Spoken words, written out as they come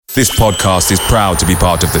This podcast is proud to be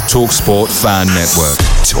part of the TalkSport Fan Network.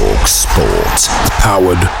 TalkSport.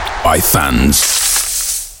 Powered by fans.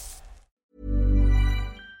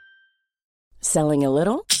 Selling a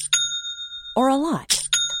little or a lot?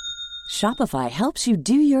 Shopify helps you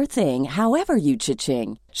do your thing however you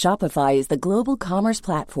cha-ching. Shopify is the global commerce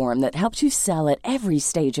platform that helps you sell at every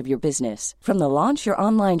stage of your business. From the launch your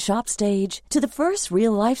online shop stage to the first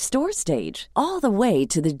real-life store stage, all the way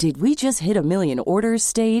to the did we just hit a million orders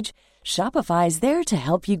stage. Shopify is there to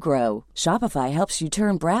help you grow. Shopify helps you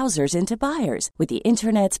turn browsers into buyers with the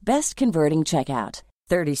internet's best converting checkout.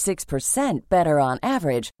 36% better on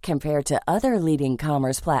average compared to other leading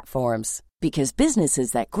commerce platforms. Because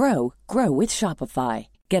businesses that grow, grow with Shopify.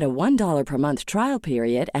 Get a $1 per month trial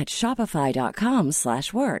period at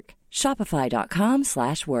shopify.com/work.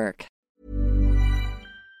 Shopify.com/work.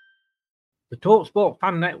 The TalkSport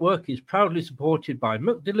Fan Network is proudly supported by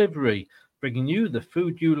McDelivery, bringing you the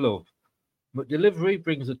food you love. McDelivery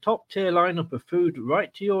brings a top-tier lineup of food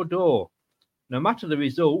right to your door. No matter the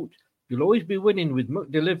result, you'll always be winning with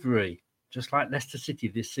McDelivery, just like Leicester City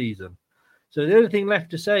this season. So the only thing left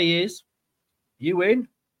to say is, you win.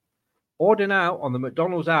 Order now on the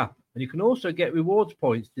McDonald's app, and you can also get rewards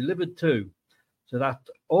points delivered too. So that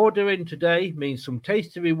ordering today means some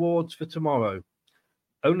tasty rewards for tomorrow.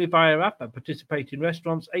 Only via app at participating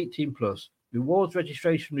restaurants, 18+. Rewards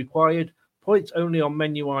registration required. Points only on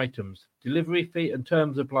menu items. Delivery fee and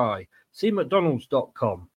terms apply. See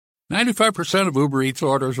mcdonalds.com. 95% of Uber Eats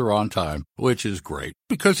orders are on time, which is great,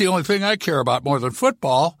 because the only thing I care about more than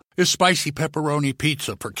football is spicy pepperoni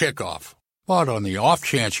pizza for kickoff. But on the off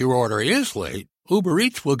chance your order is late, Uber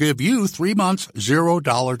Eats will give you 3 months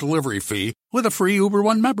 $0 delivery fee with a free Uber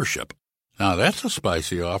One membership. Now that's a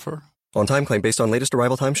spicy offer. On-time claim based on latest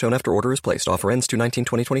arrival time shown after order is placed. Offer ends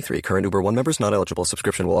 2/19/2023. Current Uber One members not eligible.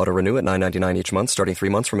 Subscription will auto-renew at $9.99 each month, starting 3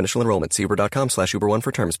 months from initial enrollment. See uber.com/Uber One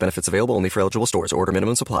for terms. Benefits available only for eligible stores. Order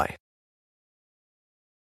minimum supply.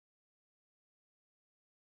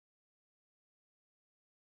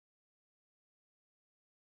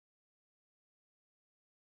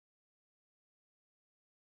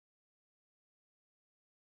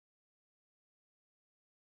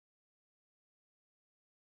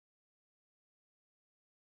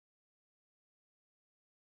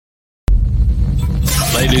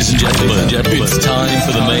 Ladies and gentlemen, it's time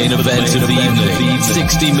for the main event of the evening.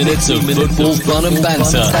 60 minutes of football fun and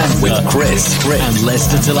banter with Chris and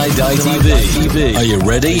Leicester Till I Die TV. Are you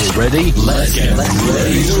ready? Let's get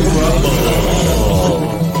ready to rumble.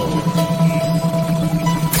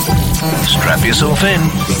 Strap yourself in,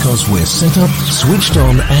 because we're set up, switched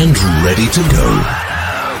on, and ready to go.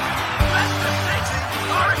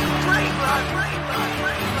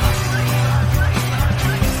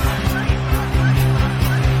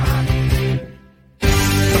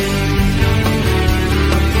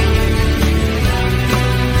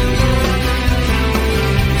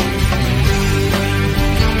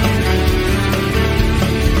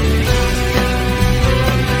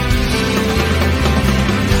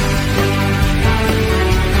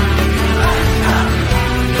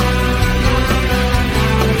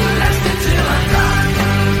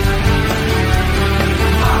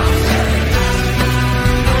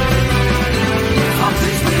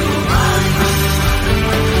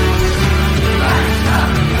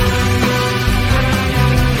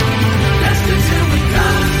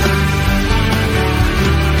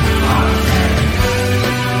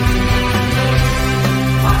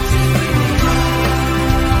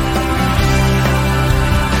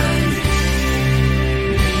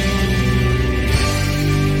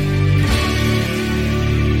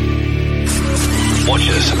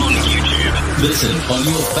 Listen on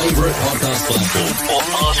your favourite podcast platform or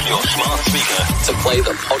ask your smart speaker to play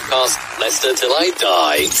the podcast Leicester Till I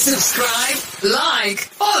Die. Subscribe, like,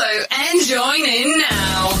 follow and join in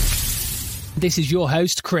now. This is your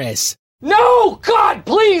host, Chris. No! God,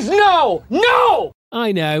 please, no! No!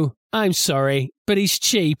 I know, I'm sorry, but he's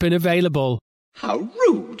cheap and available. How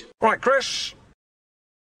rude. Right, Chris.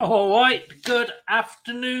 All right, good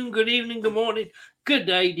afternoon, good evening, good morning, good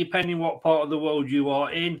day, depending what part of the world you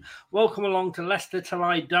are in. Welcome along to Leicester Till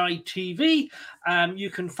I Die TV. You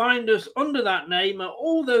can find us under that name at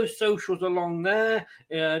all those socials along there.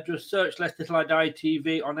 Just search Leicester Till I Die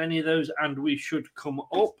TV on any of those and we should come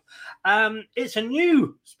up. It's a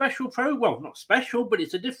new special program. Well, not special, but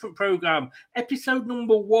it's a different program. Episode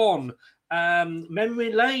number 1.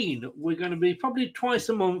 Memory Lane. We're going to be probably twice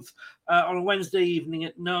a month on a Wednesday evening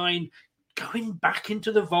at 9, going back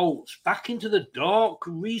into the vaults, back into the dark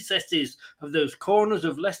recesses of those corners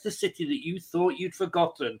of Leicester City that you thought you'd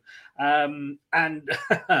forgotten, and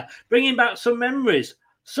bringing back some memories.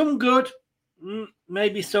 Some good,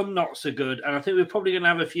 maybe some not so good. And I think we're probably going to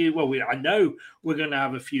have a few. Well, I know we're going to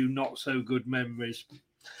have a few not so good memories.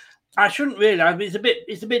 I shouldn't really. I mean,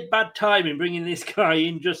 it's a bit bad timing bringing this guy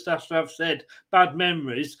in just after I've said bad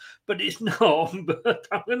memories, but it's not. But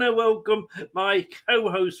I'm going to welcome my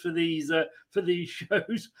co-host for these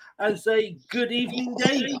shows and say good evening,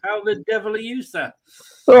 Dave. How the devil are you, sir?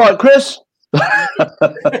 All right, Chris. I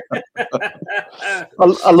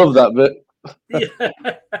love that bit.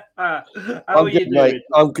 How are you doing, mate?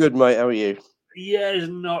 I'm good, mate. How are you? Yes,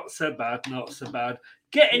 not so bad. Not so bad.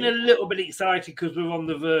 Getting a little bit excited because we're on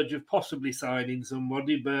the verge of possibly signing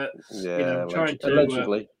somebody, but trying to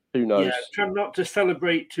allegedly. Who knows? Yeah, trying not to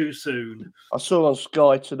celebrate too soon. I saw on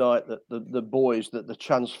Sky tonight that the boys, that the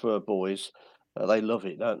transfer boys, they love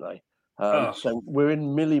it, don't they? So we're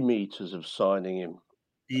in millimeters of signing him.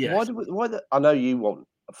 Yes. I know you want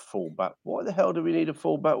a fullback. Why the hell do we need a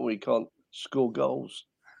fullback when we can't score goals?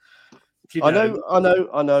 I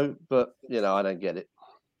know, but I don't get it.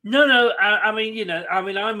 No. I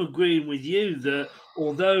mean, I'm agreeing with you that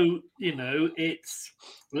although it's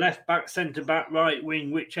left back, centre back, right wing,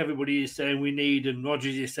 which everybody is saying we need, and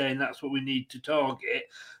Rodgers is saying that's what we need to target.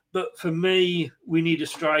 But for me, we need a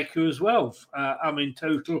striker as well. I'm in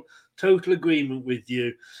total agreement with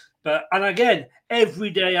you. And again, every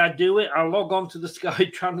day I do it. I log on to the Sky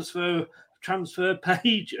transfer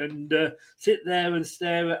page and sit there and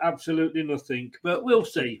stare at absolutely nothing. But we'll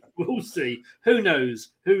see. Who knows?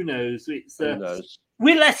 It's Who knows?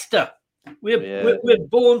 We're Leicester. We're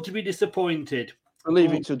born to be disappointed. We'll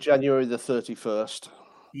leave it till January the 31st.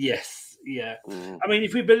 Yes, yeah. I mean,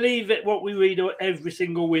 if we believe it, what we read at every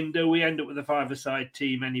single window, we end up with a five-a-side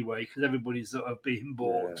team anyway because everybody's sort of being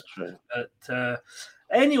bought. Yeah, but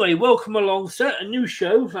anyway, welcome along, sir. A new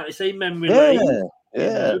show, like I say, Memory Lane.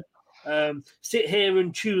 Yeah. Sit here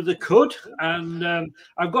and chew the cud, and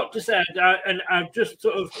I've got to say, I've just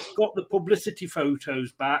sort of got the publicity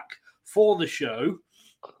photos back for the show,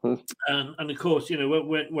 and of course,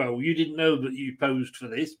 well, you didn't know that you posed for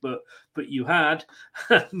this, but you had,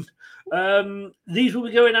 and these will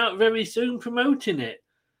be going out very soon, promoting it.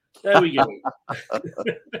 There we go.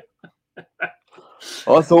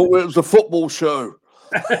 I thought it was a football show.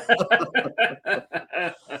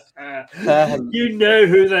 You know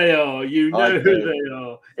who they are. Who they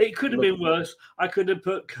are. It could have been worse. I could have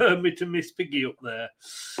put Kermit and Miss Piggy up there.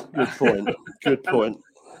 Good point.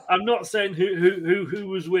 I'm not saying who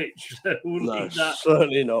was which. No,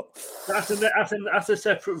 certainly not. That's a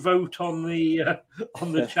separate vote on the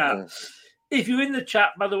chat. If you're in the chat,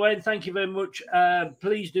 by the way, and thank you very much.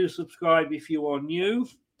 Please do subscribe if you are new,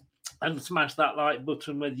 and smash that like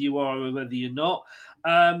button whether you are or whether you're not.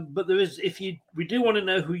 But we do want to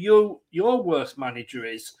know who your worst manager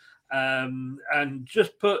is, and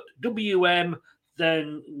just put WM,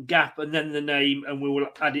 then gap, and then the name, and we will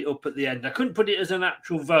add it up at the end. I couldn't put it as an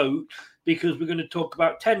actual vote because we're going to talk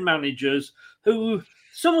about 10 managers who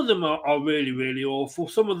some of them are really, really awful.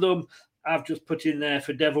 Some of them I've just put in there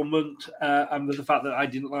for devilment and for the fact that I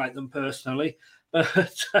didn't like them personally.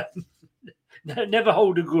 But never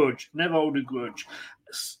hold a grudge.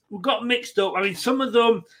 We got mixed up. I mean, some of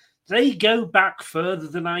them, they go back further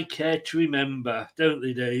than I care to remember, don't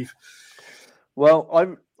they, Dave? Well,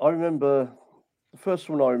 I remember, the first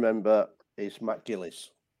one I remember is Matt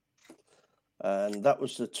Gillis. And that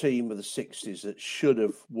was the team of the 60s that should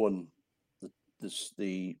have won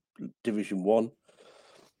the Division 1.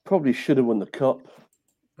 Probably should have won the Cup.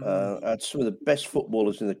 Had some of the best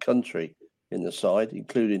footballers in the country in the side,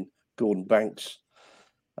 including Gordon Banks,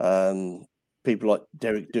 people like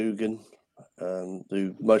Derek Dugan,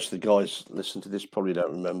 who most of the guys listen to this probably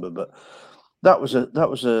don't remember, but that was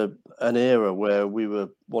an era where we were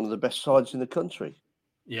one of the best sides in the country.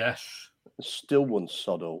 Yes, still won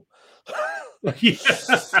sod all.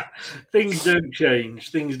 Things don't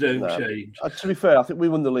change. Change. To be fair, I think we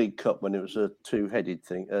won the League Cup when it was a two-legged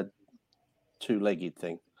thing.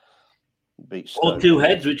 Beat Stoke. Or two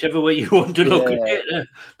heads, whichever way you want to look at it.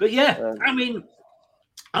 But I mean,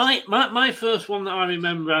 my first one that I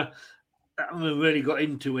remember that I really got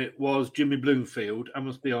into it was Jimmy Bloomfield. I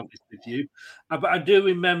must be honest with you, but I do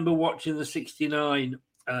remember watching the '69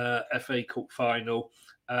 FA Cup final.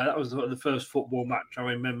 That was the first football match I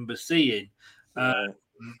remember seeing. And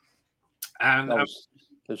it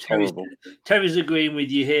was horrible. Terry's agreeing with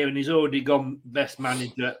you here, and he's already gone best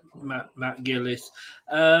manager, Matt Gillis.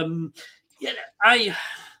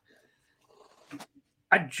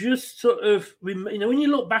 I just sort of, when you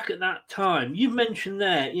look back at that time, you've mentioned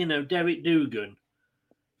there, Derek Dugan,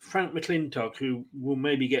 Frank McClintock, who will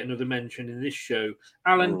maybe get another mention in this show,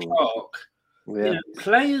 Alan Clark,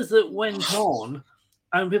 players that went on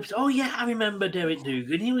And people say, "Oh yeah, I remember Derek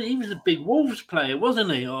Dougan. He was a big Wolves player,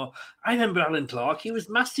 wasn't he?" Or I remember Alan Clark. He was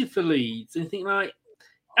massive for Leeds. And you think like,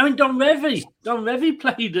 I mean, Don Revie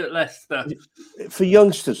played at Leicester. For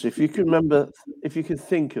youngsters, if you can remember, if you could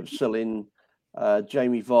think of selling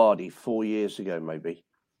Jamie Vardy 4 years ago, maybe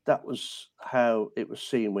that was how it was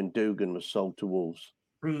seen when Dougan was sold to Wolves.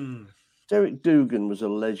 Derek Dougan was a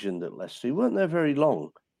legend at Leicester. He weren't there very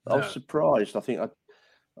long. I was surprised. I think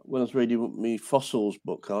when I was reading my Fossils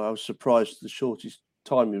book, I was surprised the shortest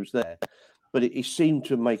time he was there. But he seemed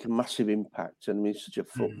to make a massive impact, and he's such a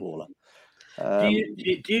footballer. Do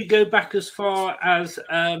you go back as far as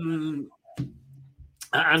Andy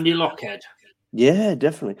Lockhead? Yeah,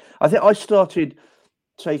 definitely. I think I started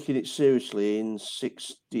taking it seriously in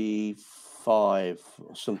 65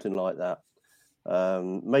 or something like that.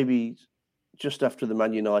 Maybe just after the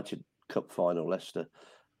Man United Cup final, Leicester,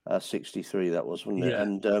 63 that was, wasn't it?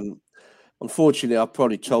 And unfortunately, I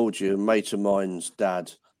probably told you, a mate of mine's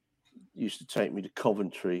dad used to take me to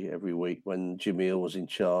Coventry every week when Jimmy Hill was in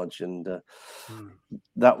charge, and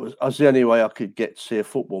that was the only way I could get to see a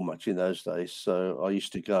football match in those days. So I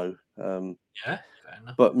used to go. Fair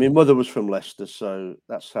enough. But my mother was from Leicester, so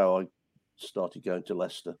that's how I started going to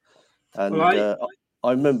Leicester. And I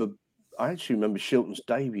actually remember Shilton's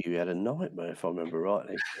debut. He had a nightmare, if I remember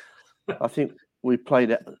rightly. I think we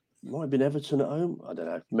played at, might have been Everton at home. I don't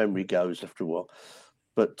know. Memory goes after a while.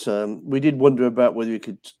 But we did wonder about whether we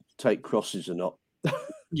could take crosses or not.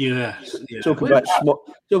 Talking about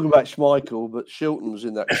Schmeichel, but Shilton was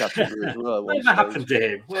in that category as well. Whatever happened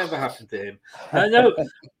to him? I know.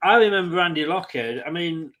 I remember Andy Lockhead. I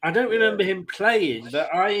mean, I don't remember him playing,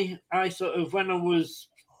 but I sort of, when I was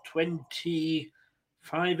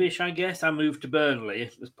 25-ish, I guess, I moved to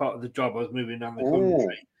Burnley as part of the job. I was moving down the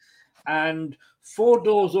country. And 4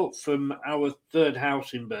 doors up from our third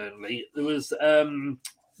house in Burnley, there was our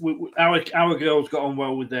girls got on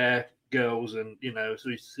well with their girls, and so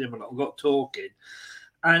we similar got talking,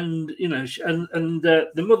 and and the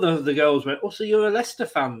mother of the girls went, "Oh, so you're a Leicester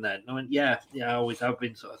fan then?" I went, "Yeah, I always have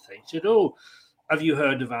been," sort of thing. She said, "Oh, have you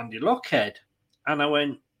heard of Andy Lockhead?" And I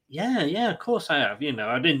went, Yeah, of course I have.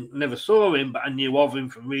 I never saw him, but I knew of him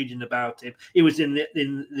from reading about him. He was in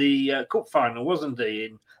the cup final, wasn't he?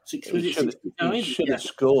 In 69? He should have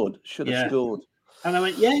scored. And I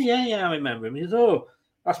went, yeah, I remember him. He said, "Oh,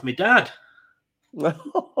 that's my dad." And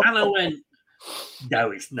I went,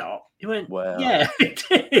 "No, it's not." He went, "Well, yeah, it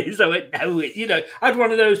is." I went, "No, I had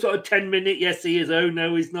one of those sort of 10-minute, yes, he is, oh,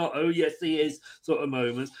 no, he's not, oh, yes, he is sort of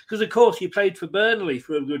moments. Because, of course, he played for Burnley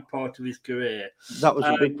for a good part of his career. That was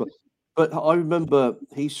a big one. But I remember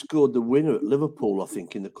he scored the winner at Liverpool, I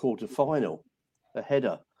think, in the quarter-final, a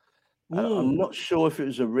header. I'm not sure if it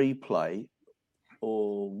was a replay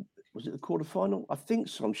or was it the quarter-final? I think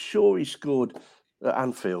so. I'm sure he scored at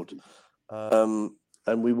Anfield. And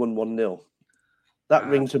we won 1-0. That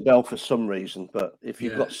rings a bell for some reason, but if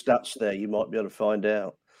you've got stats there, you might be able to find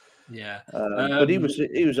out. Yeah, but he was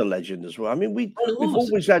a legend as well. I mean, we've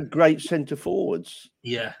always had great centre forwards.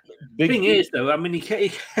 Yeah. The thing is, though, I mean,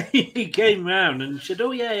 he came round and said,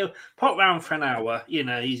 "Oh yeah, pop round for an hour.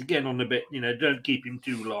 He's getting on a bit. Don't keep him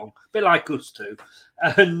too long. A bit like us two."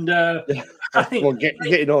 And I think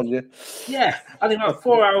getting on, yeah. I think like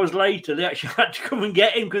 4 hours later, they actually had to come and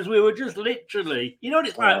get him because we were just literally, what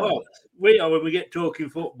it's like. Well, we are when we get talking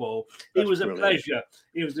football. It was a pleasure.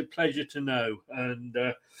 It was a pleasure to know, and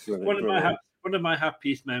one of my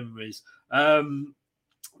happiest memories.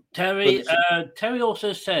 Terry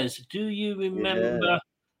also says, "Do you remember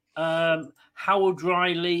Howard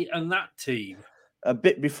Riley and that team?" A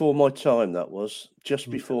bit before my time, that was just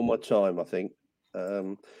before my time, I think.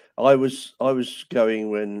 I was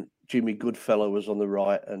going when Jimmy Goodfellow was on the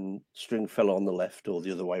right and Stringfellow on the left, or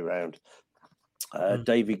the other way around.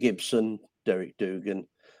 Davy Gibson, Derek Dougan,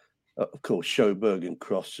 of course, Sjoberg and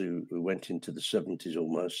Cross, who went into the 70s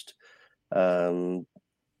almost, and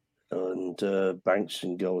Banks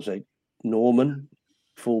and goals. Norman,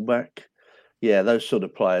 fullback. Yeah, those sort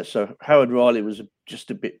of players. So Howard Riley was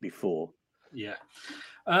just a bit before. Yeah.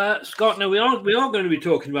 Scott, now we are going to be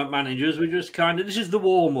talking about managers. We just this is the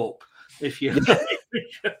warm up. If you,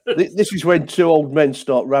 this is when two old men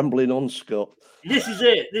start rambling on, Scott. This is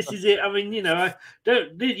it. I mean, you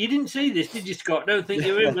didn't see this, did you, Scott? Don't think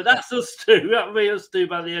you're in, but that's us two. That'll be us two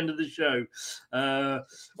by the end of the show.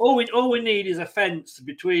 All we need is a fence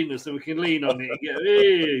between us so we can lean on it and go,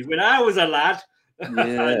 "Hey, when I was a lad, I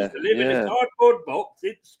used to live in a cardboard box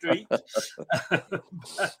in the street."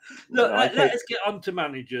 Look, let us get on to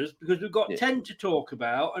managers because we've got 10 to talk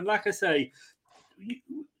about. And like I say,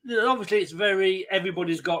 obviously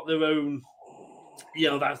everybody's got their own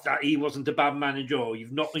that he wasn't a bad manager, or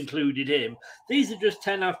you've not included him. These are just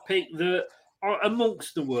 10 I've picked that are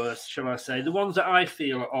amongst the worst, shall I say, the ones that I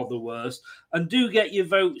feel are the worst. And do get your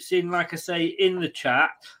votes in, like I say, in the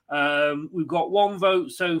chat. We've got one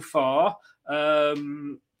vote so far,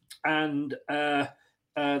 and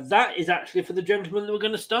that is actually for the gentleman that we're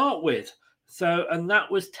going to start with. So, and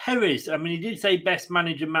that was Terry's. I mean, he did say best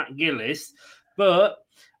manager Matt Gillis, but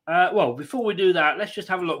before we do that, let's just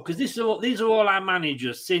have a look, because these are all our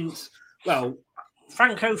managers since,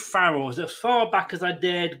 Franco Farrell, as far back as I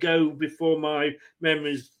dared go before my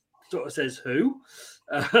memories sort of says who.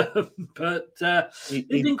 But there's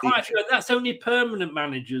been quite a few. That's only permanent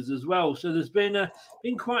managers as well. So there's been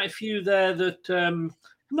quite a few there that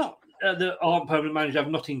that aren't permanent managers. I've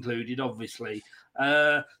not included, obviously.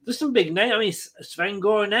 There's some big names. I mean,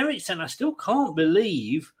 Sven-Goran Eriksson. I still can't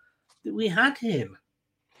believe that we had him.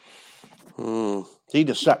 He'd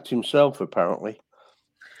have sacked himself, apparently.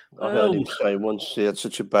 I heard him say once he had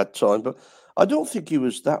such a bad time, but I don't think he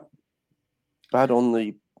was that bad on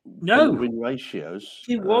the win ratios.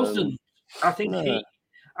 He wasn't. I think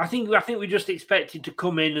we just expected to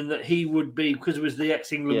come in and that he would be, because it was the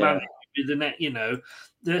ex-England manager, the net.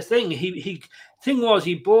 The thing thing was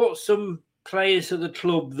he bought some players to the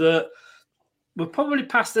club that were probably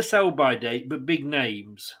past the sell-by date, but big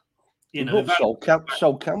names. Sol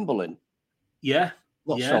Campbell in. Yeah.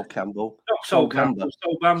 Sol Campbell. Not Sol Campbell.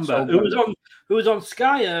 Sol Bamba, who was on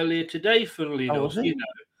Sky earlier today, funnily enough.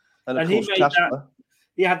 And he made that.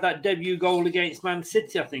 He had that debut goal against Man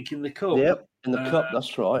City, I think, in the cup. Yep, in the cup.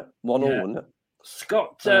 That's right. 1-1, wasn't it?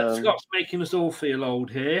 Scott's making us all feel old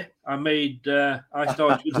here. I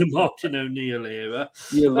started with the Martin O'Neill era.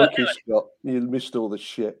 You're lucky, Scott. You missed all the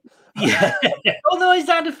shit. Yeah. Although he's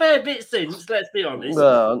had a fair bit since, let's be honest.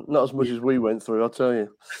 No, not as much as we went through, I'll tell you.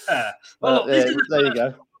 Look, there you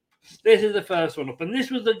go. This is the first one up. And this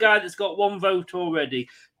was the guy that's got one vote already.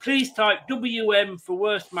 Please type WM for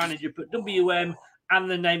worst manager, put WM and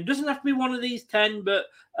the name. Doesn't have to be one of these 10, but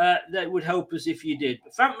that would help us if you did.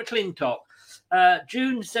 But Frank McClintock,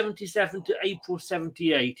 June 77 to April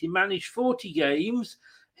 78. He managed 40 games.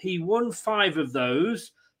 He won 5 of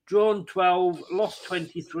those, drawn 12, lost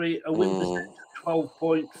 23, a win percentage of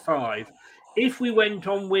 12.5. If we went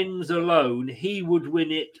on wins alone, he would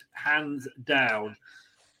win it hands down.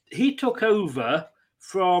 He took over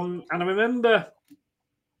from, and I remember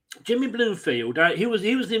Jimmy Bloomfield. He was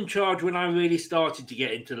in charge when I really started to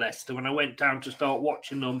get into Leicester, when I went down to start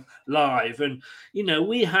watching them live. And,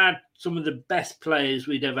 we had some of the best players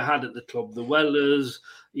we'd ever had at the club, the Wellers,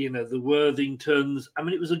 the Worthingtons. I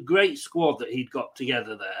mean, it was a great squad that he'd got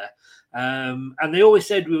together there. And they always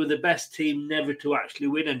said we were the best team never to actually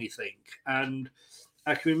win anything. And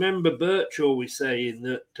I can remember Birch always saying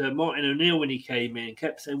that Martin O'Neill, when he came in,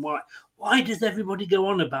 kept saying, why does everybody go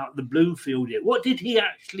on about the Bloomfield yet? What did he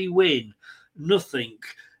actually win? Nothing.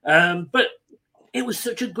 But it was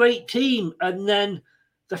such a great team. And then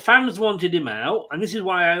the fans wanted him out. And this is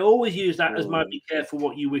why I always use that as my be careful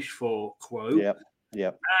what you wish for quote.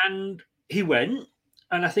 Yep. And he went.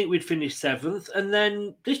 And I think we'd finished 7th. And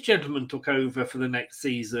then this gentleman took over for the next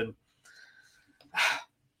season.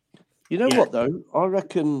 You know what, though? I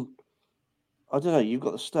reckon, I don't know, you've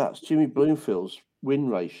got the stats. Jimmy Bloomfield's win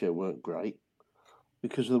ratio weren't great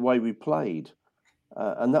because of the way we played.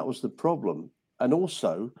 And that was the problem. And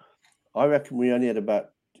also, I reckon we only had about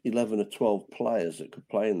 11 or 12 players that could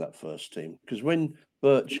play in that first team. Because when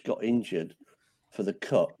Birch got injured for the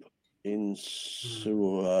Cup in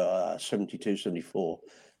 72, 74,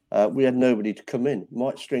 we had nobody to come in.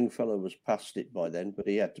 Mike Stringfellow was past it by then, but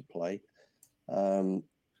he had to play.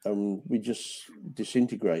 And we just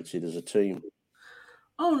disintegrated as a team.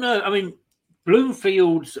 Oh, no. I mean,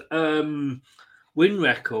 Bloomfield's win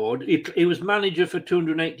record, he was manager for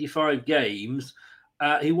 285 games.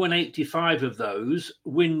 He won 85 of those,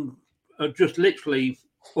 win just literally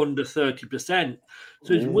under 30%.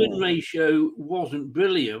 So his win ratio wasn't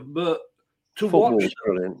brilliant, but to watch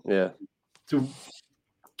them, to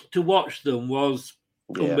watch them was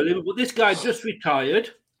unbelievable. This guy just retired,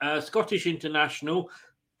 Scottish international,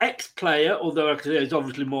 ex-player, although I could say he's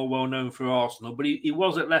obviously more well-known for Arsenal, but he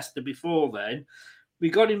was at Leicester before then. We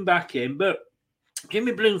got him back in, but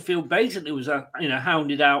Jimmy Bloomfield basically was,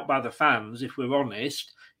 hounded out by the fans, if we're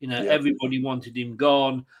honest. Everybody wanted him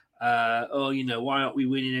gone. Why aren't we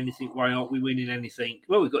winning anything? Why aren't we winning anything?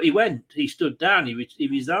 Well, he stood down, he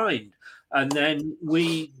resigned, and then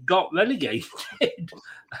we got relegated. Do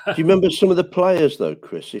you remember some of the players, though,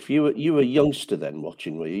 Chris? If you were a youngster then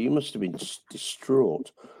watching, were you? You must have been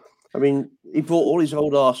distraught. I mean, he brought all his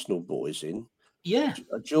old Arsenal boys in. Yeah.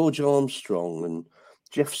 George Armstrong and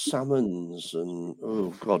Jeff Salmons and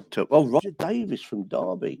Roger Davis from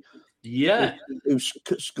Derby. Yeah. Who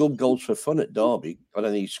scored goals for fun at Derby. I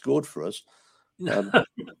don't think he scored for us.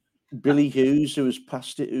 Billy Hughes, who was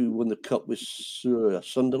past it, who won the cup with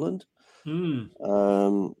Sunderland. Mm.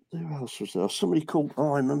 Who else was there? Somebody called,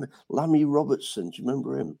 I remember, Lammy Robertson. Do you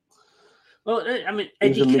remember him? Well, I mean,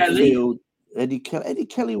 Eddie Kelly. Eddie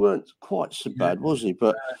Kelly weren't quite so bad, was he?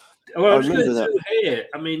 But I was going to here.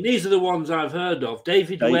 I mean, these are the ones I've heard of. Dave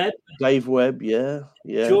Webb, yeah.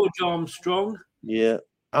 George Armstrong. Yeah.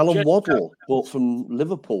 Alan Waddle, bought from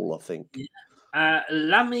Liverpool, I think.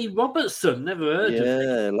 Lammy Robertson, never heard of him.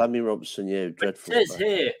 Yeah, Lammy Robertson, dreadful. It says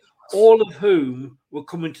here, all of whom were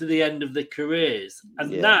coming to the end of their careers.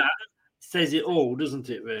 And that says it all, doesn't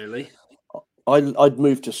it, really? I'd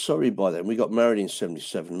moved to Surrey by then. We got married in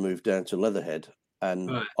 77, moved down to Leatherhead. And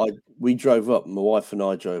we drove up, my wife and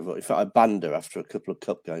I drove up. In fact, I banned her after a couple of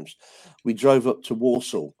cup games. We drove up to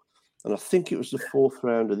Walsall. And I think it was the 4th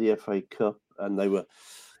round of the FA Cup. And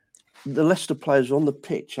the Leicester players were on the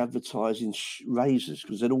pitch advertising razors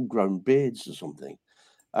because they'd all grown beards or something.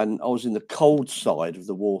 And I was in the cold side of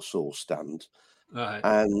the Walsall stand. Right.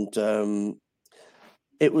 And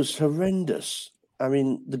it was horrendous. I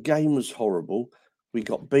mean, the game was horrible. We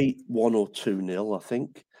got beat 1 or 2-0, I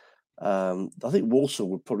think. I think Walsall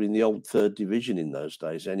were probably in the old 3rd division in those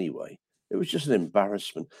days anyway. It was just an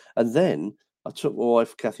embarrassment. And then I took my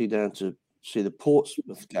wife, Kathy, down to see the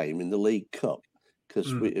Portsmouth game in the League Cup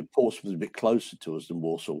because Portsmouth was a bit closer to us than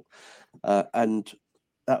Walsall. And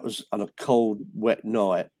that was on a cold, wet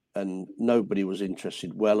night and nobody was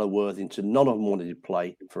interested. Weller, Worthington, none of them wanted to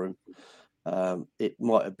play for him. It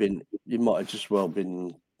might have just well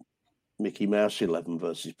been Mickey Mouse 11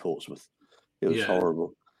 versus Portsmouth. It was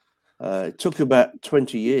horrible. It took about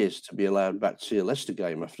 20 years to be allowed back to see a Leicester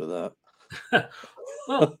game after that.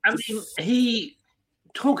 Well, I mean,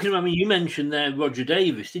 you mentioned there Roger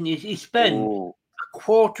Davis, didn't you? He spent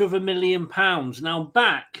 £250,000 now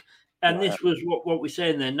back, and this was what we're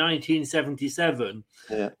saying there, 1977.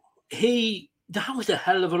 Yeah. That was a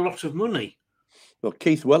hell of a lot of money. Well,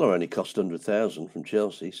 Keith Weller only cost 100,000 from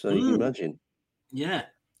Chelsea, so you can imagine. Yeah,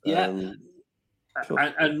 yeah.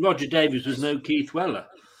 And Roger Davis was no Keith Weller.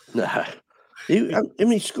 No.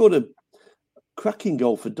 He scored a cracking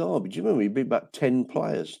goal for Derby. Do you remember he beat back 10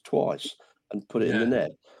 players twice and put it in the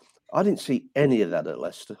net? I didn't see any of that at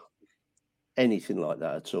Leicester. Anything like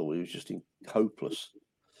that at all. He was just hopeless.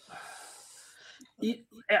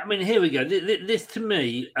 I mean, here we go. This to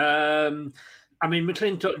me, I mean,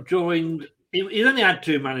 McClintock joined. He only had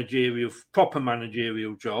 2 proper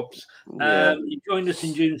managerial jobs. He joined us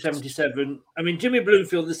in June 77. I mean, Jimmy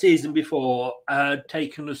Bloomfield the season before had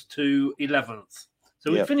taken us to 11th.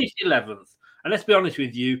 So we finished 11th. And let's be honest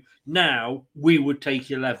with you, now we would take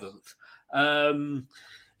 11th.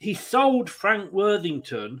 He sold Frank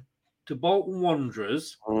Worthington to Bolton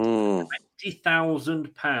Wanderers for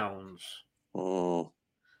 £20,000.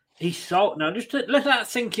 He sold. Now, just let that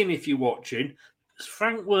sink in if you're watching.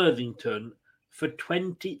 Frank Worthington for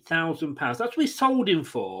 £20,000. That's what we sold him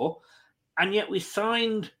for, and yet we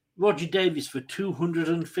signed Roger Davis for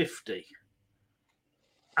 250.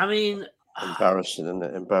 I mean, embarrassing, isn't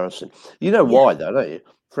it? Embarrassing. You know why, though, don't you?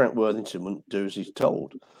 Frank Worthington wouldn't do as he's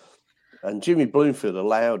told, and Jimmy Bloomfield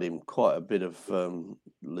allowed him quite a bit of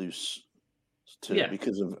loose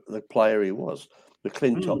because of the player he was.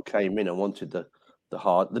 McClintock came in and wanted the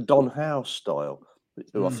Don Howe style,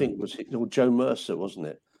 who I think was Joe Mercer, wasn't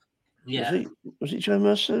it? Yeah. Was it Joe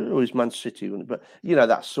Mercer or was Man City? But you know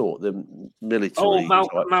that sort, the military. Oh,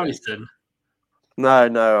 Malcolm Morrison.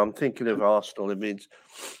 No, I'm thinking of Arsenal. It means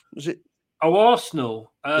was it? Oh,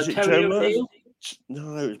 Arsenal. Was it Terry O'Neill?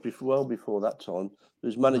 No, it was well before that time. It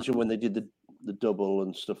was manager when they did the double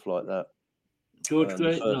and stuff like that. George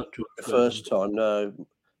Graham. The first time, no,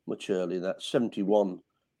 much earlier than that. 71,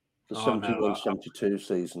 the 71-72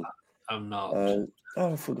 season. I'm not.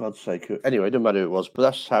 For God's sake. Anyway, it doesn't matter who it was, but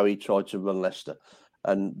that's how he tried to run Leicester.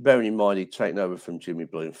 And bearing in mind, he'd taken over from Jimmy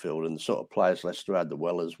Bloomfield and the sort of players Leicester had, the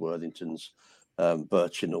Wellers, Worthingtons,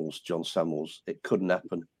 Birchinalls, John Samuels, it couldn't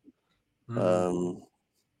happen.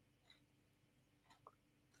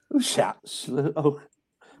 Who's that? Oh,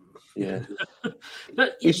 yeah.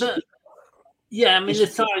 but I mean, the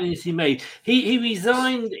signings he made. He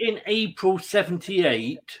resigned in April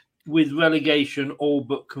 78 with relegation all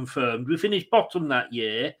but confirmed. We finished bottom that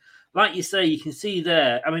year. Like you say, you can see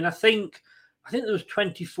there. I mean, I think there was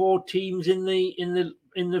 24 teams in the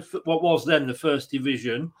what was then the first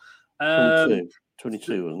division. 22,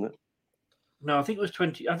 wasn't it? No, I think it was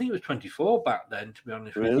 20. I think it was 24 back then. To be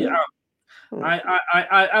honest with you,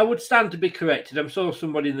 I would stand to be corrected. I'm sure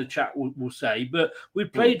somebody in the chat will say, but we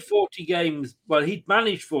played 40 games. Well, he'd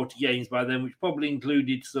managed 40 games by then, which probably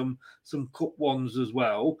included some cup ones as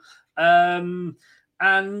well. And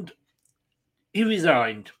he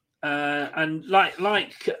resigned. And like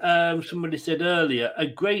somebody said earlier, a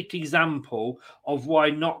great example of why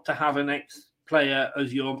not to have an ex-player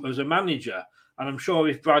as a manager. And I'm sure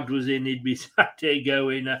if Brad was in, he'd be sat here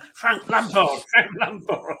going, Frank Lampard.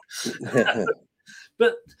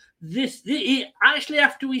 But he actually,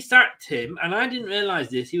 after we sacked him, and I didn't realise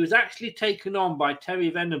this, he was actually taken on by Terry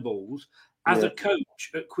Venables as a coach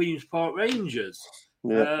at Queen's Park Rangers.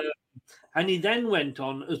 Yeah. And he then went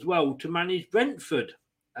on as well to manage Brentford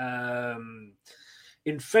in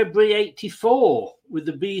February '84 with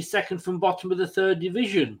the B second from bottom of the third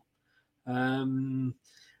division. He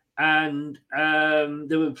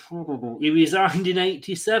resigned in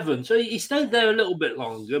 '87, so he stayed there a little bit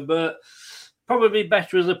longer, but probably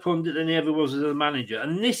better as a pundit than he ever was as a manager.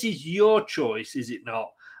 And this is your choice, is it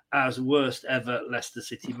not, as worst ever Leicester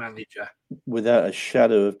City manager? Without a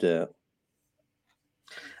shadow of doubt.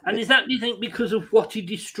 And is that, do you think, because of what he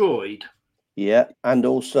destroyed? Yeah, and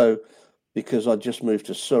also because I just moved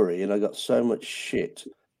to Surrey and I got so much shit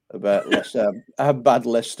about Leicester, how bad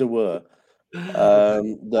Leicester were.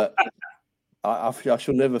 That I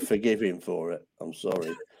shall never forgive him for it. I'm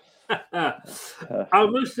sorry. I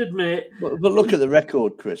must admit, but look at the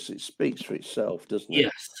record, Chris. It speaks for itself, doesn't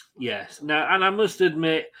it? Yes. Now, and I must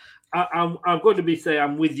admit, I've got to say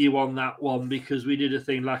I'm with you on that one, because we did a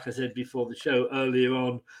thing, like I said before the show earlier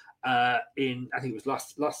on, in I think it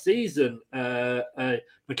was last season,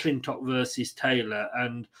 McClintock versus Taylor,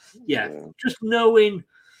 and just knowing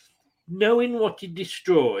what he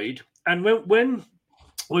destroyed. And when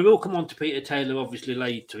we will come on to Peter Taylor, obviously,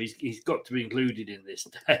 later, he's got to be included in this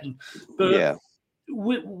then. But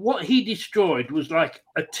what he destroyed was like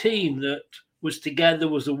a team that was together,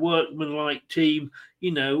 was a workmanlike team.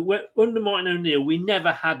 You know, under Martin O'Neill, we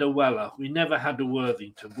never had a Weller, we never had a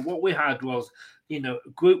Worthington. But what we had was, you know, a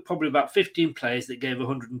group, probably about 15 players that gave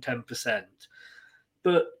 110%.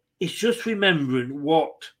 But it's just remembering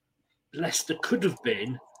what Leicester could have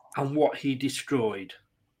been and what he destroyed.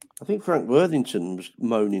 I think Frank Worthington was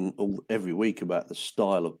moaning every week about the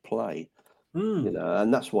style of play, you know,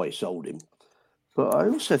 and that's why he sold him. But I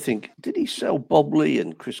also think, did he sell Bob Lee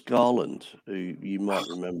and Chris Garland, who you might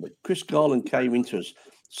remember? Chris Garland came into us,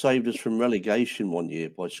 saved us from relegation one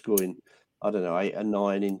year by scoring, I don't know, 8 or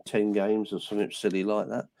 9 in 10 games or something silly like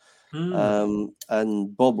that.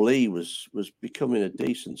 And Bob Lee was becoming a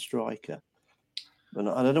decent striker. And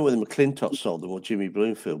I don't know whether McClintock sold them or Jimmy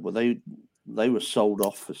Bloomfield, but they were sold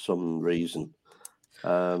off for some reason.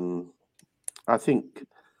 I think,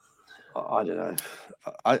 I don't know.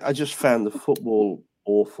 I just found the football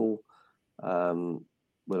awful. When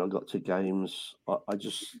I got to games, I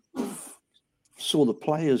just saw the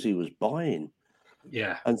players he was buying.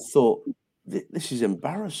 Yeah. And thought, this is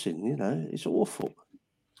embarrassing, you know, it's awful.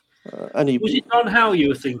 Was it Don Howe you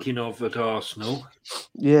were thinking of at Arsenal?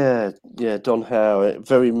 Yeah, Don Howe,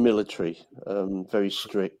 very military, very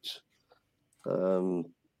strict.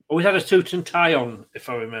 We had a suit and tie on, if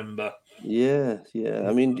I remember. Yeah.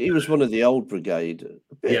 I mean, he was one of the old brigade,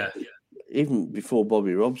 even before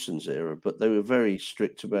Bobby Robson's era, but they were very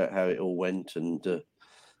strict about how it all went and,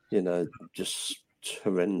 you know, just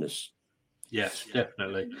horrendous. Yes,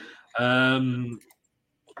 definitely.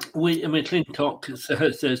 McClintock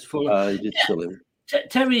says, he did sell him.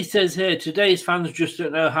 Terry says here, today's fans just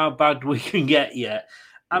don't know how bad we can get yet.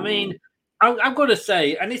 I mean, I've got to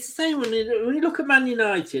say, and it's the same when you look at Man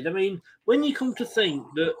United. I mean, when you come to think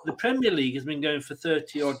that the Premier League has been going for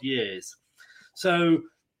 30-odd years, so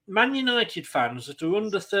Man United fans that are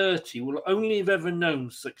under 30 will only have ever known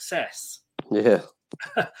success. Yeah.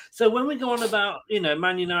 So when we go on about, you know,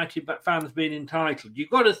 Man United fans being entitled, you've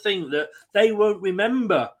got to think that they won't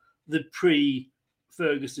remember the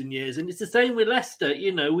pre-Ferguson years. And it's the same with Leicester.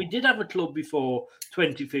 You know, we did have a club before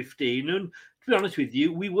 2015, and to be honest with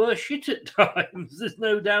you, we were shit at times. There's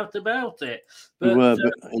no doubt about it. But, we were,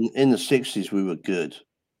 but in the 60s, we were good.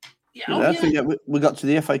 Yeah, I think we got to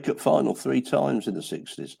the FA Cup final 3 times in the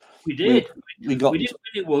 60s. We did. We didn't win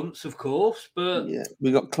it once, of course, but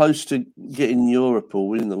we got close to getting Europe or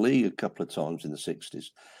winning the league a couple of times in the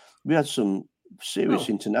 60s. We had some serious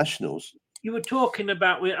internationals. You were talking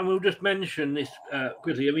about, and we'll just mention this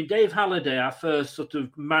quickly. I mean, Dave Halliday, our first sort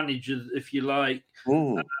of manager, if you like,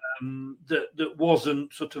 that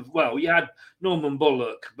wasn't sort of, well, you had Norman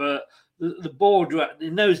Bullock, but the board,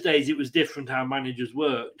 in those days, it was different how managers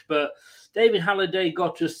worked. But David Halliday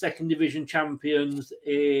got us second division champions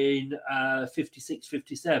in 56,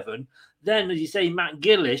 57. Then, as you say, Matt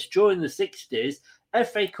Gillis, during the 60s,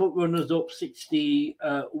 FA Cup runners-up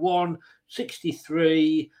 61,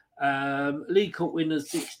 63, League Cup winners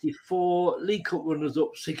 64, League Cup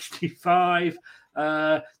runners-up 65.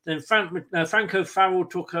 Then Franco Farrell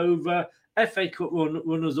took over, FA Cup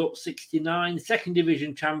runners-up 69, second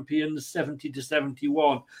division champions 70 to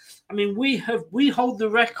 71. I mean, we hold the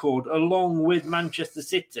record along with Manchester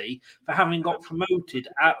City for having got promoted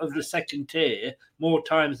out of the second tier more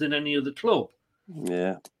times than any other club.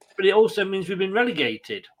 Yeah. But it also means we've been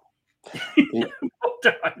relegated more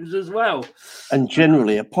times as well. And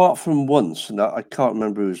generally, apart from once, and I can't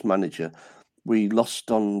remember who was manager, we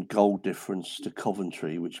lost on goal difference to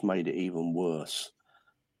Coventry, which made it even worse.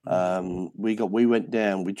 We went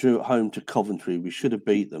down. We drew at home to Coventry. We should have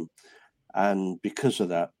beat them, and because of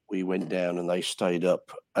that, we went down and they stayed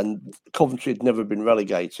up. And Coventry had never been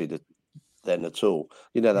relegated then at all.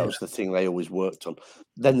 You know, that was the thing they always worked on.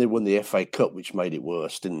 Then they won the FA Cup, which made it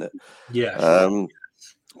worse, didn't it? Yeah.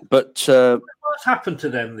 But what's happened to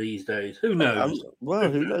them these days? Who knows? Well,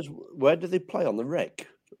 who knows? Where do they play, on the Rec,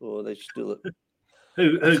 or are they still at?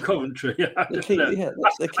 Who Coventry? I think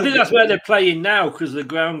that's where they're playing now because the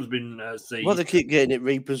ground's been seized. Well, they keep getting it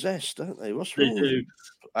repossessed, don't they? What's wrong? They do.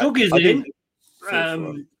 Doug is in.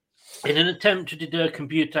 In an attempt to deter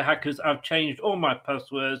computer hackers, I've changed all my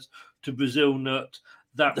passwords to Brazil Nut.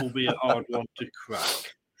 That will be a hard one to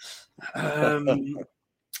crack.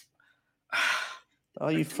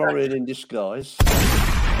 Are you foreign in disguise?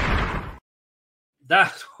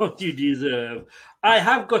 That's what you deserve. I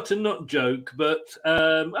have got a nut joke, but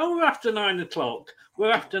we're after 9 o'clock.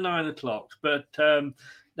 But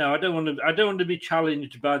no, I don't want to be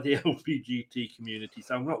challenged by the LPGT community,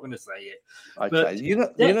 so I'm not going to say it. Okay, but, you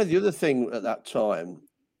know the other thing at that time,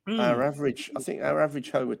 our average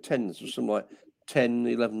home attendance was something like 10,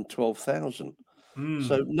 11, 12,000.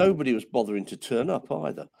 So nobody was bothering to turn up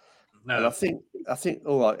either. No. And I think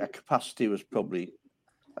all right, our capacity was probably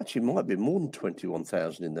actually might be more than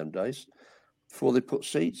 21,000 in them days before they put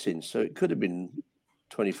seats in. So it could have been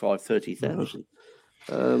 25, 30,000.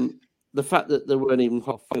 The fact that there weren't even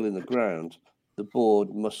half full in the ground, the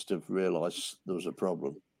board must have realised there was a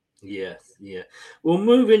problem. Yes, yeah. Well,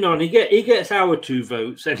 moving on, he gets our 2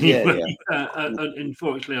 votes anyway. Yeah.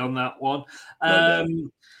 Unfortunately, on that one.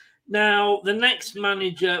 Now, the next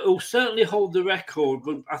manager will certainly hold the record,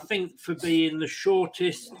 but I think for being the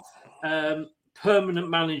shortest permanent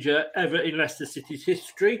manager ever in Leicester City's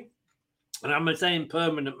history, and I'm saying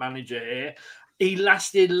permanent manager here, he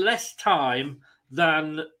lasted less time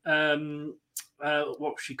than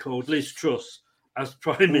what's she called, Liz Truss, as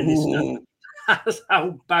Prime Minister. That's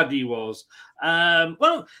how bad he was.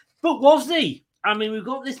 But was he? I mean, we've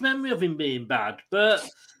got this memory of him being bad, but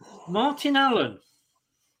Martin Allen,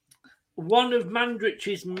 one of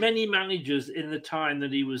Mandrich's many managers in the time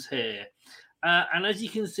that he was here. And as you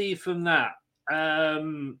can see from that,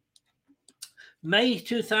 May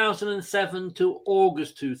 2007 to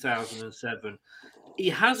August 2007, he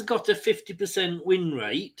has got a 50% win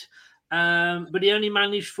rate, but he only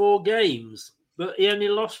managed 4 games, but he only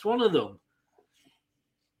lost one of them.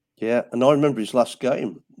 Yeah, and I remember his last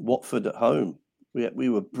game, Watford at home. We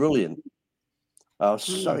were brilliant. I was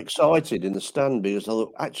so excited in the stand because I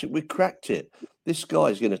thought, actually, we cracked it. This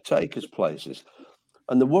guy's going to take us places.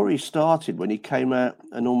 And the worry started when he came out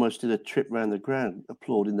and almost did a trip around the ground,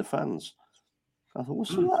 applauding the fans. I thought,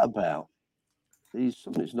 what's all that about?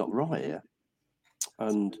 Something's not right here.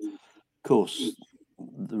 And, of course,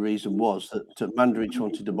 the reason was that Mandrich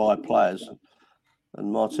wanted to buy players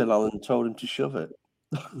and Martin Allen told him to shove it.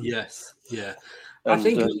 Yes, yeah. I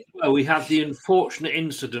think we had the unfortunate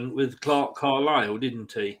incident with Clark Carlisle,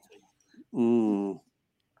 didn't he?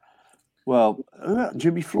 Well,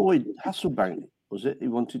 Jimmy Floyd Hasselbank, was it?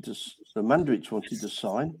 Mandrich wanted to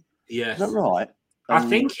sign. Yes. Is that right? I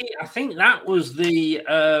think that was the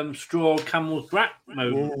straw camel's back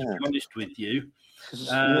moment, to be honest with you.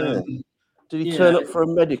 Did he turn up for a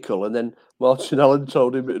medical and then Martin Allen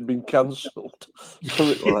told him it had been cancelled?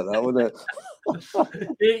 Something like that, wasn't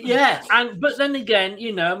it? Yeah, but then again,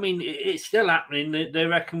 I mean, it's still happening. They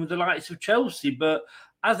reckon with the likes of Chelsea, but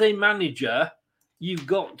as a manager, you've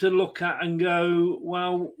got to look at and go,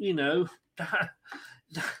 well, you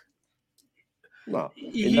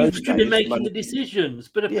should be making the decisions.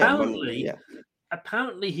 But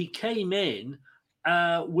apparently he came in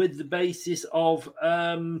with the basis of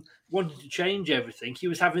wanting to change everything. He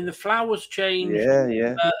was having the flowers changed at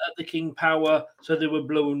the King Power, so they were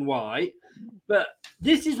blue and white. But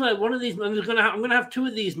this is where one of these. I'm going to have two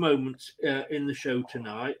of these moments in the show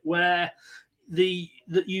tonight where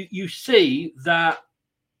you see that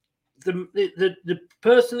the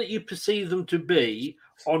person that you perceive them to be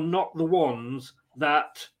are not the ones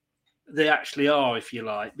that they actually are, if you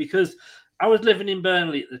like. Because I was living in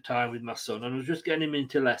Burnley at the time with my son, and I was just getting him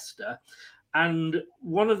into Leicester. And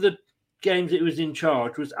one of the games that was in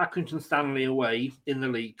charge was Accrington Stanley away in the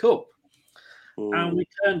League Cup. And we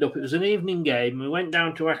turned up. It was an evening game. We went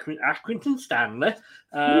down to Accrington Stanley.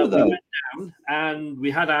 We went down and we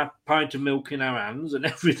had our pint of milk in our hands and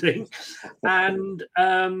everything. And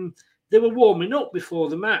they were warming up before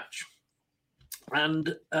the match.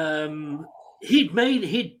 And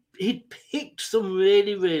he'd picked some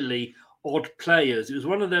really, really odd players. It was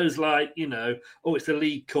one of those like, it's the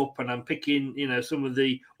League Cup and I'm picking, some of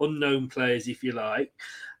the unknown players, if you like.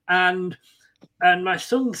 And my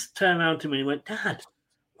son turned around to me and went, Dad,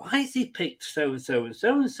 why has he picked so-and-so and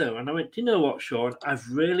so-and-so? And I went, do you know what, Sean? I've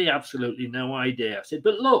really absolutely no idea. I said,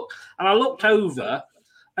 but look. And I looked over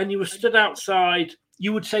and you were stood outside,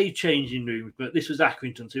 you would say changing rooms, but this was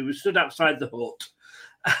Accrington, so you were stood outside the hut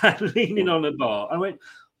and leaning on a bar. I went,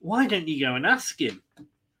 why don't you go and ask him?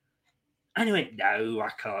 And he went, no,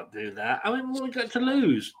 I can't do that. I went, well, we got to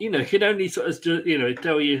lose. You can only sort of,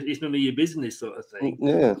 tell you it's none of your business sort of thing.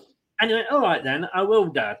 Yeah. And he went, all right, then, I will,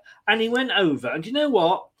 Dad. And he went over. And you know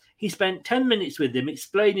what? He spent 10 minutes with him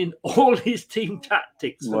explaining all his team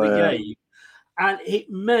tactics for the game. And it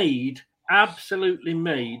absolutely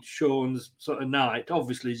made Sean's sort of night,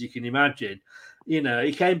 obviously, as you can imagine.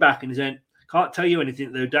 He came back and he said, can't tell you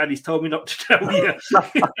anything, though, Dad. He's told me not to tell you.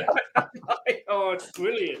 Oh, it's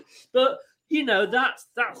brilliant. But, that's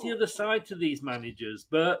the other side to these managers.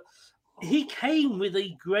 But he came with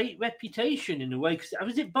a great reputation in a way. Because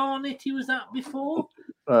was it Barnet he was at before?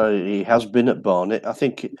 He has been at Barnet. I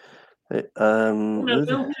think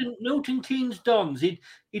Milton Keynes Dons. He'd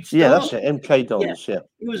that's it. MK Dons. Yeah.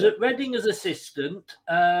 He was at Reading as assistant.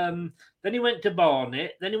 Then he went to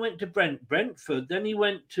Barnet. Then he went to Brentford. Then he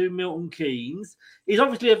went to Milton Keynes. He's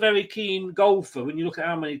obviously a very keen golfer when you look at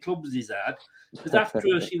how many clubs he's had. Because after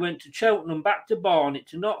us, he went to Cheltenham, back to Barnet,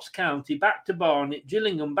 to Notts County, back to Barnet,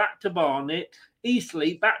 Gillingham, back to Barnet,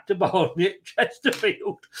 Eastleigh, back to Barnet,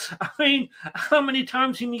 Chesterfield. I mean, how many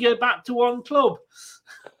times can you go back to one club?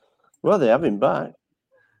 Well, they have him back.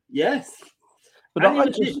 Yes. But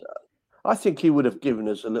I think he would have given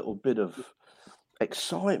us a little bit of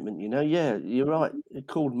excitement, Yeah, you're right. He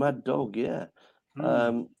called Mad Dog, yeah.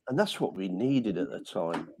 And that's what we needed at the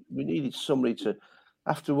time. We needed somebody to,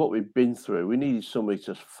 after what we've been through, we needed somebody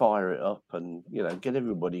to fire it up and, get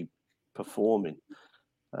everybody performing.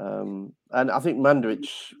 And I think Mandaric,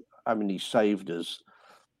 he saved us,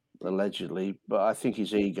 allegedly, but I think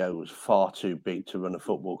his ego was far too big to run a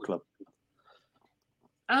football club.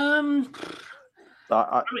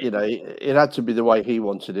 It had to be the way he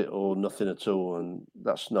wanted it or nothing at all, and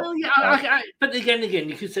that's not. Well, yeah, but again,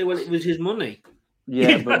 you could say, well, it was his money.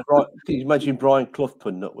 Yeah, but can you imagine Brian Clough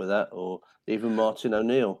putting up with that, or even Martin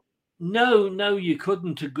O'Neill? No, you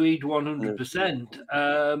couldn't. Agreed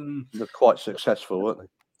 100%. They're quite successful, weren't they?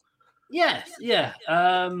 Yes, yeah.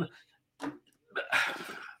 I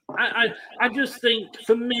just think,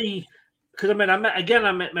 for me, because I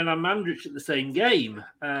met Milan Mandaric at the same game.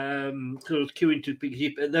 Because I was queuing to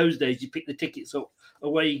pick. At those days, you pick the tickets up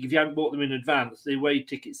away. If you hadn't bought them in advance, they away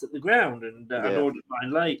tickets at the ground, and I ordered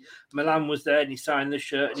mine late. Milan was there, and he signed the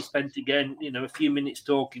shirt, and he spent again, a few minutes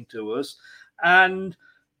talking to us. And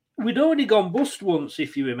we'd already gone bust once,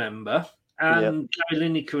 if you remember, and Guy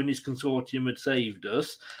Lineker and his consortium had saved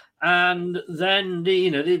us. And then,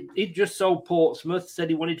 he just sold Portsmouth, said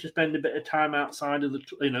he wanted to spend a bit of time outside of the,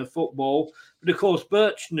 football. But, of course,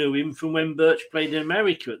 Birch knew him from when Birch played in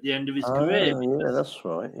America at the end of his career. Yeah, that's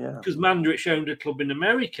right, yeah. Because Mandaric owned a club in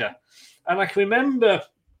America. And I can remember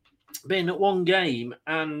being at one game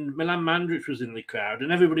and Milan Mandaric was in the crowd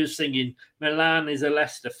and everybody was singing, Milan is a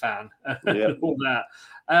Leicester fan, and all that.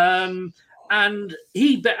 And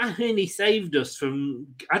he saved us from.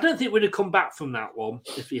 I don't think we'd have come back from that one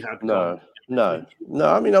if he had. No. I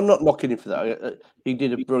mean, I'm not knocking him for that. He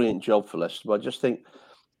did a brilliant job for Leicester, but I just think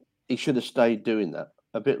he should have stayed doing that.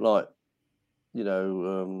 A bit like,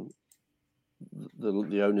 the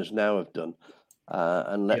owners now have done,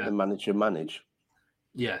 and let the manager manage.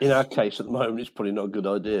 Yeah. In our case, at the moment, it's probably not a good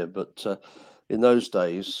idea, but in those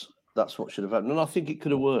days, that's what should have happened, and I think it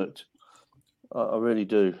could have worked. I really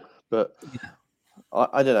do. But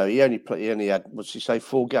I don't know. He only had, what's he say,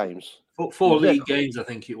 4 games? Four league games, I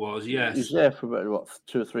think it was. Yes, he was there for about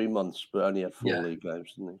 2 or 3 months, but only had 4 league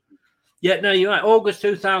games, didn't he? Yeah, no, you're right. August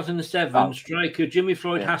 2007, striker Jimmy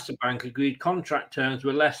Floyd Hasselbank agreed contract terms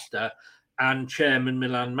with Leicester, and chairman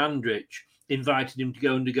Milan Mandrić invited him to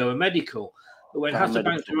go undergo a medical. But when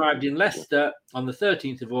Hasselbank arrived in Leicester on the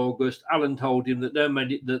 13th of August, Alan told him that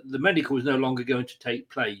the medical was no longer going to take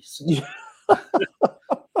place.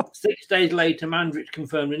 6 days later, Mandrić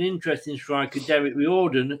confirmed an interest in striker Derek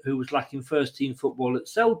Riordan, who was lacking first-team football at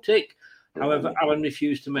Celtic. However, Alan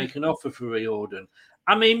refused to make an offer for Riordan.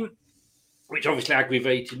 I mean, which obviously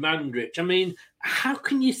aggravated Mandrić. I mean, how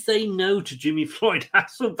can you say no to Jimmy Floyd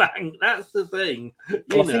Hasselbank? That's the thing.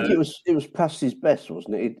 Well, I think it was past his best,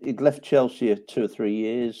 wasn't it? He'd left Chelsea 2 or 3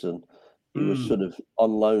 years, and he was sort of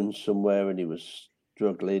on loan somewhere, and he was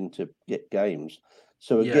struggling to get games.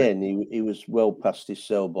 So again, he was well past his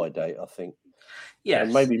sell-by date, I think. Yes.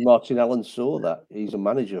 And maybe Martin Allen saw that. He's a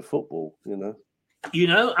manager of football, you know.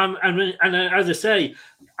 And as I say,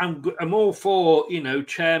 I'm all for,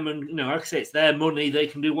 chairman, like I say, it's their money. They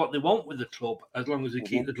can do what they want with the club as long as they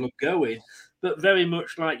keep the club going. But very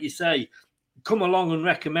much like you say, come along and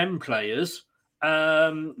recommend players.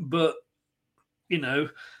 But,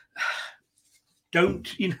 don't,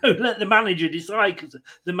 let the manager decide, because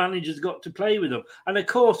the manager's got to play with them. And of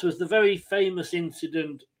course, was the very famous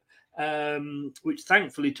incident, which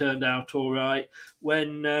thankfully turned out all right,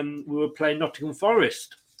 when we were playing Nottingham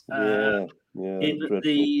Forest. In the was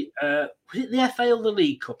it the FA or the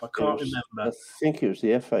League Cup? I can't remember. I think it was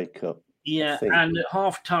the FA Cup. Yeah, and at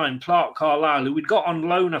half time, Clark Carlisle, who we'd got on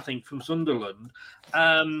loan, I think, from Sunderland.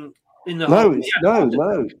 No,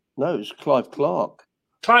 it was Clive Clark.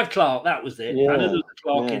 Clive Clark, that was it. Yeah, I know there was a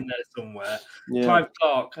Clark in there somewhere. Yeah. Clive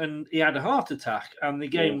Clark, and he had a heart attack, and the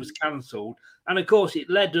game was cancelled. And of course, it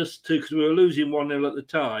led us to, because we were losing 1-0 at the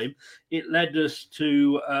time, it led us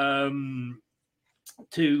to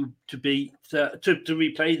replay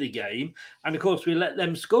the game. And of course, we let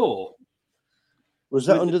them score. Was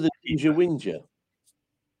that under the Ginger Winger?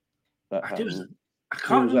 I can't remember.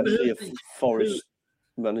 Was actually a Forest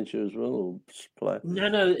manager as well, or player?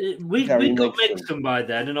 No, we got Megson by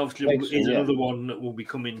then, and obviously is another one that we'll be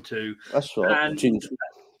coming to. That's right. And,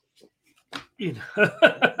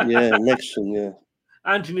 Megson, yeah.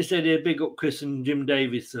 Anthony said here, big up Chris and Jim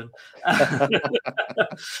Davison.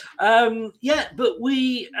 But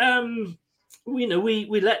we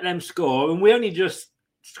let them score, and we only just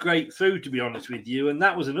scraped through, to be honest with you, and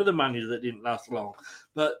that was another manager that didn't last long.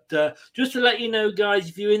 But just to let you know, guys,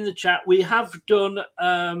 if you're in the chat, we have done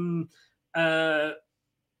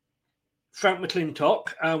Frank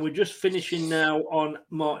McClintock, and we're just finishing now on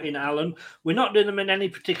Martin Allen. We're not doing them in any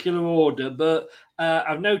particular order, but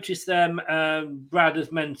I've noticed them. Brad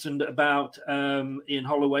has mentioned about Ian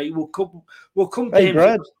Holloway. We'll come to him.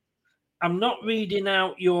 Brad. I'm not reading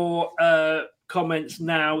out your comments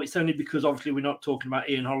now. It's only because obviously we're not talking about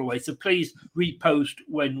Ian Holloway. So please repost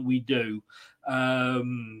when we do.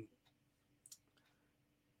 Do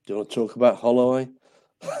you want to talk about Holloway?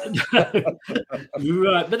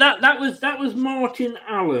 Right, but that was Martin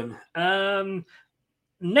Allen.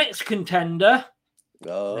 Next contender.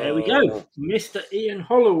 There we go, Mr. Ian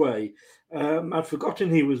Holloway. I'd forgotten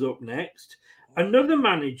he was up next. Another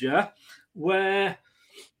manager where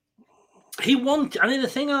he wanted. I think the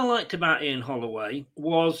thing I liked about Ian Holloway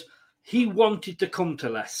was he wanted to come to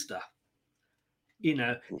Leicester.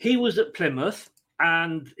 He was at Plymouth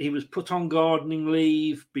and he was put on gardening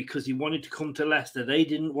leave because he wanted to come to Leicester. They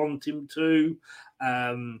didn't want him to.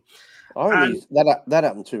 That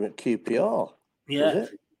happened to him at QPR. Yeah.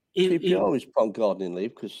 QPR was put on gardening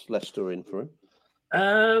leave because Leicester were in for him.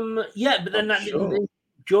 But then didn't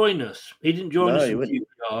join us. He didn't join us in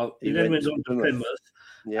QPR. He then went on to Plymouth.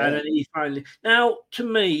 Yeah. And then he finally... Now, to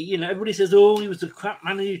me, everybody says, he was a crap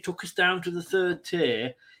manager. He took us down to the third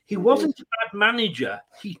tier. He wasn't a bad manager.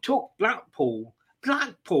 He took Blackpool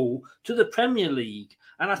to the Premier League.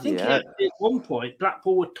 And I think at one point,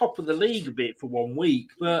 Blackpool were top of the league a bit for 1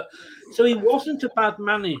 week. So he wasn't a bad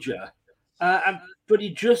manager. But he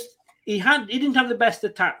didn't have the best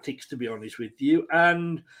of tactics, to be honest with you.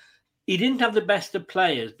 And he didn't have the best of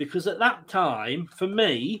players because at that time, for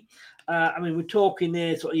me, we're talking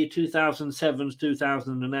there sort of your 2007s,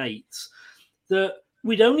 2008s, that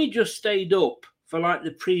we'd only just stayed up for like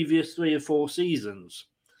the previous 3 or 4 seasons.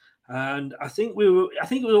 And I think it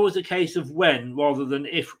was always a case of when rather than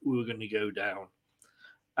if we were going to go down.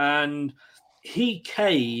 And he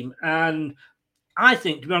came, and I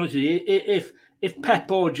think, to be honest with you, if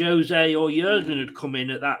Pep or Jose or Jurgen had come in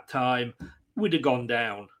at that time, we'd have gone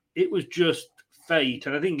down. It was just fate.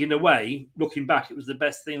 And I think in a way, looking back, it was the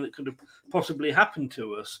best thing that could have possibly happened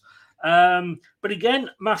to us. But again,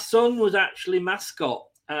 my son was actually mascot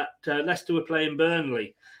at Leicester were playing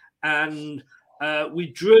Burnley. and we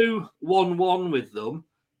drew 1-1 with them,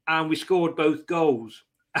 and we scored both goals.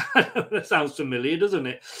 That sounds familiar, doesn't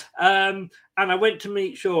it? And I went to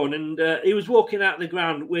meet Sean, and he was walking out the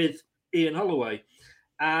ground with Ian Holloway,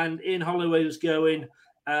 and Ian Holloway was going,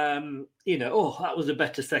 that was a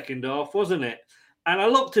better second half, wasn't it? And I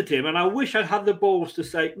looked at him, and I wish I'd had the balls to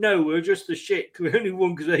say, no, we're just the shit. We only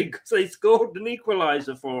won because they scored an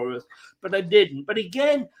equaliser for us. But I didn't. But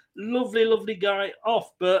again, lovely, lovely guy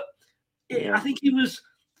off. But I think he was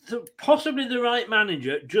possibly the right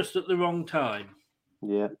manager, just at the wrong time.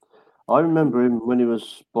 Yeah. I remember him when he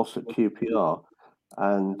was boss at QPR,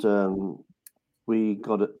 and we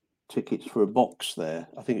got tickets for a box there.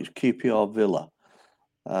 I think it's QPR Villa.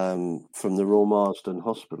 From the Royal Marsden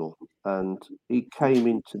Hospital, and he came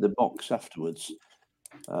into the box afterwards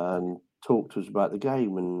and talked to us about the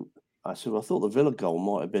game. And I said, well, I thought the Villa goal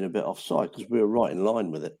might have been a bit offside because we were right in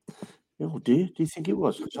line with it. Oh, do you think it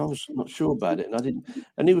was? Because I was not sure about it, and I didn't.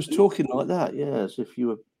 And he was talking like that, as if you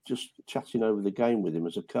were just chatting over the game with him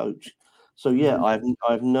as a coach. So I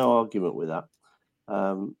have no argument with that.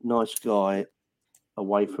 Nice guy,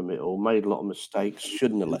 away from it all, made a lot of mistakes,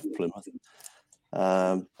 shouldn't have left Plymouth.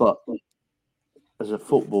 But as a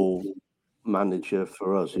football manager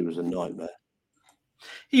for us, he was a nightmare.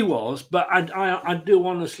 He was, but I do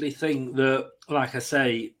honestly think that, like I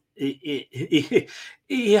say,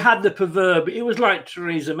 he had the proverb. It was like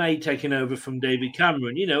Theresa May taking over from David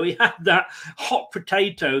Cameron. He had that hot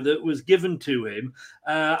potato that was given to him.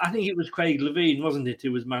 I think it was Craig Levein, wasn't it,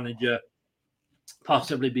 who was manager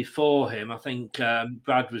possibly before him. I think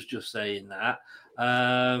Brad was just saying that.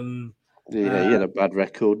 He had a bad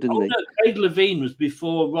record, didn't he? No, Craig Levein was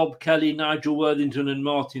before Rob Kelly, Nigel Worthington, and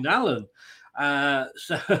Martin Allen. And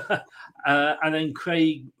then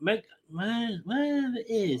Craig, where it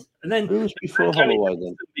is, and then who was before Holloway?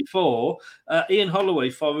 Then before Ian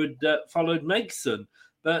Holloway followed Megson,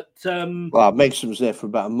 but Megson was there for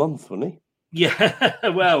about a month, wasn't he?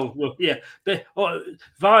 Yeah, well, yeah,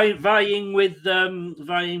 vying with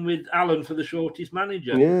Allen for the shortest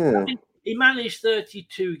manager. Yeah. He managed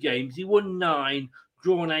 32 games. He won 9,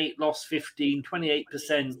 drawn 8, lost 15,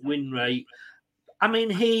 28% win rate. I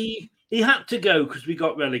mean, he had to go because we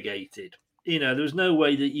got relegated. There was no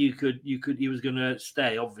way that he was going to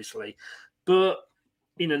stay, obviously. But,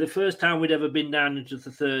 the first time we'd ever been down into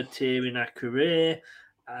the third tier in our career.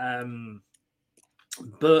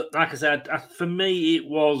 But like I said, for me, it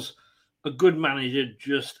was a good manager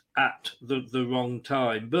just at the wrong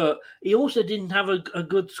time. But he also didn't have a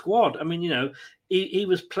good squad. I mean, he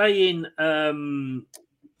was playing Ian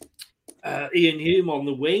Hume on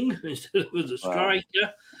the wing instead of as a striker.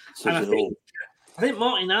 Wow. And I think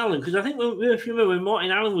Martin Allen, because I think if you remember when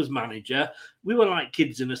Martin Allen was manager, we were like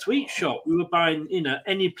kids in a sweet shop. We were buying,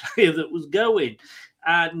 any player that was going,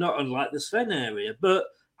 not unlike the Sven area. But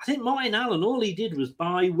I think Martin Allen, all he did was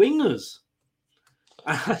buy wingers.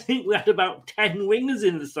 I think we had about 10 wingers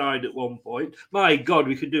in the side at one point. My God,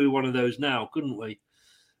 we could do one of those now, couldn't we?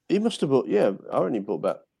 He must have bought, I only bought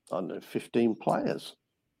about, 15 players.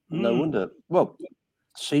 No wonder. Well,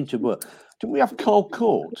 seemed to work. Didn't we have Carl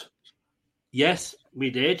Court? Yes, we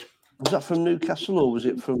did. Was that from Newcastle or was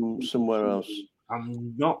it from somewhere else?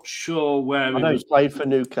 I'm not sure where. I know he played for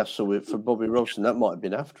Newcastle for Bobby Robson. That might have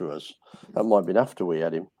been after us. That might have been after we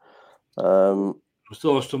had him. I'm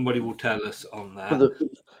sure somebody will tell us on that.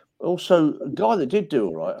 Also, a guy that did do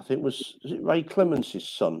all right, I think, was it Ray Clements'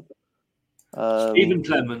 son? Stephen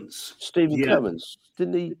Clements. Clements.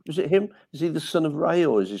 Didn't he? Was it him? Is he the son of Ray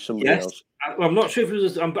or is he somebody else? I'm not sure if it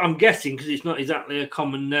was. I'm guessing because it's not exactly a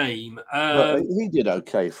common name. He did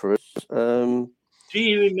okay for us. Do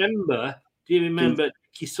you remember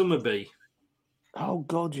Dickie Summerby? Oh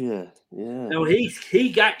God, yeah. No,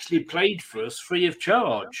 he actually played for us free of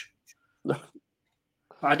charge.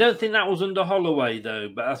 I don't think that was under Holloway though,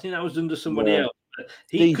 but I think that was under somebody else.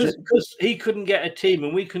 Because he couldn't get a team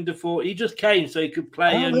and we couldn't afford. He just came so he could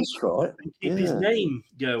play and keep his name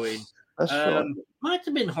going. That's right. Might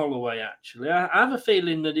have been Holloway actually. I have a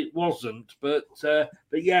feeling that it wasn't, but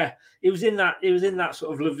yeah, it was in that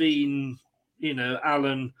sort of Levein,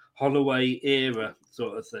 Allen Holloway era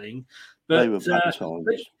sort of thing. But they were bad times.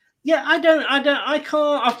 Yeah, I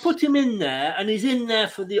can't. I've put him in there, and he's in there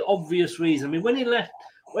for the obvious reason. I mean, when he left,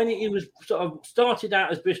 when he was sort of started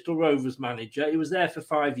out as Bristol Rovers manager, he was there for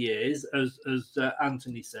 5 years, as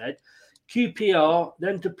Anthony said. QPR,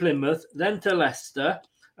 then to Plymouth, then to Leicester,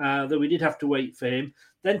 though we did have to wait for him.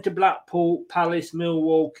 Then to Blackpool, Palace,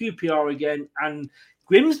 Millwall, QPR again, and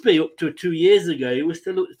Grimsby up to 2 years ago. He was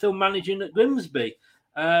still managing at Grimsby.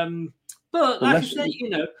 But like I said,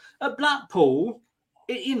 at Blackpool,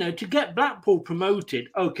 to get Blackpool promoted,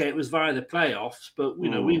 okay, it was via the playoffs, but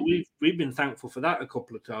we've been thankful for that a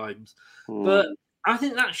couple of times. But I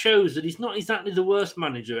think that shows that he's not exactly the worst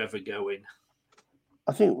manager ever going.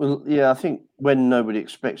 I think when nobody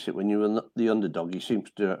expects it, when you're the underdog, he seems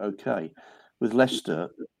to do it okay. With Leicester,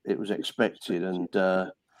 it was expected, and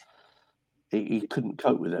he couldn't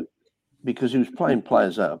cope with it because he was playing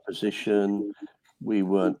players out of position. We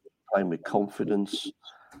weren't playing with confidence.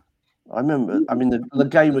 I remember, the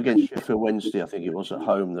game against Sheffield Wednesday, I think it was at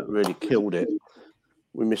home, that really killed it.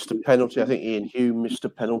 We missed a penalty. I think Ian Hume missed a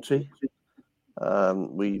penalty.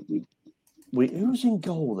 Who was in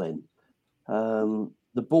goal then?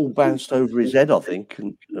 The ball bounced over his head, I think,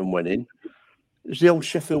 and went in. It was the old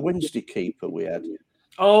Sheffield Wednesday keeper we had.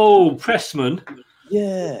 Oh, Pressman.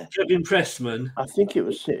 Yeah. Kevin Pressman. I think it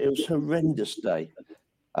was a horrendous day.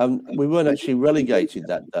 We weren't actually relegated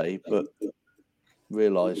that day, but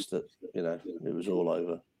realised that, it was all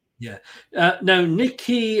over. Yeah. No,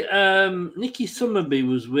 Nicky Summerby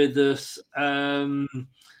was with us.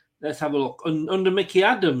 Let's have a look. Under Mickey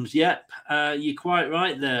Adams, yep. You're quite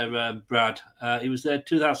right there, Brad. He was there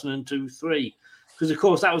 2002-03. Because, of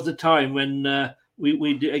course, that was the time when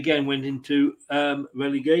we again went into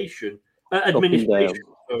relegation. Administration.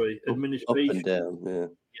 Administration. Up and down, yeah.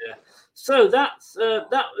 Yeah. So that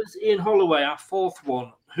was Ian Holloway, our fourth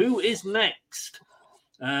one. Who is next?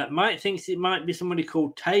 Mike thinks it might be somebody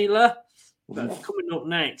called Taylor. But coming up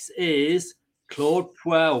next is Claude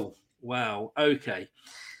Puel. Wow. Okay.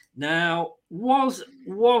 Now, was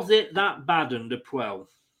it that bad under Puel?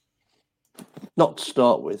 Not to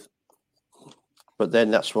start with. But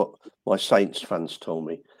then that's what my Saints fans told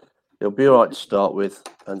me. He'll be all right to start with,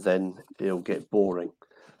 and then he'll get boring.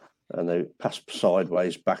 And they pass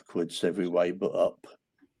sideways, backwards, every way but up.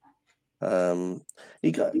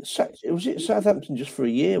 He got sacked. Was it Southampton just for a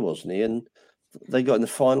year, wasn't he? And they got in the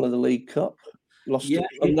final of the League Cup. Lost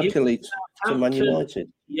unluckily to Man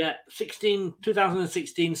United. Yeah,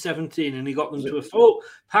 2016-17, and he got them to a full.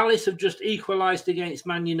 Palace have just equalised against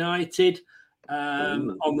Man United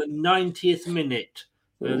on the 90th minute.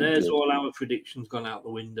 So there's all our predictions gone out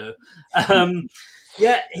the window.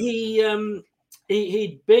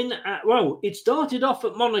 He'd been at, it started off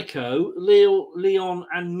at Monaco, Lyon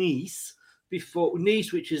and Nice, before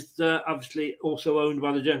Nice, which is obviously also owned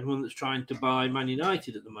by the gentleman that's trying to buy Man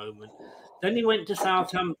United at the moment. Then he went to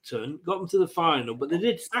Southampton, got them to the final, but they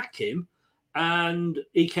did sack him, and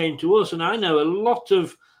he came to us. And I know a lot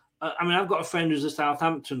of, I've got a friend who's a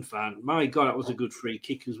Southampton fan. My God, that was a good free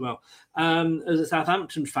kick as well. As a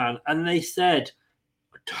Southampton fan, and they said,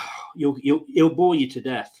 he'll bore you to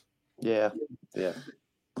death. Yeah.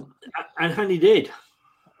 And he did.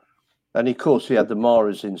 And of course, he had the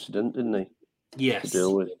Mahrez incident, didn't he? Yes. To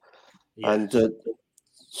deal with. Yes. And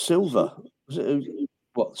Silva, was it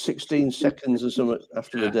 16 seconds or something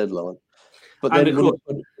after the deadline? But then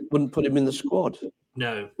wouldn't put him in the squad.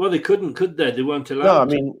 No. Well, they couldn't, could they? They weren't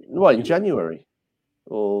allowed. No, in January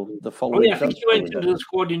or the following. I think he went into the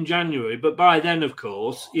squad in January, but by then, of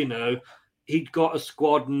course, he'd got a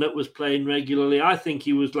squad and that was playing regularly. I think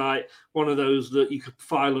he was like one of those that you could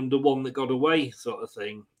file under one that got away sort of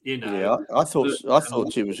thing, Yeah, I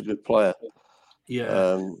thought he was a good player.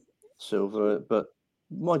 Yeah. Silva, but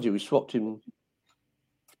mind you, we swapped him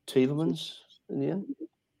Tielemans in the end. I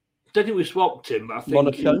don't think we swapped him. I think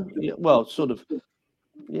Monaco. Sort of.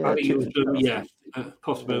 Yeah, I think it was,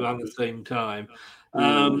 possibly around the same time.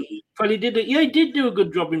 But he did it. Yeah, he did do a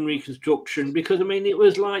good job in reconstruction because it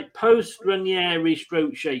was like post Ranieri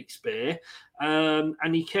 / Shakespeare,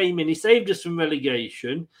 and he came in. He saved us from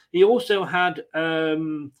relegation. He also had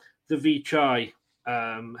the Vichai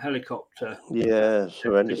helicopter. Yeah,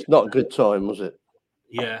 horrendous. Not a good time, was it?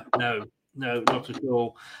 Yeah, no, not at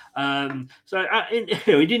all. So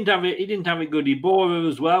he didn't have it. He didn't have it good. He bore her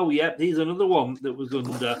as well. Yep, he's another one that was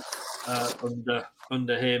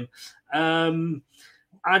under him.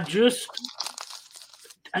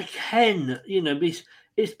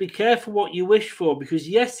 It's be careful what you wish for, because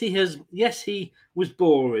he was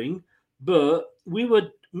boring, but we were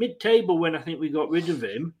mid-table when I think we got rid of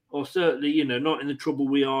him, or certainly, not in the trouble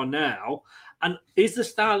we are now. And is the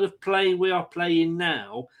style of play we are playing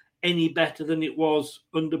now any better than it was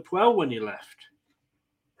under Puel when he left?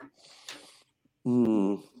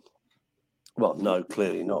 Well, no,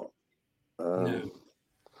 clearly not. No.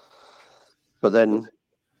 But then,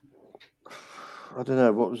 I don't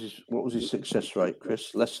know, what was his success rate,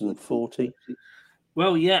 Chris? Less than 40?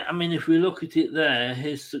 Well, yeah, if we look at it there,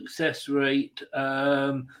 his success rate,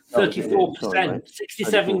 34%,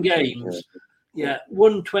 67 games. Yeah,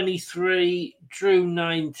 won 23,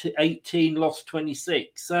 drew 18, lost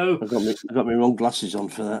 26. So I got my wrong glasses on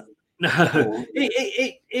for that. No,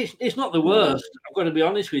 it's not the worst. I've got to be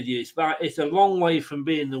honest with you. It's a long way from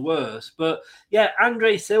being the worst. But yeah,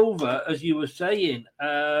 Andre Silva, as you were saying,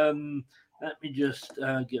 let me just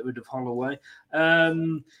get rid of Holloway.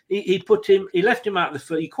 He left him out of the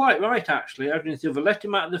first. You're quite right, actually. Andre Silva left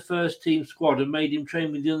him out of the first team squad and made him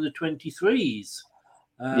train with the under 23s.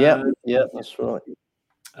 Yeah, that's right.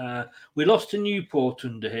 We lost to Newport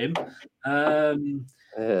under him.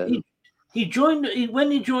 He joined when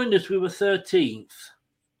he joined us. We were 13th.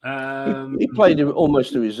 He played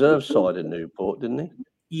almost the reserve side at Newport, didn't he?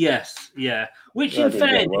 Yes, yeah. Which, in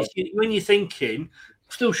fairness, when you're thinking,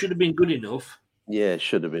 still should have been good enough. Yeah, it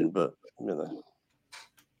should have been, but you know.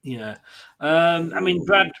 Yeah, I mean,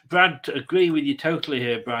 Brad, agree with you totally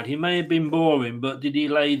here, Brad. He may have been boring, but did he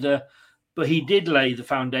lay the? But he did lay the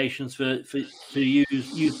foundations for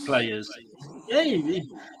youth players. Yeah,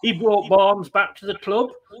 he brought Barnes back to the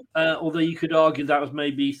club, although you could argue that was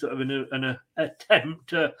maybe sort of an attempt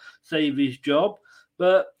to save his job.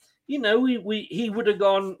 But, you know, he would have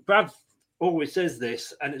gone. Brad always says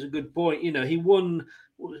this, and it's a good point. You know, he won,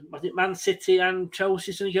 was it Man City and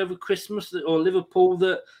Chelsea something over Christmas, or Liverpool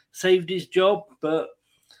that saved his job? But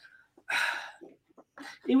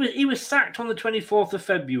he was sacked on the 24th of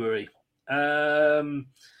February. Here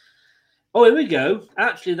we go.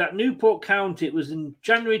 Actually, that Newport County, it was in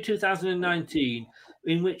January 2019,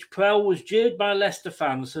 in which Prell was jeered by Leicester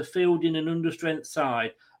fans for fielding an understrength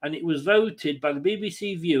side, and it was voted by the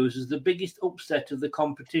BBC viewers as the biggest upset of the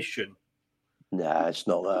competition. No, it's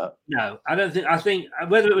not that. No, I don't think. I think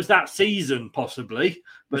whether it was that season, possibly,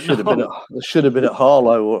 but it should have been at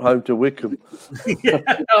Harlow or home to Wickham.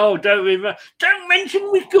 Oh, don't mention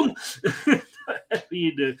Wickham. Whatever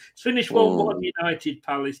you do. It's finished 1-1 United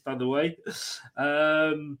Palace, by the way.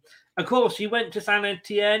 Of course, he went to Saint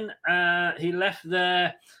Etienne. He left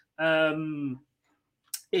there in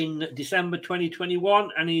December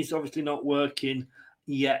 2021, and he's obviously not working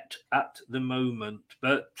yet at the moment.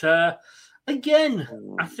 But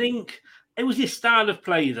again, I think it was his style of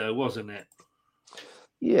play, though, wasn't it?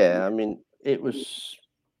 Yeah, I mean, it was.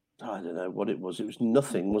 I don't know what it was. It was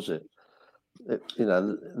nothing, was it? You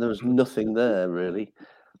know, there was nothing there really.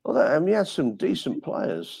 Although he had some decent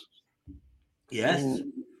players. Yes.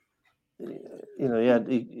 And, you know, he had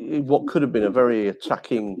what could have been a very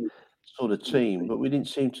attacking sort of team, but we didn't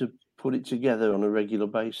seem to put it together on a regular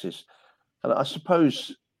basis. And I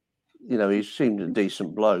suppose, you know, he seemed a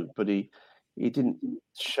decent bloke, but he didn't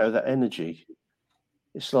show that energy.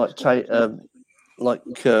 It's like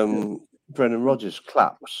Brendan Rodgers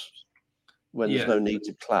claps when there's no need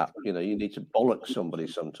to clap. You know, you need to bollock somebody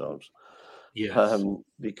sometimes. Yes.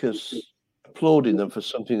 Because applauding them for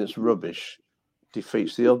something that's rubbish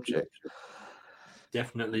defeats the object.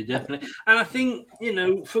 Definitely. And I think, you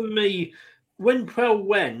know, for me, when Prell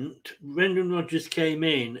went, Brendan Rodgers came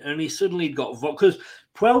in and he suddenly got because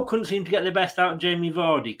Prell couldn't seem to get the best out of Jamie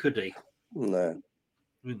Vardy, could he? No.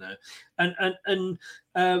 You know, and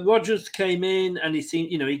Rodgers came in and he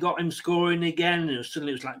seemed, you know, he got him scoring again, and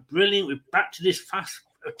suddenly it was like brilliant. We're back to this fast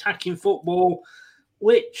attacking football,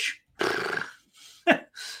 which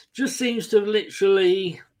just seems to have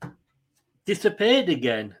literally disappeared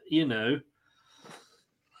again. You know,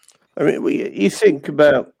 I mean, you think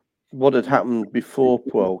about what had happened before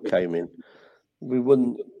Puel came in. We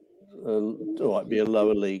wouldn't be a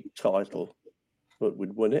lower league title, but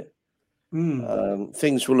we'd win it.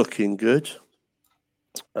 Things were looking good,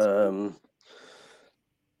 and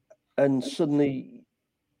suddenly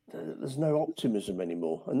there's no optimism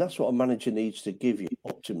anymore, and that's what a manager needs to give you,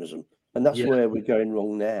 optimism, and that's where we're going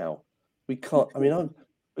wrong now. We can't. I mean,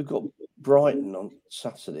 we've got Brighton on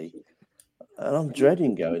Saturday, and I'm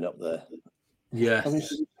dreading going up there. Yeah, I mean,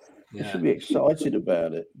 you should be excited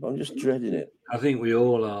about it, but I'm just dreading it. I think we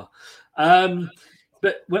all are.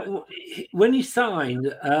 But when he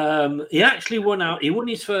signed, he actually won out. He won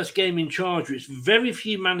his first game in charge, which very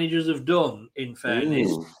few managers have done, in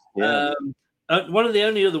fairness. One of the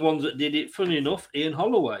only other ones that did it, funny enough, Ian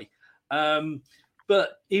Holloway. But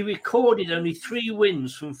he recorded only 3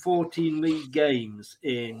 wins from 14 league games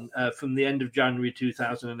from the end of January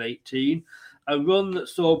 2018. A run that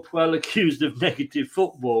saw Puel accused of negative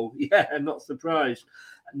football. Yeah, I'm not surprised.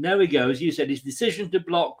 And there we go. As you said, his decision to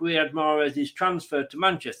block Riyad Mahrez's transfer to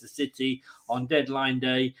Manchester City on deadline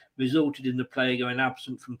day resulted in the player going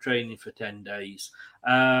absent from training for 10 days.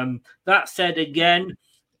 That said, again,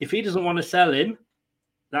 if he doesn't want to sell him,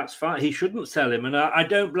 that's fine. He shouldn't sell him. And I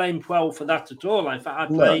don't blame Puel for that at all. In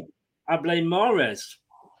fact, I blame Mahrez.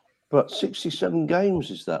 But 67 games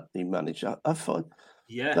is that he managed. I find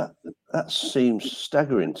that seems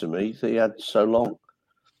staggering to me that he had so long.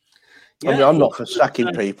 I mean, I'm not for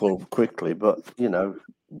sacking people quickly, but, you know,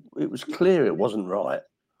 it was clear it wasn't right.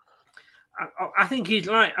 I think he's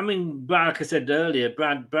like, I mean, like I said earlier,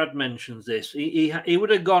 Brad mentions this. He would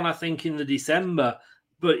have gone, I think, in the December,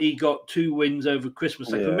 but he got 2 wins over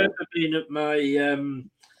Christmas. I can remember being at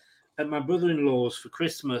my brother-in-law's for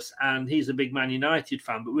Christmas, and he's a big Man United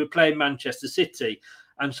fan, but we were playing Manchester City,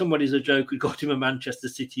 and somebody's a joke, we got him a Manchester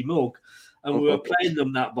City mug, and we were playing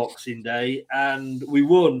them that Boxing Day, and we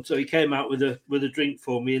won. So he came out with a drink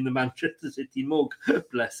for me in the Manchester City mug.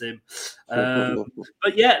 Bless him.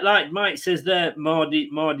 But yeah, like Mike says there, Mardy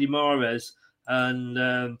Mahrez,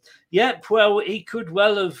 and well, he could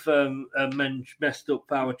well have messed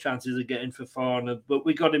up our chances of getting Fofana, but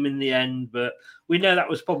we got him in the end. But we know that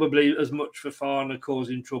was probably as much Fofana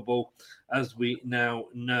causing trouble as we now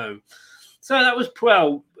know. So that was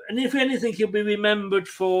Puel, and if anything, he'll be remembered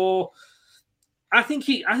for. I think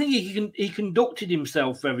he conducted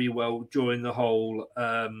himself very well during the whole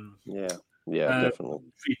definitely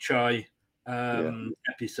Vichai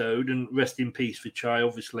episode, and rest in peace Vichai,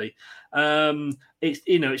 obviously.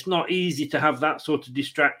 It's not easy to have that sort of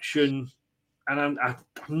distraction, and I'm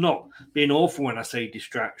not being awful when I say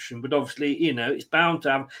distraction, but obviously it's bound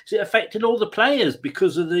to have. It affected all the players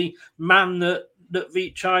because of the man that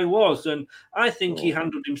Vichai was, and I think he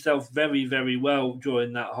handled himself very, very well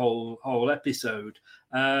during that whole episode.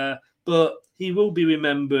 But he will be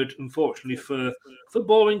remembered, unfortunately, for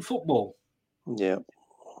footballing football. Yeah.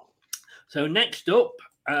 So next up,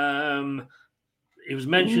 it was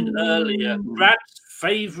mentioned earlier, Brad's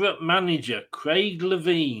favourite manager, Craig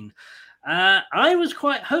Levein. I was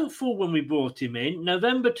quite hopeful when we brought him in,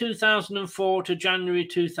 November 2004 to January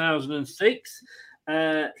 2006.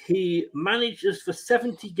 He managed us for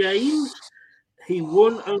 70 games. He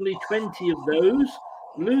won only 20 of those,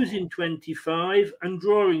 losing 25 and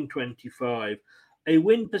drawing 25. A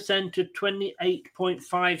win percent of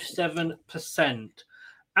 28.57%.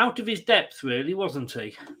 Out of his depth, really, wasn't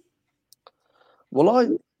he?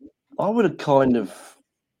 Well, I would have kind of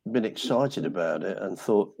been excited about it and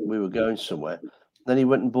thought we were going somewhere. Then he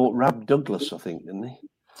went and bought Rab Douglas, I think, didn't he?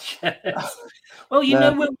 Yes. Well,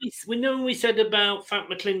 when we said about Frank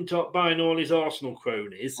McClintock buying all his Arsenal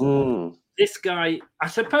cronies, this guy, I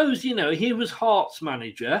suppose, he was Hearts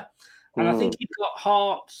manager, and I think he got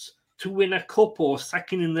Hearts to win a cup or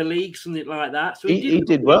second in the league, something like that. So he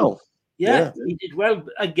did well. Yeah, he did well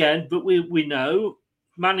again, but we know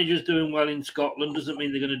managers doing well in Scotland doesn't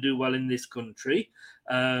mean they're going to do well in this country.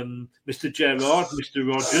 Mr. Gerrard, Mr.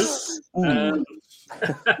 Rogers.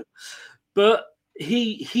 But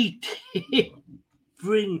he did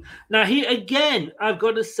bring. Now, I've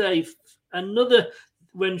got to say, another,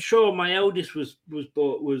 when Shaw, my eldest, was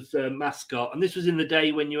mascot, and this was in the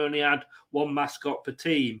day when you only had one mascot per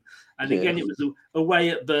team. And again, it was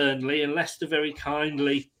away at Burnley, and Leicester very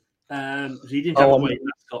kindly. He didn't have away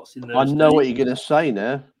mascots in those I know days. what you're going to say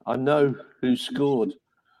now. I know who scored.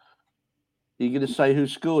 Are you going to say who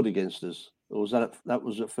scored against us, or was that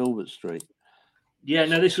was at Filbert Street? Yeah,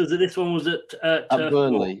 no, this one was at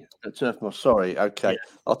Burnley, at Turf Moor. Sorry, okay. Yeah.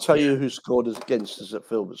 I'll tell you who scored against us at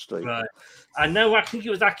Filbert Street. Right. I know, I think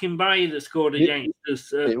it was Akinbaye that scored against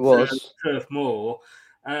us at Turf Moor.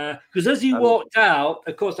 Because as he walked out,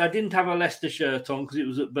 of course, I didn't have a Leicester shirt on because it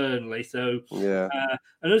was at Burnley. So,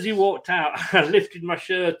 and as he walked out, I lifted my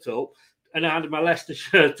shirt up and I had my Leicester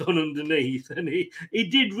shirt on underneath. And he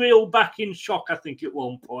did reel back in shock, I think, at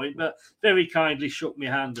one point, but very kindly shook my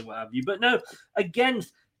hand and what have you. But no, again,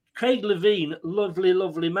 Craig Levein, lovely,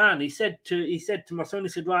 lovely man. He said to my son, he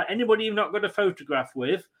said, right, anybody you've not got a photograph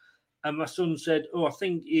with? And my son said, I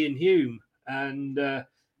think Ian Hume. And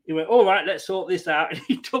he went, all right, let's sort this out. And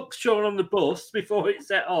he took Sean on the bus before it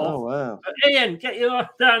set off. Oh, wow. But, Ian, get your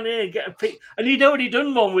down here, get a pic. And he'd already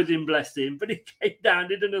done one with him, bless him, but he came down,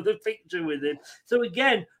 did another picture with him. So,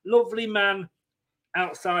 again, lovely man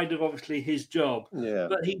outside of, obviously, his job. Yeah.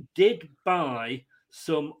 But he did buy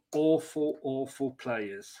some awful, awful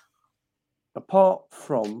players. Apart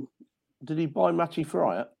from, did he buy Matty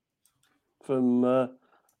Fryatt from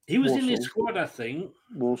he was Walsall? In his squad, I think.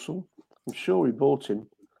 Walsall. I'm sure he bought him.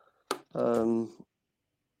 Not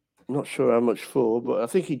sure how much for, but I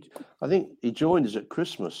think he joined us at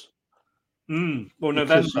Christmas. Well,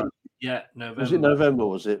 November. Yeah, November. Was it November?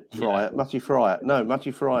 Was it Fryatt? Yeah. Matty Fryatt? No,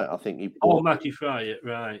 Matty Fryatt. I think he bought. Oh, Matty Fryatt,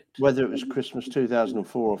 right. Whether it was Christmas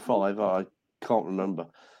 2004 or 5, I can't remember.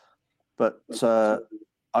 But I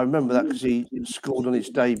remember that because he scored on his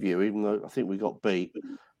debut, even though I think we got beat.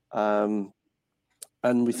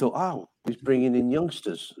 And we thought, oh, he's bringing in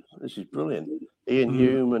youngsters. This is brilliant. Ian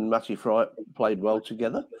Hume and Matty Fry played well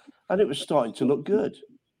together, and it was starting to look good.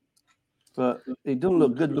 But it doesn't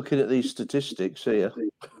look good looking at these statistics here.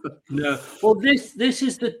 No. Well, this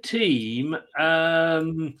is the team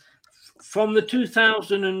from the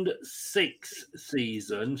 2006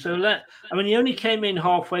 season. So he only came in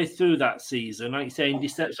halfway through that season. Like you say, in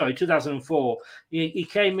December, 2004. He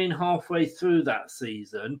came in halfway through that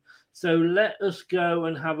season. So let us go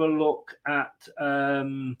and have a look at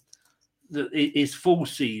his full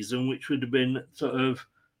season, which would have been sort of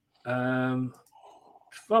 5-6.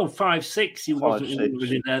 He wasn't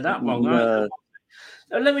really there that long, right?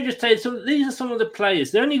 Let me just tell you, these are some of the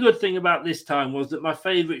players. The only good thing about this time was that my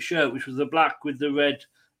favourite shirt, which was the black with the red,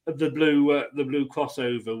 the blue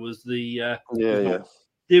crossover, was the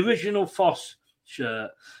original Foss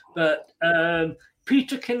shirt. But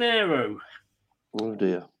Peter Canero, oh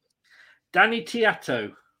dear, Danny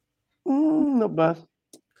Tiato, not bad.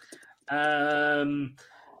 Nikos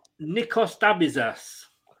Dabizas,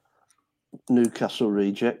 Newcastle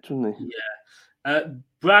reject, wasn't he? Yeah.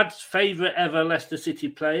 Brad's favourite ever Leicester City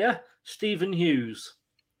player, Stephen Hughes.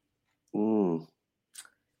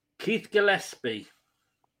 Keith Gillespie.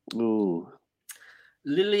 Ooh.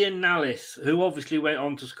 Lillian Nallis, who obviously went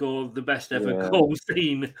on to score the best ever goal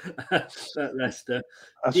seen at Leicester.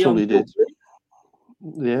 That's Dion all he did. Buckley,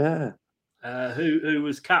 Yeah. Who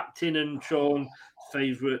was captain and Sean's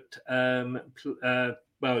favourite.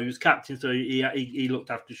 He was captain, so he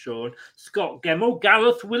looked after Sean. Scott Gemmell,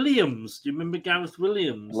 Gareth Williams. Do you remember Gareth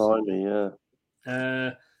Williams? Blimey,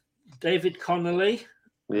 yeah. David Connolly.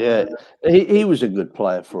 Yeah, he was a good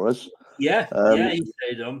player for us. Yeah, he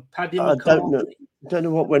stayed on. Paddy I McCarthy. don't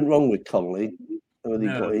know what went wrong with Connolly. Whether he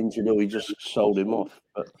got injured or we just sold him off.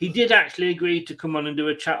 But he did actually agree to come on and do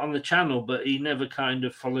a chat on the channel, but he never kind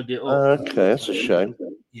of followed it up. Okay, that's a shame.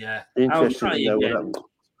 Yeah. Interesting to know what happened.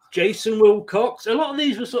 Jason Wilcox. A lot of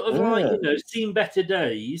these were sort of seen better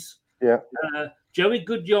days. Yeah. Joey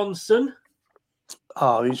Goodjohnson.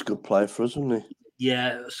 Oh, he's a good player for us, isn't he?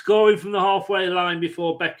 Yeah, scoring from the halfway line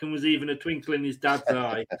before Beckham was even a twinkle in his dad's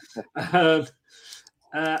eye.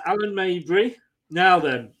 Alan Mabry. Now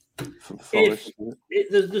then,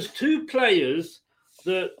 there's two players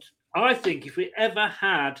that I think if we ever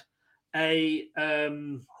had a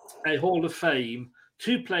Hall of Fame,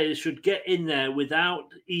 two players should get in there without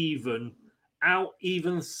even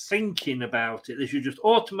thinking about it. They should just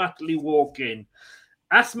automatically walk in.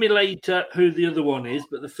 Ask me later who the other one is,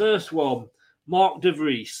 but the first one, Mark De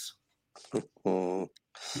Vries. What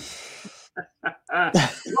are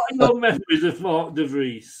your memories of Mark De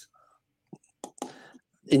Vries?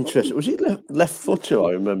 Interesting. Was he left footer?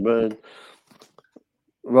 I remember,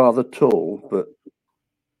 rather tall, but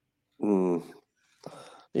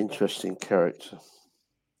interesting character.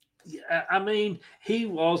 Yeah, I mean, he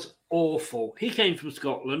was awful. He came from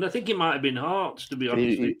Scotland. I think he might have been Hearts, to be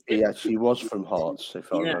honest. He actually was from Hearts,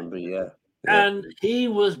 if I remember. Yeah. And he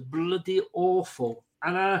was bloody awful.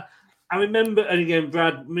 And I remember, and again,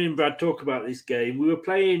 me and Brad talk about this game. We were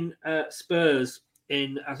playing Spurs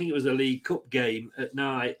in, I think it was a League Cup game at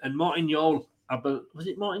night, and Martin Yole, was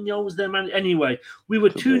it Martin Yole was their man? Anyway, we were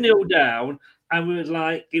 2-0 down, and we were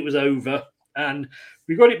like, it was over. And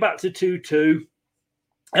we got it back to 2-2.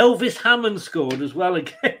 Elvis Hammond scored as well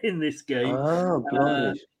again in this game. Oh,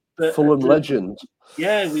 blimey. Fulham legend.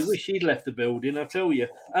 Yeah, we wish he'd left the building, I tell you.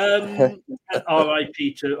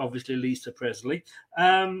 R.I.P. to, obviously, Lisa Presley.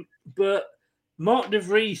 But Mark De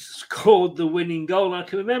Vries scored the winning goal. I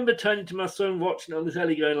can remember turning to my son, watching it on the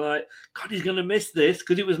telly, going like, God, he's going to miss this,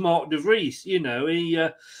 because it was Mark De Vries. You know,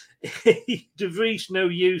 De Vries, no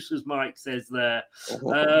use, as Mike says there.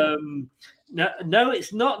 No,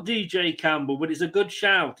 it's not DJ Campbell, but it's a good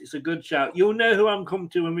shout. It's a good shout. You'll know who I'm come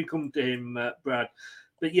to when we come to him, Brad.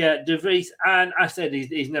 But yeah, De Vries, and I said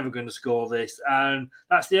he's never going to score this. And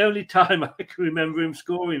that's the only time I can remember him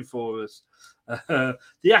scoring for us. The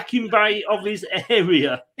Akinbaye of his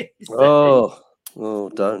area. Don't.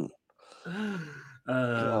 Blimey.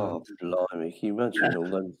 Can you imagine all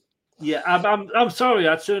them? Yeah, I'm sorry.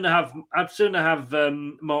 I'd sooner have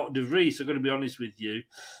Mark De Vries. I'm going to be honest with you.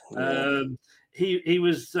 Yeah.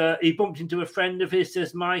 He bumped into a friend of his.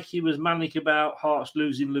 Says Mike, he was manic about Hearts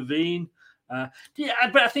losing Levine. But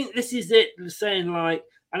I think this is it. Saying like,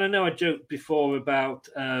 and I know I joked before about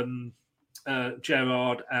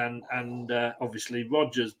Gerrard and obviously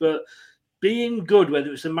Rodgers, but being good,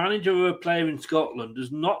 whether it's a manager or a player in Scotland,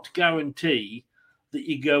 does not guarantee that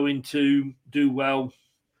you're going to do well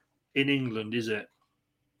in England, is it?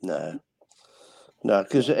 No,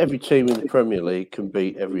 because every team in the Premier League can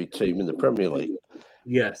beat every team in the Premier League.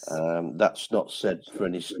 Yes. That's not said for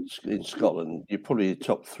any in Scotland. You probably the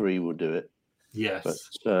top 3 will do it. Yes.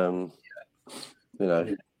 But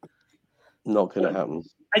not going to happen.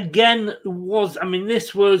 Again,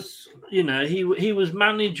 this was, he was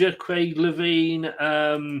manager Craig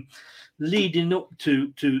Levein, leading up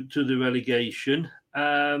to the relegation.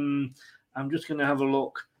 I'm just going to have a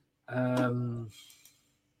look, and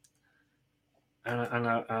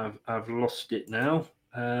I've lost it now.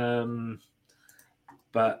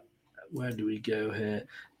 But where do we go here?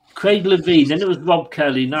 Craig Levein, then it was Rob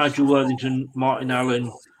Kelly, Nigel Worthington, Martin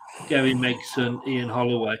Allen, Gary Megson, Ian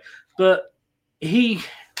Holloway. But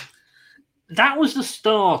that was the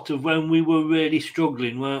start of when we were really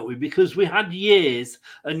struggling, weren't we? Because we had years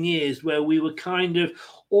and years where we were kind of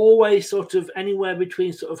always sort of anywhere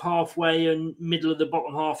between sort of halfway and middle of the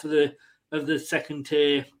bottom half of the second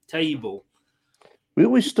tier table. We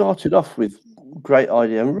always started off with great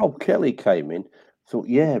idea, and Rob Kelly came in, thought,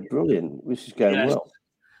 yeah, brilliant, this is going well.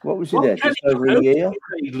 What was he there? Just over a year?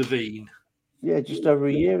 Craig Levein. Yeah, just over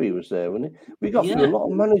a year he was there, wasn't he? We got through a lot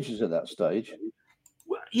of managers at that stage.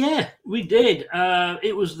 Yeah, we did.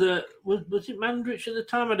 It was was it Mandrich at the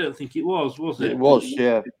time? I don't think it was it? It was,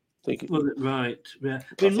 yeah. Was it right? Yeah.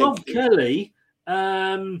 Rob Kelly,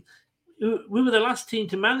 we were the last team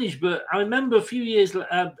to manage, but I remember only a few years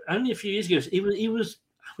ago, he was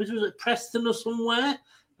at Preston or somewhere.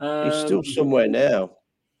 He's still somewhere now,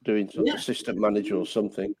 doing some assistant manager or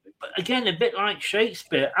something. But again, a bit like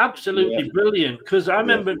Shakespeare, absolutely brilliant. Because I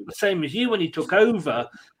remember the same as you when he took over.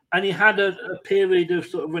 And he had a period of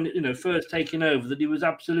sort of when first taking over that he was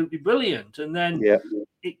absolutely brilliant, and then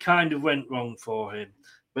it kind of went wrong for him.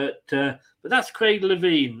 But that's Craig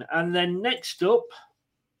Levein, and then next up,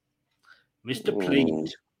 Mr.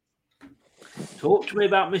 Pleat. Talk to me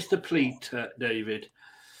about Mr. Pleat, David.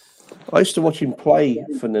 I used to watch him play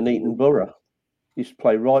for Nuneaton Borough. He used to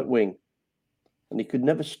play right wing, and he could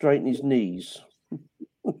never straighten his knees.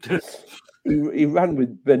 He ran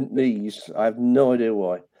with bent knees. I have no idea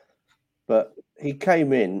why. But he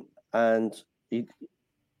came in, and he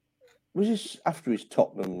was this after his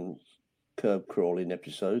Tottenham curb crawling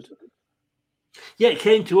episode. Yeah, it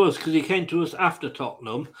came to us because he came to us after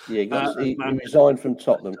Tottenham. Yeah, he resigned from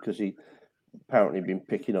Tottenham because he apparently been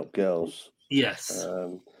picking up girls. Yes.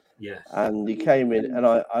 And he came in, and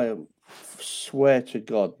I swear to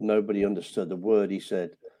God, nobody understood the word he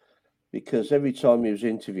said, because every time he was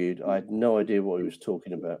interviewed, I had no idea what he was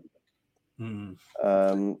talking about.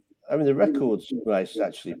 I mean, the records race is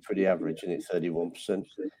actually pretty average, isn't it? 31%.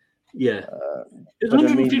 Yeah. It was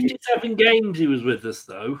 157 games he was with us,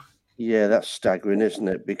 though. Yeah, that's staggering, isn't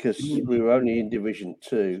it? Because we were only in Division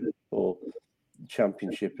 2, or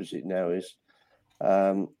Championship as it now is,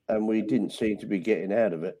 and we didn't seem to be getting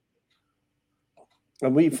out of it.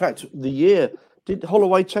 And in fact, did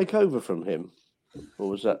Holloway take over from him? Or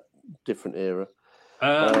was that a different era?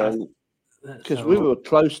 Because we were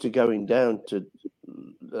close to going down to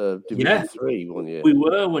Division 3 one year. We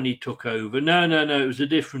were when he took over. No, it was a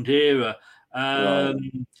different era.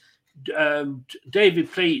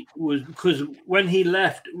 David Pleat was, because when he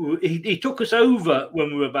left, he took us over when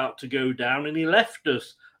we were about to go down, and he left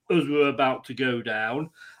us as we were about to go down.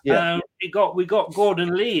 Yeah. We got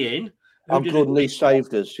Gordon Lee in. Gordon Lee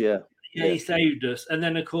saved us, Yeah, he saved us. And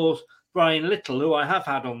then, of course, Brian Little, who I have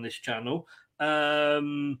had on this channel.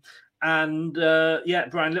 Brian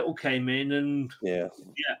Little came in, and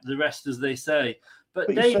the rest, as they say. But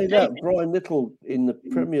you say that Brian Little in the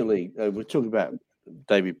Premier League. We're talking about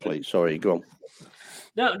David Pleat. Sorry, go on.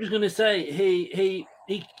 No, I'm just going to say he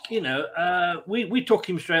we took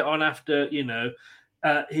him straight on after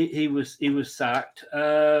he was sacked,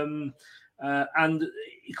 and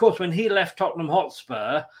of course when he left Tottenham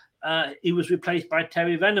Hotspur, he was replaced by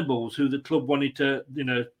Terry Venables, who the club wanted to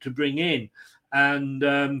bring in, and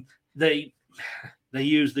they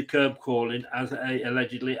used the curb crawling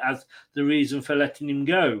allegedly as the reason for letting him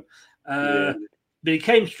go. But he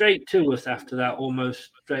came straight to us after that,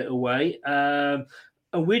 almost straight away. And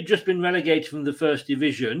we'd just been relegated from the First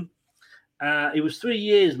Division. He was 3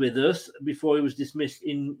 years with us before he was dismissed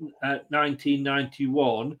in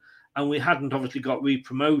 1991, and we hadn't obviously got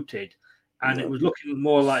re-promoted. And it was looking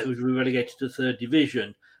more like it was relegated to Third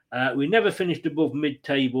Division. We never finished above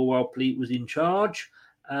mid-table while Pleat was in charge.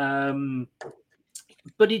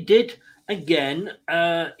 But he did, again,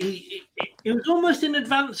 he was almost in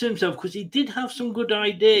advance of himself, because he did have some good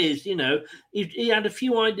ideas. He had a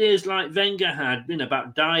few ideas like Wenger had,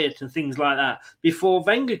 about diet and things like that before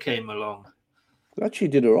Wenger came along. Actually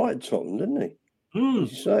did all right at Tottenham, didn't he?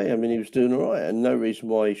 As you say, I mean, he was doing all right, and no reason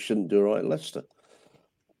why he shouldn't do all right at Leicester.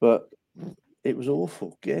 But it was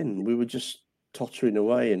awful. Again, we were just tottering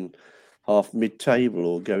away and half mid-table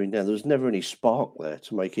or going down. There was never any spark there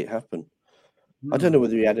to make it happen. I don't know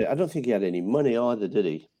whether he had it. I don't think he had any money either, did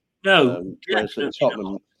he? No. Whereas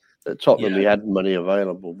at Tottenham he had money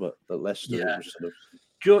available, but at Leicester it was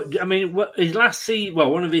sort of. I mean, his last season,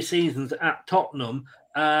 one of his seasons at Tottenham,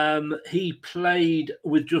 he played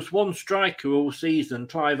with just one striker all season,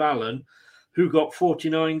 Clive Allen, who got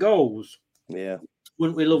 49 goals. Yeah.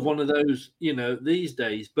 Wouldn't we love one of those, these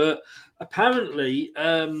days? But apparently,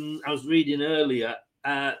 I was reading earlier,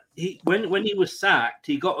 when he was sacked,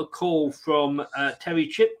 he got a call from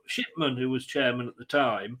Terry Shipman, who was chairman at the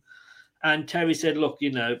time. And Terry said, look,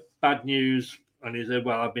 bad news. And he said,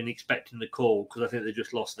 well, I've been expecting the call because I think they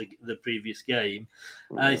just lost the previous game.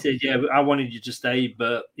 And he said, yeah, I wanted you to stay,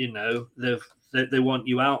 but, they want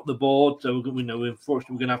you out the board. So,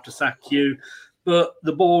 unfortunately, we're going to have to sack you. But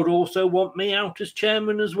the board also want me out as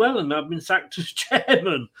chairman as well. And I've been sacked as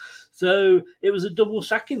chairman. So it was a double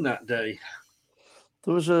sacking that day.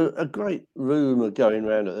 There was a great rumour going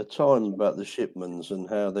around at the time about the Shipmans and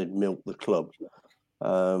how they'd milked the club.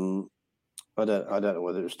 I don't know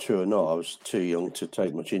whether it was true or not. I was too young to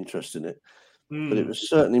take much interest in it. But it was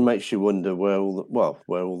certainly makes you wonder where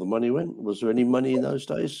all the money went. Was there any money in those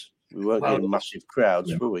days? We weren't getting massive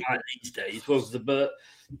crowds, were we? These days but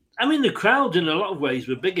I mean, the crowds in a lot of ways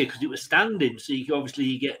were bigger because it was standing, so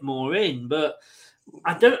you get more in. But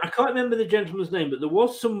I can't remember the gentleman's name, but there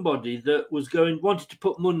was somebody that wanted to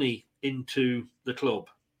put money into the club,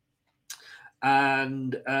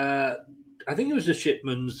 and I think it was the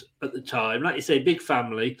Shipmans at the time. Like you say, big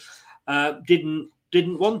family, didn't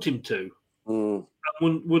want him to,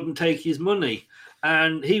 wouldn't take his money,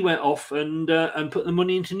 and he went off and put the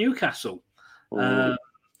money into Newcastle. But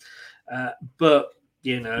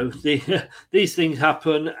these things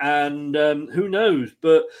happen, and who knows?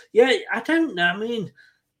 But yeah, I don't know. I mean,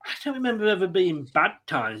 I don't remember ever being bad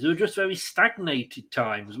times. They were just very stagnated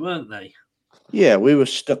times, weren't they? Yeah, we were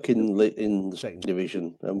stuck in the second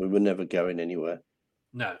division, and we were never going anywhere.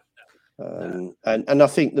 No. And I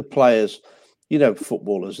think the players,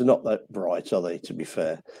 footballers are not that bright, are they? To be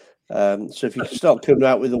fair, so if you start coming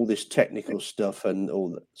out with all this technical stuff and all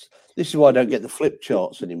that, this is why I don't get the flip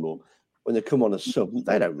charts anymore. When they come on a sub,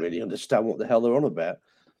 they don't really understand what the hell they're on about.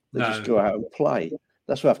 They just go out and play.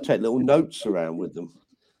 That's why I have to take little notes around with them.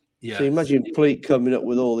 Yeah. So imagine Pleat coming up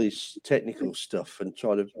with all this technical stuff and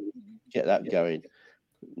trying to get that going.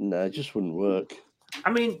 No, it just wouldn't work.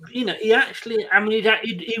 I mean, he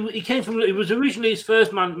came from. It was originally his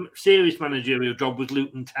first serious managerial job was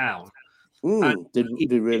Luton Town. Did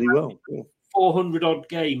really well. 400 odd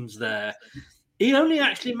games there. He only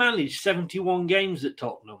actually managed 71 games at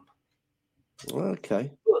Tottenham.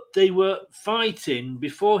 Okay. But they were fighting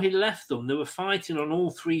before he left them. They were fighting on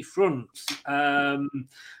all three fronts, and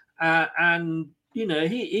he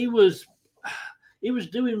was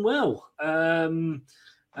doing well.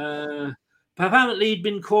 But apparently he'd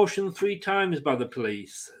been cautioned 3 times by the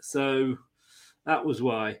police, so that was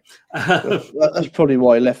why. That's probably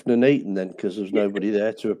why he left Nuneaton then, because there's nobody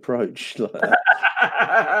there to approach.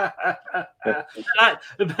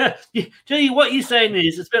 What you're saying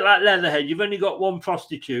is it's a bit like Leatherhead. You've only got one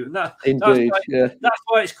prostitute, and that's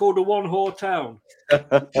why it's called a one-whore town.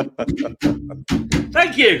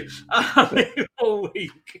 Thank you. All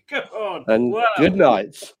week. Come on. And good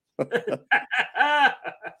night.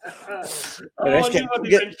 Let's get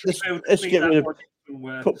rid of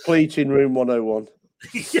put Pleat in room 101.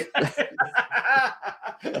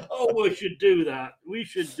 Oh, we should do that.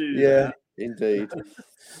 Yeah, indeed.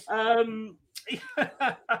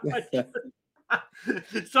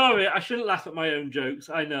 Sorry, I shouldn't laugh at my own jokes.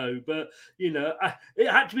 I know, but it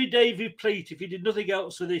had to be David Pleat. If he did nothing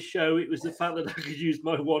else for this show, it was the fact that I could use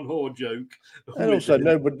my one whore joke. And also,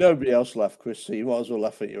 nobody else laughed, Chris. So you might as well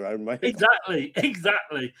laugh at your own, mate.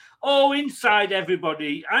 Exactly. Oh, inside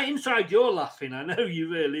everybody, inside you're laughing. I know you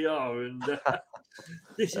really are, and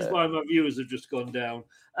this is why my viewers have just gone down.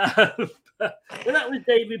 But that was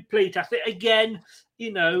David Pleat. I think again,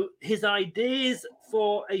 his ideas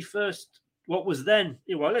for a first. What was then,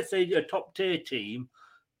 let's say a top tier team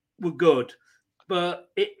were good, but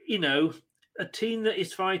a team that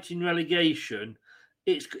is fighting relegation,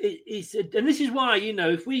 it's and this is why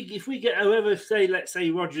if we get whoever let's say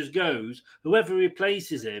Rodgers goes, whoever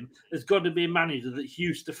replaces him has got to be a manager that's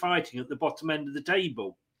used to fighting at the bottom end of the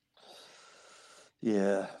table.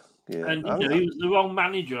 Yeah. And he was the wrong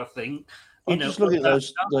manager, I think. I'm just looking at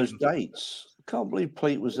those dates. I can't believe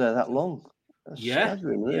Pleat was there that long. That's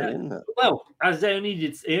staggering, really, isn't it? Well, as he only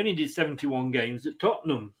did 71 games at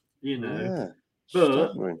Tottenham, Yeah,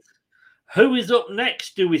 but staggering. Who is up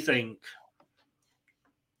next, do we think?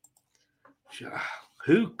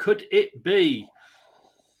 Who could it be?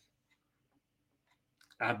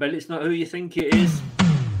 I bet it's not who you think it is.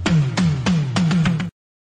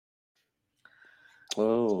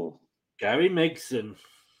 Oh. Gary Megson.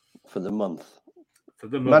 For the month. For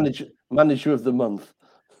the month. Manager of the month.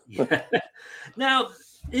 Yeah. Now,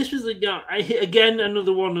 this was a guy, again,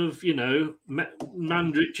 another one of,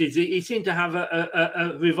 Mandrich's. He seemed to have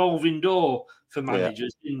a revolving door for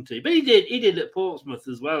managers, didn't he? But he did at Portsmouth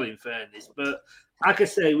as well, in fairness. But like I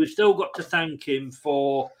say, we've still got to thank him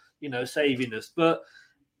for, saving us. But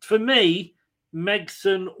for me,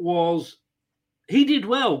 Megson he did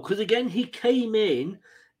well because, again, he came in,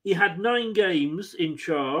 he had 9 games in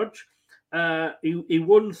charge. He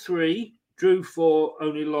won 3, drew 4,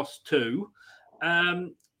 only lost 2.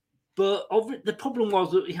 But the problem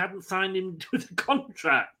was that he hadn't signed him to the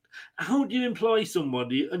contract. How do you employ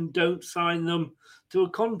somebody and don't sign them to a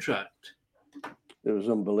contract? It was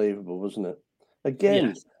unbelievable, wasn't it?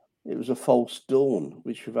 Again, It was a false dawn,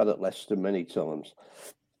 which we've had at Leicester many times.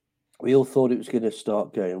 We all thought it was going to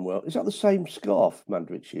start going well. Is that the same scarf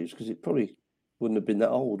Mandrich used? Because it probably wouldn't have been that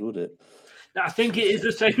old, would it? I think it is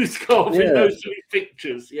the same scarf in those 3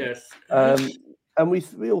 pictures, yes. And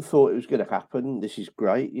we all thought it was going to happen. This is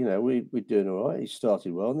great. We're doing all right. He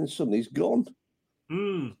started well, and then suddenly he's gone.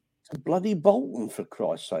 To bloody Bolton, for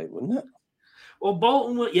Christ's sake, wasn't it? Well,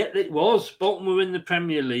 Bolton it was. Bolton were in the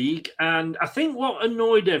Premier League. And I think what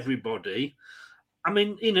annoyed everybody, I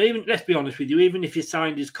mean, even let's be honest with you, even if he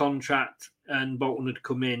signed his contract and Bolton had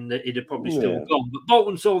come in, he'd have probably still gone. But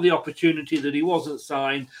Bolton saw the opportunity that he wasn't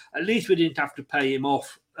signed. At least we didn't have to pay him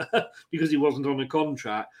off because he wasn't on a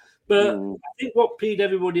contract. But I think what peed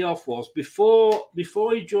everybody off was before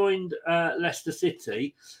he joined Leicester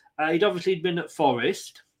City, he'd obviously been at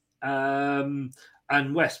Forest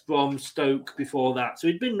and West Brom, Stoke before that. So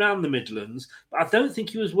he'd been round the Midlands, but I don't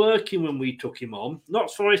think he was working when we took him on.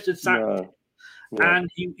 Not Forest had sacked him. No. And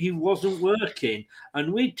he wasn't working.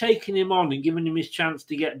 And we'd taken him on and given him his chance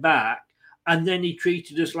to get back, and then he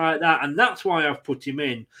treated us like that. And that's why I've put him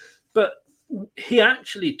in. But he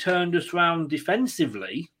actually turned us round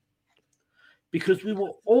defensively, because we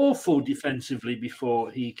were awful defensively before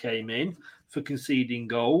he came in for conceding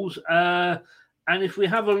goals. And if we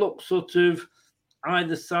have a look sort of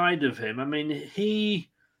either side of him, I mean, he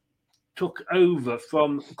took over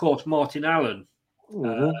from, of course, Martin Allen,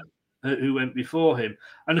 who went before him.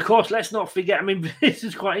 And, of course, let's not forget, I mean, this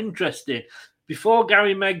is quite interesting. Before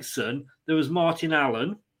Gary Megson, there was Martin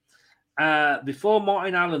Allen. Before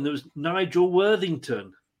Martin Allen, there was Nigel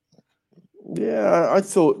Worthington. Yeah, I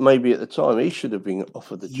thought maybe at the time he should have been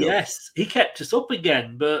offered the job. Yes, he kept us up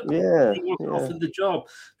again, but he wasn't offered the job.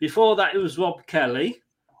 Before that, it was Rob Kelly,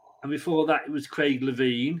 and before that, it was Craig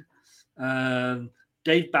Levine,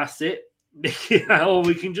 Dave Bassett. Or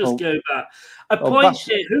we can just go back.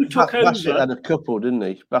 Who took over? Bassett had a couple, didn't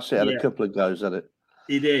he? Bassett had a couple of goes at it.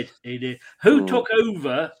 He did. Who took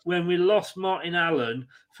over when we lost Martin Allen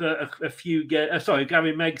for a few games?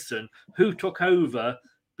 Gary Megson. Who took over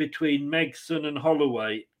between Megson and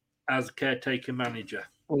Holloway as caretaker manager?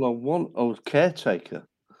 Well, I was caretaker.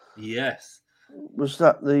 Yes. Was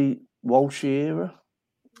that the Walsh era?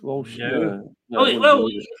 Walsh? No.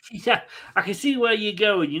 Yeah, I can see where you're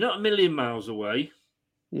going. You're not a million miles away.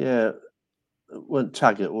 Yeah. It wasn't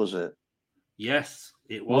Taggart, was it? Yes,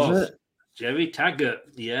 it was. Was it? Jerry Taggart,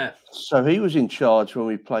 yeah. So he was in charge when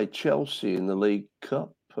we played Chelsea in the League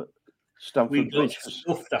Cup at Stamford Bridge. We got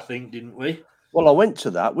stuffed, I think, didn't we? Well, I went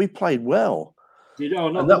to that. We played well.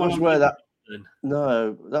 Not that was where that.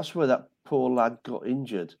 No, that's where that poor lad got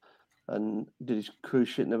injured, and did his cruise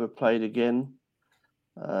ship, never played again.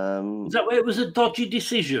 Is that where it was a dodgy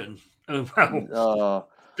decision? Oh well,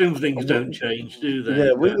 some things don't change, do they?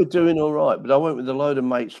 Yeah, we were doing all right, but I went with a load of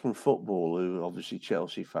mates from football who are obviously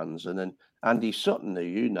Chelsea fans, and then Andy Sutton,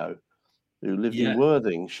 who lived in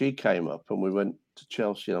Worthing, she came up, and we went to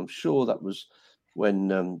Chelsea, and I'm sure that was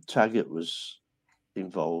when Taggart was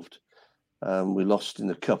involved. We lost in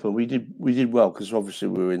the cup, and we did well because obviously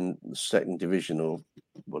we were in the second division or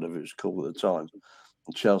whatever it was called at the time.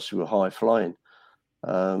 And Chelsea were high flying,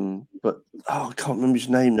 but I can't remember his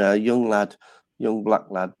name now. Young black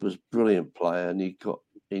lad, was a brilliant player, and he got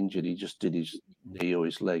injured. He just did his knee or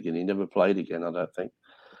his leg, and he never played again, I don't think.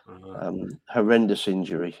 Horrendous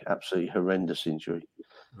injury, absolutely horrendous injury.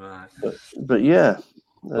 Right. But yeah.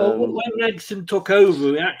 Well, when Megson took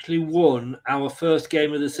over, we actually won our first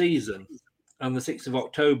game of the season on the 6th of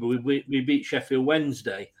October. We beat Sheffield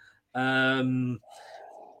Wednesday. Bolton,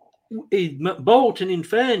 in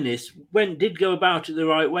fairness, did go about it the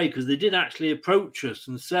right way, because they did actually approach us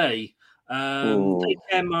and say, take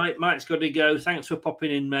care, Mike. Mike's got to go. Thanks for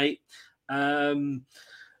popping in, mate.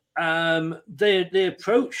 They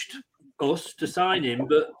approached us to sign him,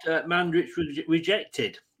 but Mandrich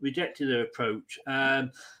rejected their approach.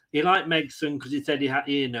 He liked Megson because he said he had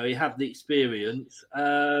the experience.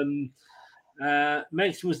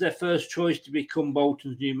 Megson was their first choice to become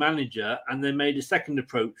Bolton's new manager, and they made a second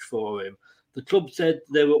approach for him. The club said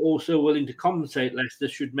they were also willing to compensate Leicester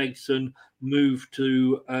should Megson move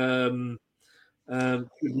to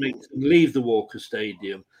leave the Walker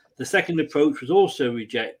Stadium. The second approach was also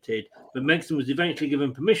rejected, but Megson was eventually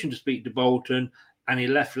given permission to speak to Bolton, and he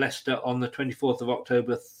left Leicester on the 24th of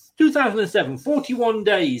October 2007, 41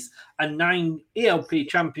 days and 9 ELP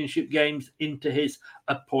Championship games into his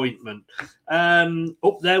appointment.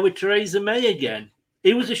 Up there with Theresa May again.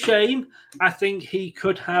 It was a shame. I think he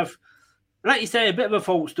could have, like you say, a bit of a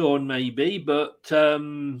false dawn maybe, but I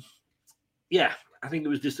think it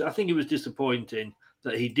was disappointing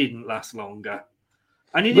that he didn't last longer.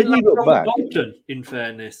 And he didn't last longer Bolton, in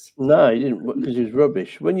fairness. No, he didn't, because he was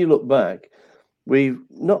rubbish. When you look back, we've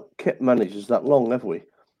not kept managers that long, have we?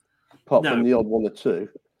 Apart from the odd one or two.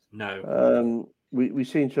 No. We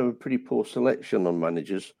seem to have a pretty poor selection on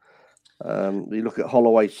managers. You look at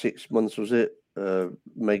Holloway, 6 months, was it?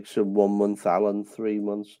 Megson 1 month, Allen 3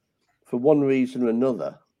 months. For one reason or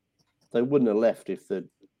another, they wouldn't have left if they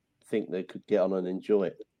think they could get on and enjoy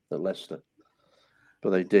it at Leicester. But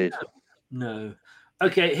they did. No.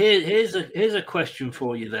 Okay, here's a question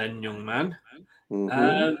for you then, young man.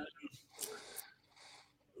 Mm-hmm.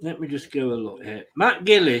 Let me just go a look here. Matt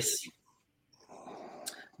Gillis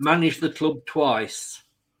managed the club twice.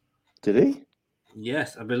 Did he?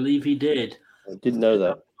 Yes, I believe he did. I didn't know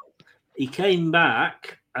that. He came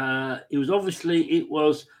back. It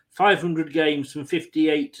was 500 games from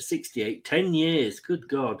 58 to 68, 10 years. Good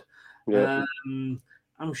God. Yeah. I'm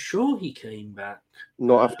sure he came back.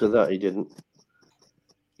 Not after that, he didn't.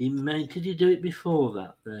 Did he do it before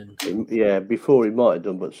that then? Yeah, before he might have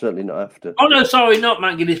done, but certainly not after. Oh, no, sorry, not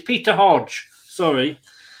Matt Gillis. Peter Hodge. Sorry.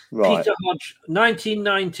 Right. Peter Hodge,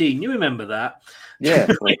 1919. You remember that? Yeah.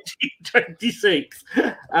 1926.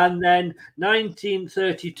 And then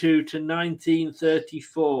 1932 to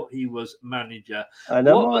 1934, he was manager. And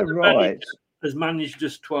am I right? Has managed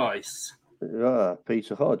us twice.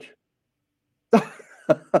 Peter Hodge.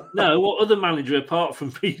 No, what other manager apart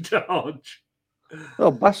from Peter Hodge?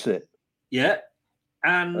 Oh, Bassett. Yeah.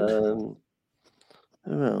 And who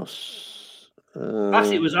else?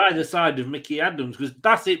 Bassett was either side of Mickey Adams because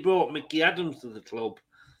Bassett brought Mickey Adams to the club.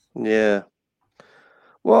 Yeah.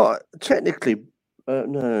 Well, technically,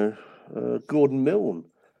 Gordon Milne,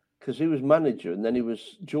 because he was manager and then he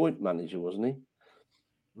was joint manager, wasn't he?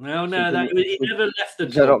 No, he never left the club.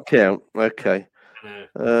 Does that not count? Okay. No.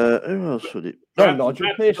 Who else would it? No,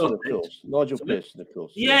 Nigel Pearson, of course. Nigel Pearson, of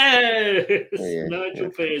course. Yes, Nigel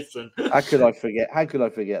Pearson. How could I forget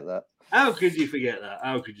that? How could you forget that?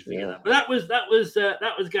 But that was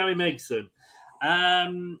Gary Megson.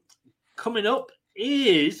 Coming up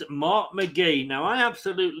is Mark McGee. Now I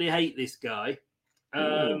absolutely hate this guy,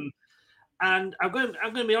 and I'm going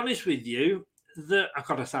to be honest with you. I've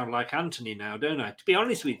got to sound like Anthony now, don't I? To be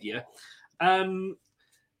honest with you,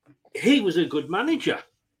 he was a good manager.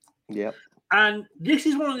 Yeah. And this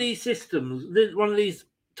is one of these systems, one of these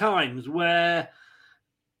times where,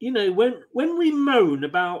 when we moan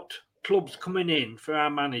about clubs coming in for our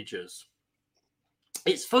managers,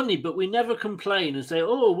 it's funny, but we never complain and say,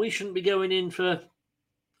 oh, we shouldn't be going in for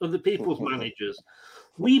other people's managers.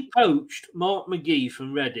 We poached Mark McGee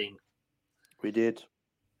from Reading. We did.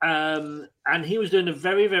 And he was doing a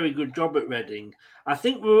very, very good job at Reading. I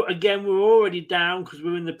think we're already down because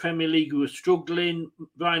we were in the Premier League. We were struggling.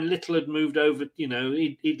 Brian Little had moved over.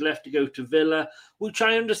 He'd left to go to Villa, which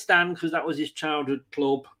I understand because that was his childhood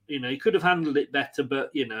club. He could have handled it better,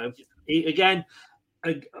 but it's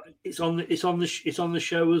on the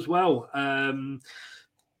show as well. One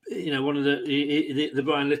of the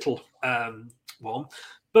Brian Little one,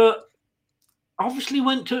 but. Obviously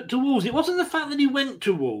went to Wolves. It wasn't the fact that he went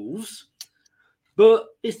to Wolves, but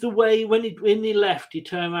it's the way when he left, he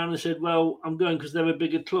turned around and said, well, I'm going because they're a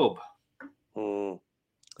bigger club.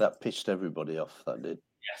 That pissed everybody off, that did.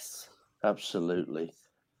 Yes. Absolutely.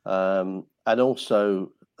 And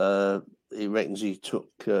also, he reckons he took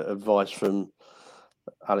advice from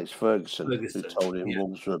Alex Ferguson, who told him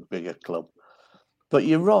Wolves were a bigger club. But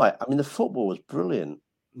you're right. I mean, the football was brilliant.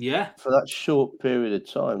 Yeah. For that short period of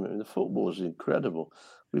time, I mean, the football was incredible.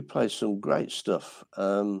 We played some great stuff.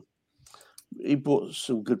 He brought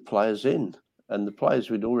some good players in, and the players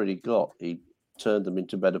we'd already got, he turned them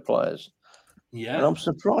into better players. Yeah. And I'm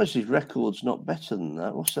surprised his record's not better than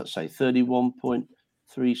that. What's that say?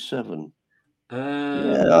 31.37.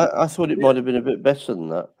 I thought it might have been a bit better than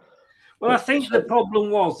that. Well, I think the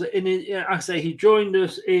problem was that he joined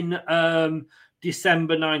us in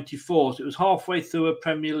December '94, so it was halfway through a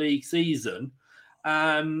Premier League season.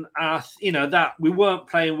 That we weren't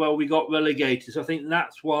playing well, we got relegated. So I think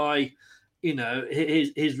that's why,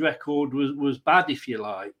 his record was bad, if you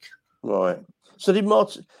like. Right.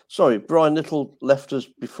 So Brian Little left us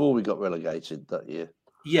before we got relegated that year?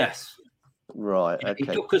 Yes. Right. Okay. He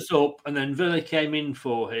took us up, and then Villa came in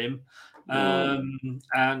for him. We'd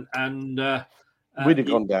have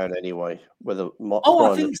gone down anyway.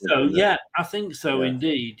 I think so. Yeah, I think so.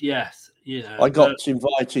 Indeed. Yes. I got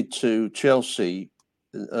invited to Chelsea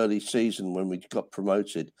in early season when we got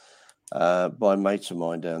promoted by a mate of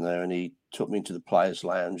mine down there, and he took me into the players'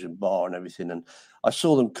 lounge and bar and everything. And I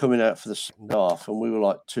saw them coming out for the second half, and we were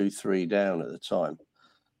like 2-3 down at the time.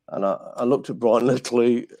 And I looked at Brian Little,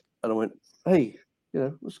 and I went, "Hey,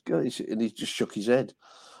 let's go." And he just shook his head.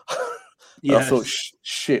 I thought,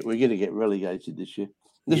 shit, we're going to get relegated this year.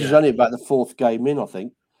 This is only about the fourth game in, I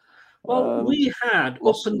think. Well, we had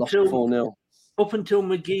lost 4-0. Up until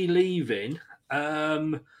McGee leaving,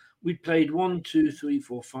 we played 1, 2, 3,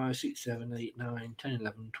 4, 5, 6, 7, 8, 9, 10,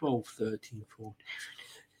 11, 12, 13, 14,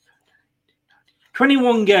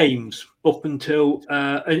 21 games up until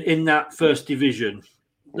in that first division.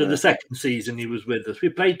 The second season he was with us. We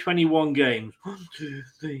played 21 games. 1, 2,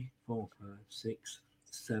 3, 4, 5, 6,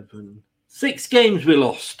 7. 6 games we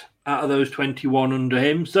lost out of those 21 under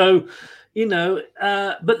him. So,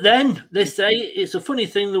 but then they say it's a funny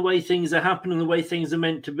thing, the way things are happening, the way things are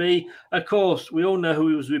meant to be. Of course, we all know who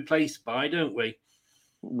he was replaced by, don't we?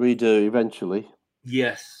 We do, eventually.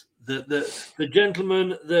 Yes. The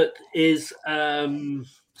gentleman that is Sir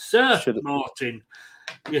Martin.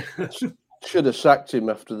 Yeah. Should have sacked him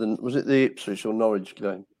after was it the Ipswich or Norwich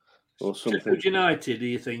game or something? Sheffield United, do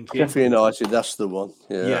you think? Sheffield United, that's the one.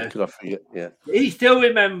 Yeah. Could I forget? Yeah. He still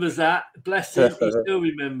remembers that. Bless him. He still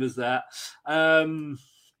remembers that. But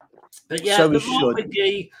yeah, Mark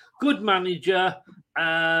McGee, good manager,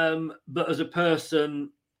 but as a person,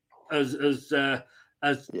 as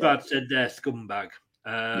Brad said there, scumbag.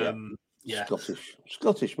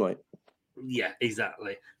 Scottish, mate. Yeah,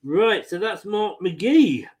 exactly. Right, so that's Mark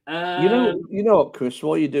McGee. You know what, Chris?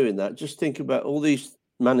 While you're doing that, just think about all these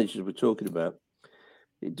managers we're talking about.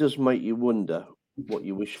 It does make you wonder what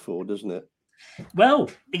you wish for, doesn't it? Well,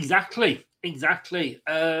 exactly. I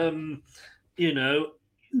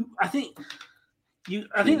think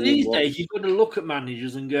these days you've got to look at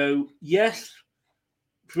managers and go, yes,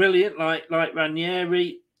 brilliant, like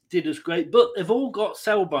Ranieri did us great, but they've all got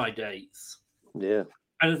sell-by dates. Yeah.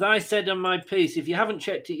 And as I said on my piece, if you haven't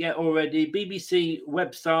checked it yet already, BBC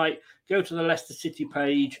website, go to the Leicester City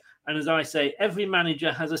page. And as I say, every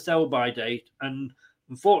manager has a sell-by date. And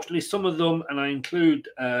unfortunately, some of them, and I include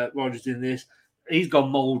Rodgers in this, he's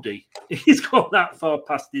gone mouldy. He's gone that far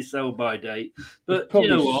past his sell-by date. But you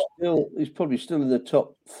know what? He's probably still in the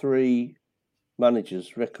top 3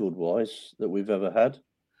 managers, record-wise, that we've ever had.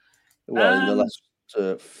 Well, in the last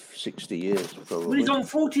 60 years, probably. Well, he's on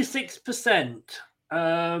 46%.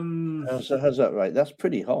 So how's that rate? That's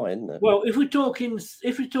pretty high, isn't it? Well, if we're talking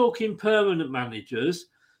permanent managers,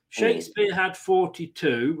 Shakespeare had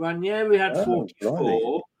 42, Ranieri had 44,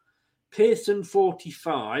 blimey. Pearson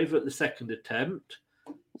 45 at the second attempt,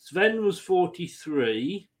 Sven was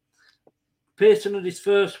 43, Pearson at his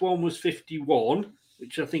first one was 51,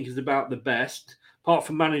 which I think is about the best, apart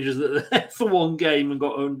from managers that are there for one game and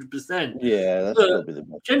got 100%. Yeah, that's probably the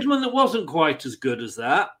best. Gentleman that wasn't quite as good as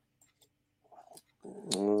that,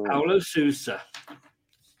 Paulo Sousa.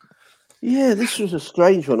 Yeah, this was a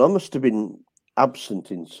strange one. I must have been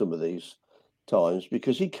absent in some of these times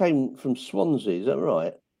because he came from Swansea. Is that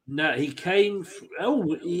right? No, he came. Is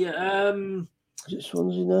it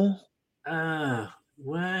Swansea now?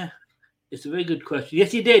 Where? It's a very good question.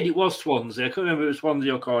 Yes, he did. It was Swansea. I can't remember if it was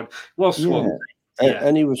Swansea or Cardiff. It was Swansea. Yeah.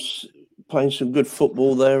 And he was playing some good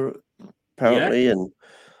football there, apparently, and.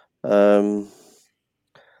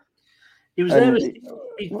 He was there.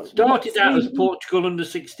 He started out as Portugal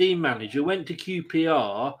under-16 manager, went to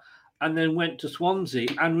QPR, and then went to Swansea,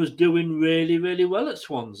 and was doing really, really well at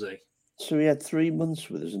Swansea. So he had 3 months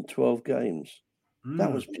with us and 12 games.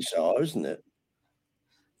 That was bizarre, isn't it?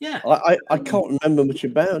 Yeah. I can't remember much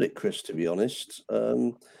about it, Chris, to be honest.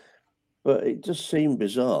 But it just seemed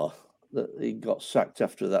bizarre that he got sacked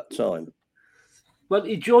after that time. Well,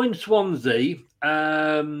 he joined Swansea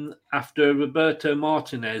after Roberto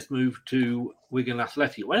Martinez moved to Wigan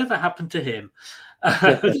Athletic. Whatever happened to him?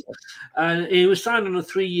 And he was signed on a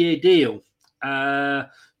 3-year deal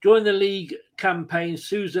During the league campaign,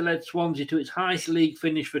 Sousa led Swansea to its highest league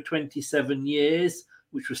finish for 27 years,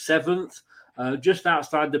 which was 7th, just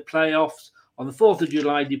outside the playoffs. On the 4th of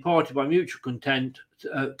July, departed by mutual consent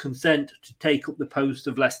to take up the post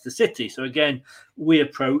of Leicester City. So again, we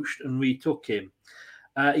approached and we took him.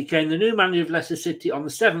 He became the new manager of Leicester City on the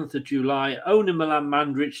 7th of July. Owner Milan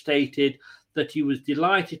Mandaric stated that he was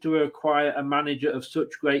delighted to acquire a manager of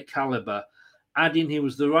such great calibre, adding he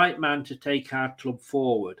was the right man to take our club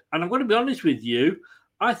forward. And I'm going to be honest with you,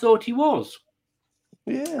 I thought he was.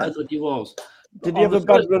 Yeah. I thought he was. Did he have a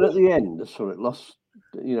bad run at the end? That's what it lost.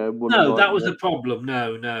 No, that was the problem.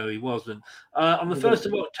 No, he wasn't. On the 1st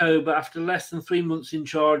of October, after less than 3 months in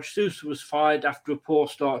charge, Sousa was fired after a poor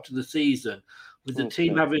start to the season, with the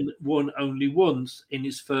team having won only once in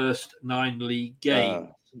his first 9 league games.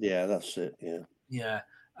 Yeah, that's it. Yeah.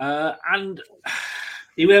 And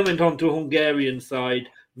he went on to a Hungarian side,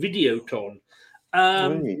 Videoton.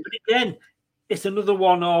 But again, it's another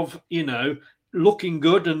one of, looking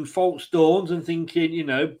good and false dawns and thinking,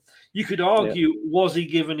 you could argue, was he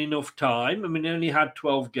given enough time? I mean, he only had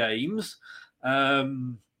 12 games.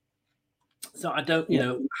 So I don't,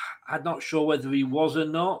 I'm not sure whether he was or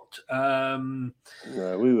not. No,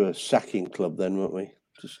 we were a sacking club then, weren't we?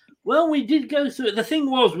 Well, we did go through it. The thing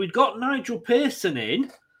was, we'd got Nigel Pearson in.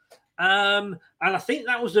 And I think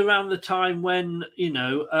that was around the time when,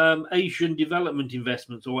 Asian Development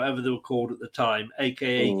Investments, or whatever they were called at the time,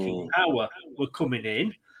 aka King Power, were coming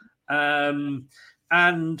in.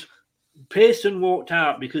 And Pearson walked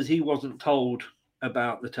out because he wasn't told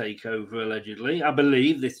about the takeover, allegedly. I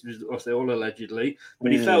believe this was, I say all allegedly,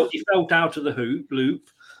 but he felt out of the loop.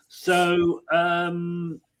 So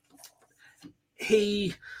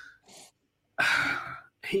he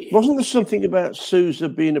wasn't there something about Sousa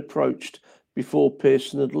being approached before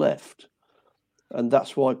Pearson had left, and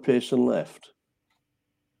that's why Pearson left,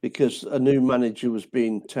 because a new manager was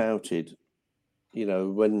being touted,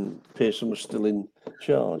 when Pearson was still in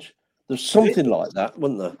charge. There's something like that,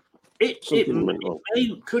 wasn't there? It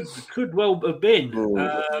could well have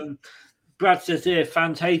been. Brad says here,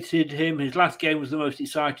 fans hated him. His last game was the most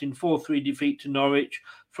exciting 4-3 defeat to Norwich.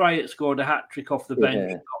 Fryatt scored a hat-trick off the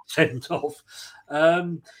bench, got sent off.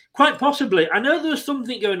 Quite possibly. I know there was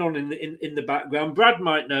something going on in the background. Brad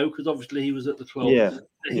might know, because obviously he was at the club.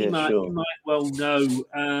 He might well know.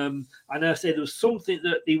 I know I say there was something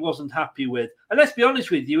that he wasn't happy with. And let's be honest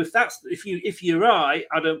with you, if you're right,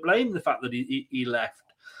 I don't blame the fact that he left.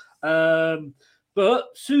 But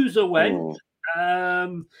Sousa went.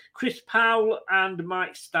 Chris Powell and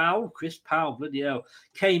Mike Stowell. Chris Powell, bloody hell,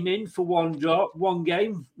 came in for one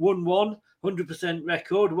game, 1-1, 100%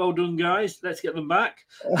 record. Well done, guys. Let's get them back.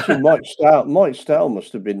 Mike Stowell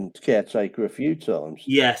must have been caretaker a few times.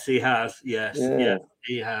 Yes, he has. Yes,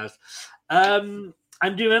 he has. And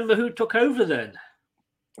do you remember who took over then?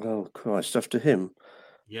 Oh Christ! After him,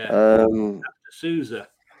 after Sousa.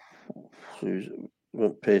 Sousa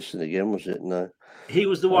wasn't Pearson again, was it? No. He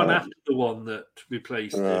was the one after the one that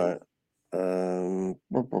replaced him. Oh,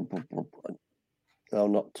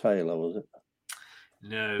 not Taylor, was it?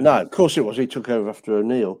 No, of course it was. He took over after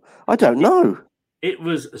O'Neill. I don't know. It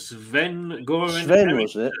was Sven Goran. Sven,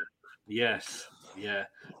 was it? Yes, yeah.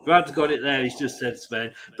 Brad's got it there. He's just said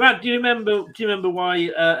Sven. Brad, do you remember why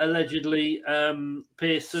allegedly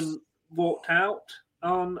Pearson walked out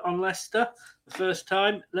on Leicester the first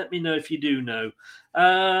time? Let me know if you do know.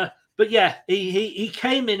 But yeah, he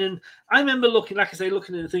came in, and I remember looking at it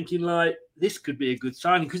and thinking, like, this could be a good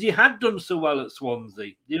signing, because he had done so well at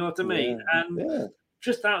Swansea. You know what I mean?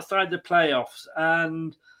 Just outside the playoffs,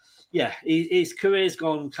 and his career's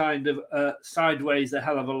gone kind of sideways a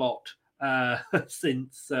hell of a lot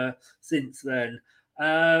since then.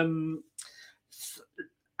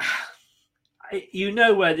 You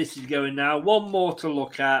know where this is going now. One more to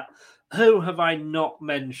look at. Who have I not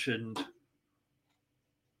mentioned?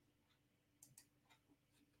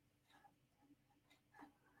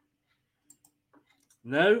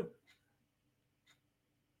 No?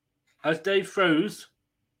 Has Dave froze?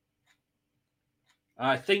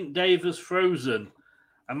 I think Dave has frozen.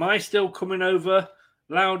 Am I still coming over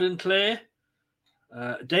loud and clear?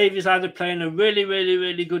 Dave is either playing a really, really,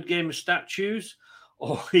 really good game of statues,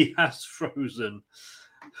 or he has frozen.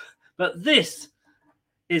 But this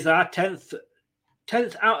is our 10th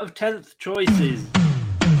out of 10th choices.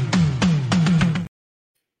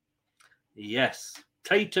 Yes,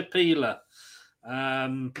 Tater Peeler.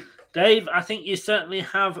 Dave, I think you certainly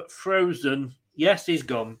have frozen. Yes, he's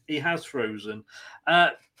gone. He has frozen.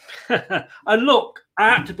 And look, I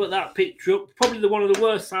had to put that picture up. Probably one of the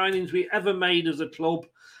worst signings we ever made as a club.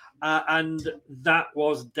 And that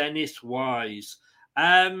was Dennis Wise.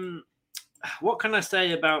 What can I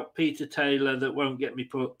say about Peter Taylor that won't get me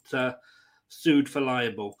put sued for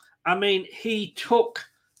libel? I mean, he took.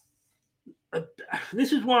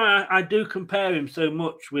 This is why I do compare him so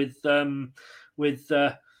much with Frank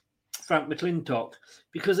McClintock,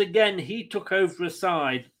 because again he took over a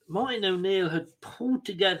side. Martin O'Neill had pulled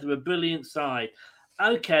together a brilliant side.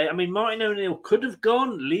 Okay, I mean, Martin O'Neill could have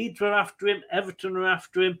gone. Leeds were after him. Everton were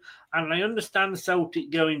after him. And I understand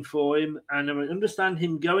Celtic going for him. And I understand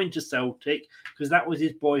him going to Celtic because that was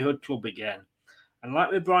his boyhood club again. And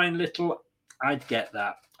like with Brian Little, I'd get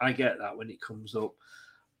that. I get that when it comes up.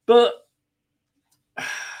 But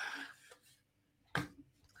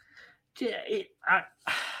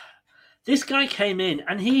this guy came in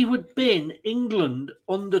and he had been England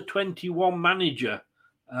under 21 manager.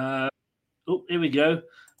 Here we go.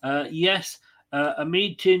 Yes, a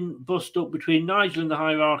meeting bust up between Nigel and the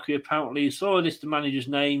hierarchy. Apparently, he saw a list of managers'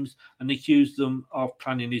 names and accused them of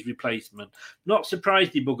planning his replacement. Not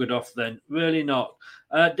surprised he buggered off then. Really not.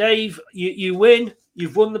 Dave, you win.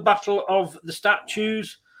 You've won the battle of the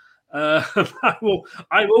statues. I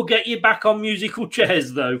will get you back on musical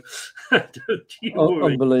chairs, though. Don't you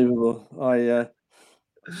worry. Unbelievable. I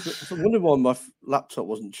wondered why my laptop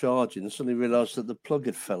wasn't charging. I suddenly realised that the plug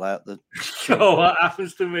had fell out. Oh, that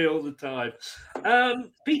happens to me all the time.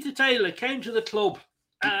 Peter Taylor came to the club.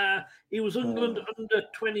 He was England under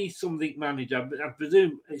 20-something manager. I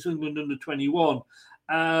presume it's England under 21.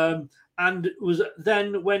 And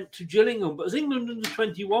went to Gillingham. But as England under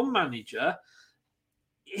 21 manager,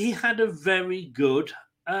 he had a very good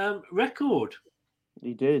record.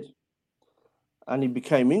 He did. And he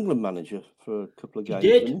became England manager for a couple of games. He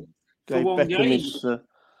did. Gave for one Beckham game. his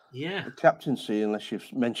captaincy, unless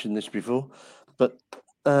you've mentioned this before. But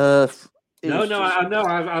I know.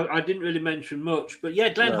 I didn't really mention much. But yeah,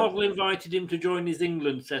 Glenn Hoddle invited him to join his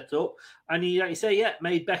England setup. And he, like you say,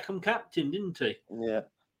 made Beckham captain, didn't he? Yeah.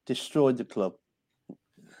 Destroyed the club.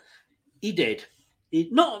 He did.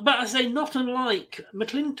 Not unlike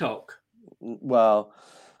McClintock. Well,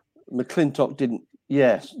 McClintock didn't.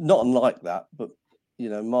 Yes, not unlike that, but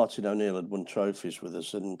Martin O'Neill had won trophies with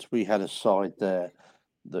us, and we had a side there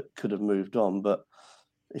that could have moved on. But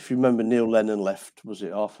if you remember, Neil Lennon left. Was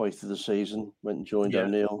it halfway through the season? Went and joined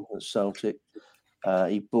O'Neill at Celtic.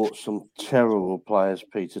 He bought some terrible players.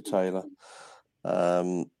 Peter Taylor.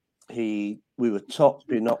 We were top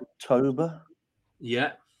in October.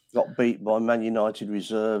 Yeah. Got beat by Man United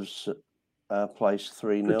reserves at our place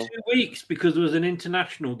 3-0. For 2 weeks because there was an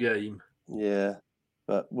international game. Yeah.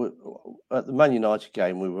 But at the Man United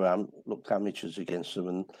game, we looked amateurs against them,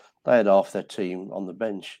 and they had half their team on the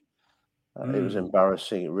bench. It was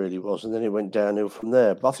embarrassing, it really was. And then it went downhill from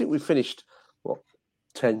there. But I think we finished,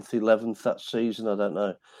 10th, 11th that season? I don't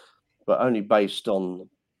know. But only based on,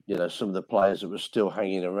 some of the players that were still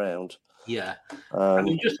hanging around. Yeah.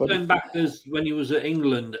 Going back as when he was at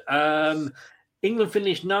England, England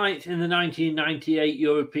finished 9th in the 1998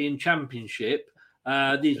 European Championship.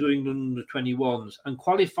 These were England under 21s and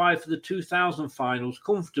qualified for the 2000 finals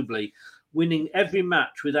comfortably, winning every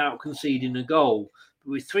match without conceding a goal.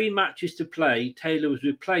 But with 3 matches to play, Taylor was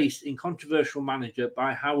replaced in controversial manager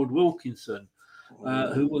by Howard Wilkinson,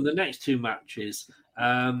 who won the next 2 matches.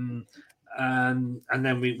 And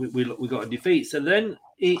then we got a defeat. So then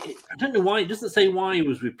I don't know why, it doesn't say why he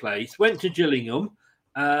was replaced. Went to Gillingham.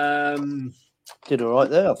 Did all right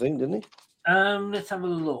there, I think, didn't he? Let's have a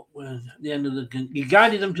look. The end of he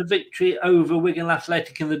guided them to victory over Wigan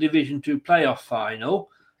Athletic in the Division 2 playoff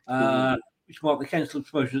final, which marked the Kensal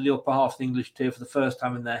promotion to the upper half of the English tier for the first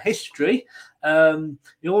time in their history.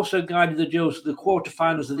 He also guided the Gills to the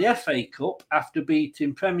quarterfinals of the FA Cup after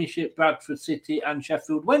beating Premiership, Bradford City and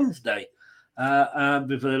Sheffield Wednesday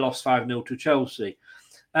before they lost 5-0 to Chelsea.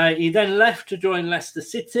 He then left to join Leicester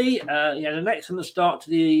City. He had an excellent start at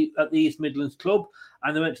the East Midlands club,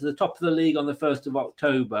 and they went to the top of the league on the 1st of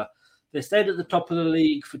October. They stayed at the top of the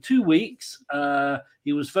league for 2 weeks.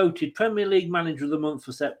 He was voted Premier League Manager of the Month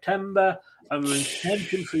for September and were in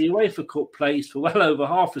contention for the UEFA Cup place for well over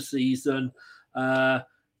half a season. But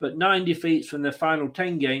 9 defeats from their final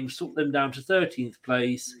 10 games took them down to 13th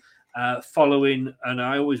place, following, and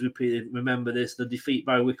I always remember this, the defeat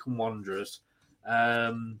by Wycombe Wanderers.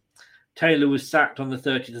 Taylor was sacked on the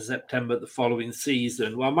 30th of September the following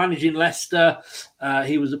season. While managing Leicester,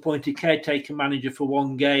 he was appointed caretaker manager for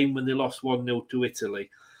 1 game when they lost 1-0 to Italy.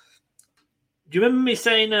 Do you remember me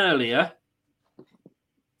saying earlier?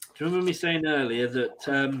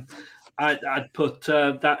 That I'd put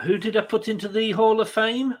that? Who did I put into the Hall of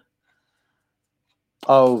Fame?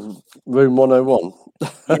 Oh, Room 101.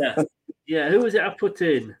 Yeah. Who was it I put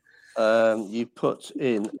in? You put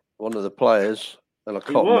in one of the players. and I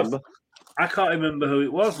can't remember. I can't remember who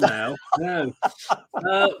it was now. No.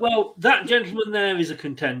 Well, that gentleman there is a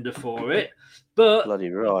contender for it, but bloody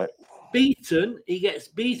right. He gets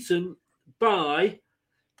beaten by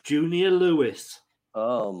Junior Lewis.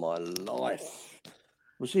 Oh my life!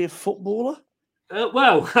 Was he a footballer?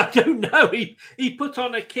 Well, I don't know. He put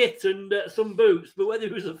on a kit and some boots, but whether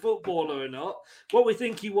he was a footballer or not, what we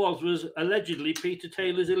think he was allegedly Peter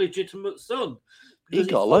Taylor's illegitimate son. He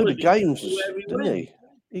got a load of games, didn't he?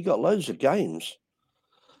 He got loads of games.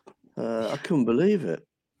 I couldn't believe it.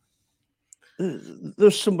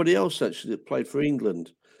 There's somebody else actually that played for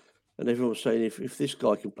England, and everyone was saying, if this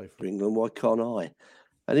guy can play for England, why can't I?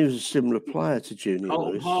 And he was a similar player to Junior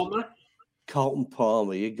Lewis. Carlton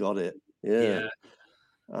Palmer, you got it. Yeah.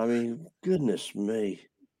 I mean, goodness me.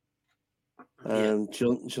 John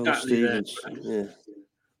Stevens. Yeah.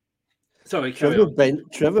 Sorry,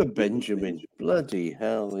 Trevor Benjamin. Bloody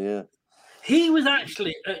hell, yeah. He was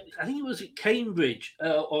actually, I think it was at Cambridge.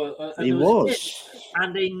 He was.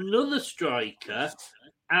 And another striker,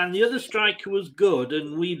 and the other striker was good,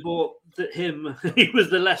 and we bought him. He was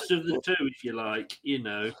the lesser of the two, if you like, you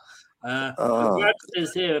know. Brad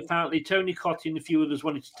says here, apparently Tony Cottee and a few others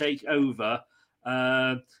wanted to take over.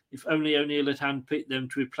 If only O'Neill had handpicked them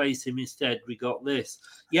to replace him instead, we got this.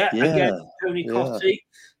 Again, Tony Cottee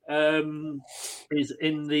is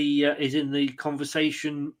in the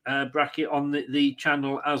conversation bracket on the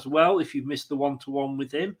channel as well. If you've missed the 1-to-1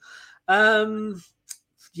 with him, I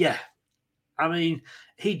mean,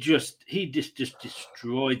 he just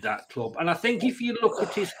destroyed that club. And I think if you look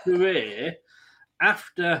at his career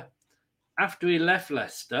after he left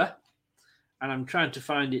Leicester, and I'm trying to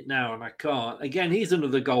find it now and I can't. Again, he's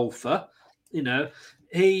another golfer. You know,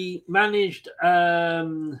 he managed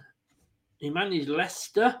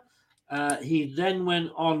Leicester. He then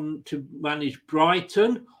went on to manage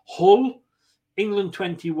Brighton, Hull, England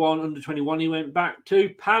 21, under 21. He went back to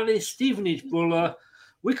Palace, Stevenage Buller,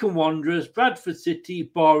 Wycombe Wanderers, Bradford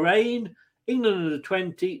City, Bahrain, England under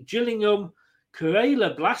 20, Gillingham,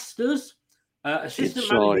 Kerala Blasters, assistant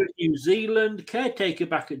manager at New Zealand, caretaker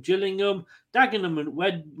back at Gillingham, Dagenham and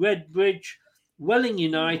Redbridge, Welling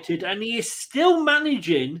United, and he is still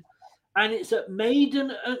managing, and it's at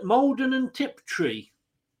Malden and Tiptree.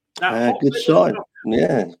 Good side.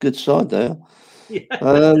 Yeah, good side there.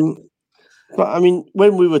 Yeah. But I mean,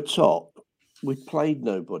 when we were top, we played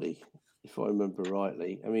nobody, if I remember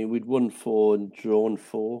rightly. I mean, we'd won 4 and drawn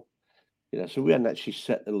 4. You know, so we hadn't actually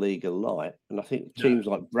set the league alight. And I think teams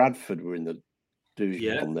like Bradford were in the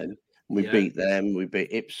division then. We beat them. We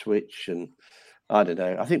beat Ipswich, and I don't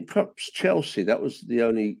know. I think perhaps Chelsea. That was the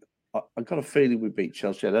only. I got a feeling we beat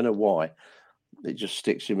Chelsea. I don't know why. It just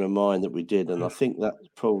sticks in my mind that we did, and I think that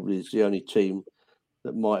probably is the only team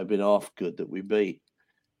that might have been half good that we beat.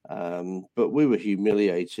 But we were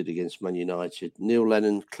humiliated against Man United. Neil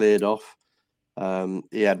Lennon cleared off.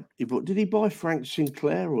 Did he buy Frank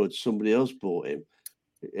Sinclair, or had somebody else bought him?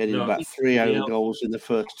 He had about 3 own goals in the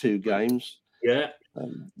first 2 games. Yeah.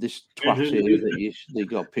 This twat here that you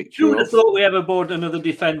got a picture Who would have of. thought we ever bought another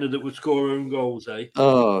defender that would score own goals, eh?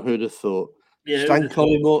 Oh, who'd have thought? Yeah, Stan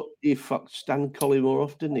Collymore, he fucked Stan Collymore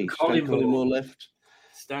off, didn't he? Stan Collymore left.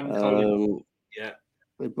 Stan Collymore, yeah.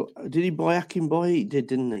 Did he buy Akinboy? He did,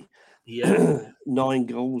 didn't he? Yeah. 9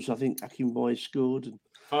 goals, I think Akinboy scored.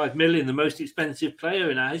 5 million, the most expensive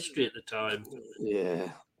player in our history at the time. Yeah.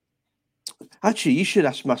 Actually, you should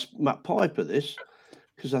ask Matt Piper this,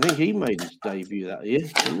 because I think he made his debut that year,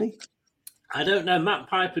 didn't he? I don't know. Matt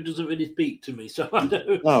Piper doesn't really speak to me, so I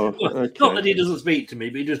don't. Oh, okay. Not that he doesn't speak to me,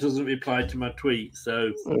 but he just doesn't reply to my tweets.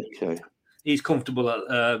 So he's comfortable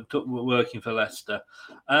at working for Leicester.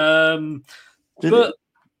 But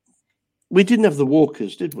we didn't have the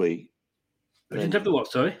Walkers, did we? We didn't have the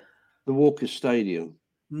what? Sorry, the Walkers Stadium.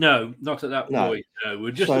 No, not at that point. No,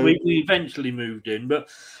 we eventually moved in, but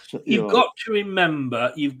you've got to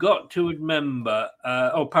remember.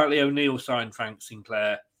 Apparently O'Neill signed Frank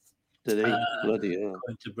Sinclair. Did he? Bloody hell.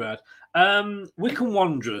 According to Brad. Wycombe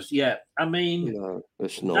Wanderers, yeah. I mean, no,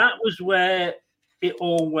 it's not. That was where it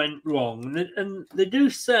all went wrong. And they do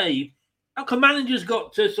say, our managers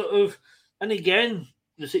got to sort of, and again,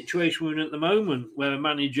 the situation we're in at the moment where a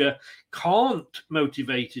manager can't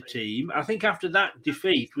motivate a team. I think after that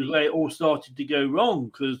defeat was where it all started to go wrong,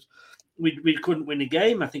 because we couldn't win a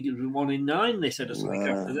game. I think it was 1 in 9, they said, or something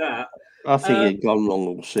after that. I think it had gone wrong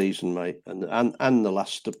all season, mate, and the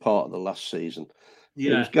last part of the last season.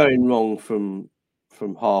 Yeah. It was going wrong from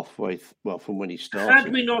halfway, from when he started.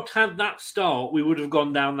 Had we not had that start, we would have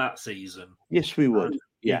gone down that season. Yes, we would.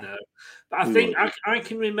 Yeah. You know? But I think I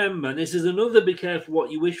can remember, and this is another be careful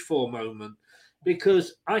what you wish for moment.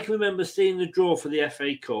 because I can remember seeing the draw for the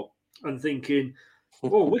FA Cup and thinking,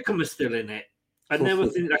 "Oh, Wycombe are still in it," and they were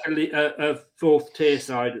thinking like a fourth tier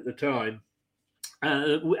side at the time.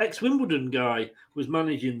 Ex-Wimbledon guy was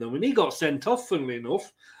managing them, and he got sent off, funnily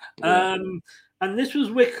enough. Yeah. And this was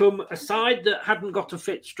Wycombe, a side that hadn't got a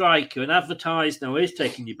fit striker, and advertised, now he's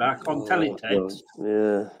taking you back, on teletext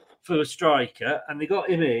for a striker, and they got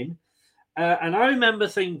him in. And I remember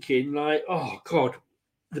thinking, like, oh, God,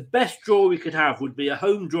 the best draw we could have would be a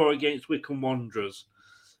home draw against Wycombe Wanderers.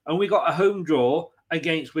 And we got a home draw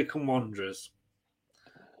against Wycombe Wanderers.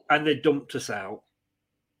 And they dumped us out.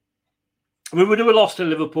 I mean, we would have lost to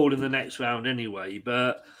Liverpool in the next round anyway,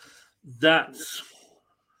 but that's...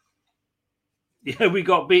 Yeah, we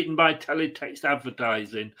got beaten by teletext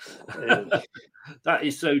advertising. That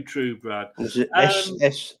is so true, Brad. Was it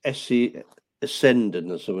SC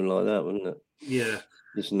Ascendant or something like that, wasn't it? Yeah.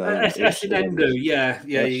 His name. Ascendo, yeah.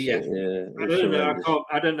 Yeah.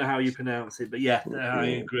 I don't know how you pronounce it, but yeah, I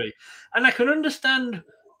agree. And I can understand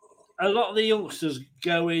a lot of the youngsters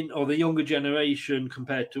going, or the younger generation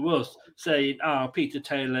compared to us, saying, Peter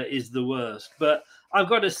Taylor is the worst. But I've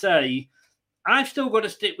got to say, I've still got to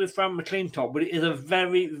stick with Fran McClintock, but it is a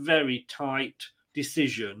very, very tight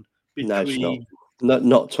decision between... No, it's not.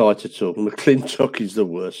 Not tight at all. McClintock is the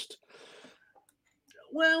worst.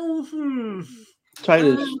 Well,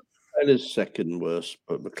 Taylor's second worst,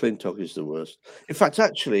 but McClintock is the worst. In fact,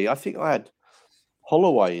 actually, I think I had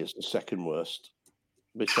Holloway as the second worst,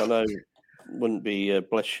 which I know wouldn't be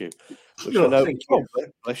bless you. Which I know,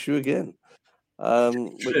 bless you again.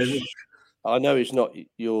 Which I know is not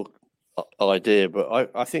your idea,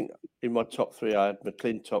 but I think in my top three I had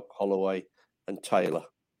McClintock, Holloway, and Taylor.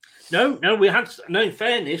 No, we had no. In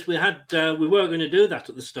fairness, we weren't going to do that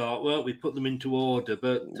at the start, weren't we? Put them into order,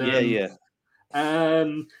 but I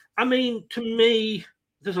mean, to me,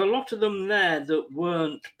 there's a lot of them there that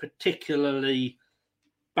weren't particularly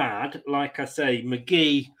bad. Like I say,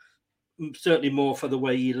 McGee, certainly more for the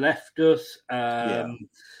way he left us.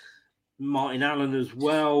 Martin Allen as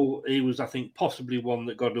well. He was, I think, possibly one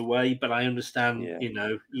that got away, but I understand,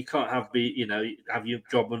 you can't have your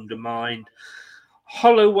job undermined.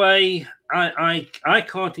 Holloway, I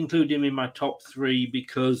can't include him in my top three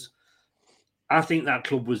because I think that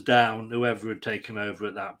club was down, whoever had taken over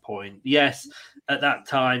at that point. Yes, at that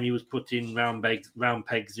time he was putting round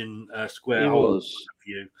pegs in square holes.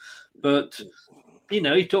 But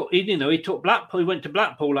he took Blackpool. He went to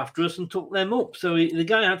Blackpool after us and took them up. So the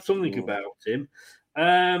guy had something about him.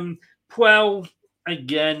 Puel,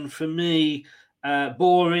 again, for me,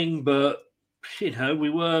 boring, but we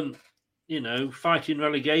weren't fighting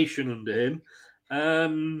relegation under him.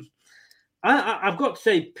 I've got to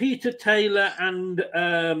say, Peter Taylor and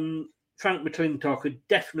Frank McClintock are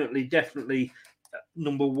definitely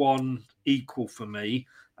number one equal for me.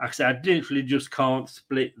 Like I said, I literally just can't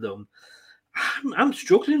split them. I'm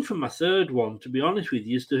struggling for my third one, to be honest with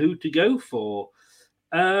you, as to who to go for.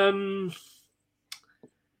 I'd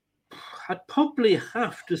probably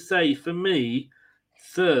have to say, for me,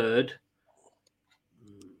 third,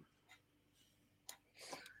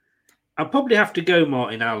 I'll probably have to go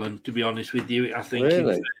Martin Allen, to be honest with you. I think,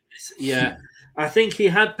 really? I think he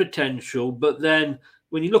had potential, but then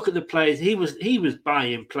when you look at the players, he was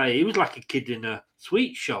buying play. He was like a kid in a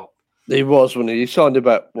sweet shop. He was when he signed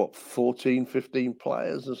about 14, 15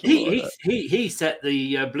 players or something. He set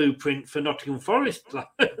the blueprint for Nottingham Forest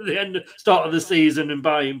at the start of the season and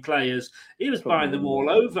buying players. He was buying them all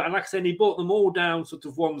over, and like I said, he bought them all down sort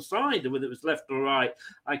of one side, whether it was left or right,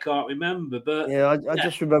 I can't remember. But I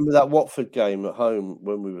just remember that Watford game at home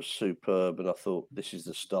when we were superb, and I thought this is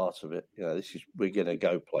the start of it. We're going to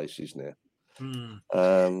go places now.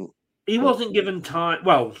 He wasn't given time.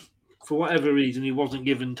 Well, for whatever reason, he wasn't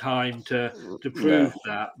given time to prove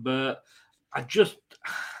that. But I just,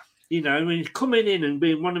 coming in and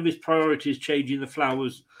being one of his priorities, changing the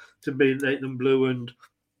flowers to make them blue and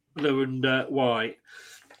white.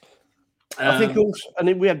 I think also,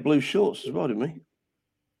 and we had blue shorts as well, didn't we?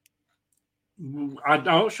 I'm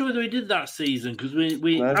not sure whether we did that season because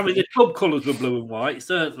the club colours were blue and white,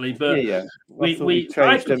 certainly. But we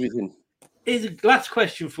changed everything. Here's a last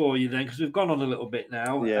question for you then, because we've gone on a little bit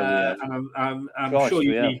now. And I'm sure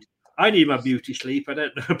you need. I need my beauty sleep. I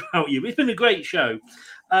don't know about you. It's been a great show.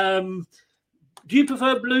 Do you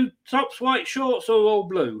prefer blue tops, white shorts, or all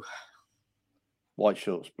blue? White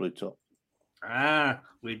shorts, blue top.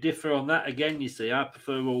 We differ on that again. You see, I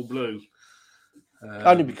prefer all blue.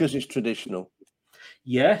 Only because it's traditional.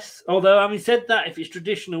 Yes, although having said that, if it's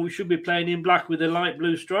traditional, we should be playing in black with a light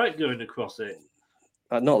blue stripe going across it.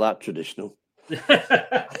 Not that traditional.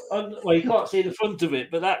 Well, you can't see the front of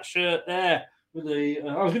it, but that shirt there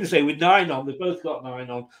I was going to say with 9 on. They've both got 9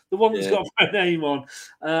 on. The one that's got my name on.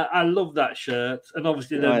 I love that shirt, and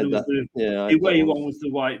obviously the away one was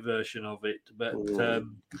the white version of it. But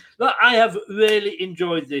look, I have really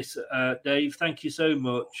enjoyed this, Dave. Thank you so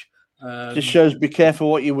much. Just shows be careful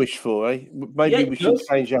what you wish for, eh? Maybe we should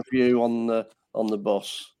change our view on the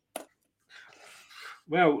boss.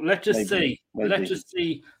 Well, let us see. Let us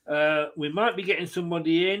see. We might be getting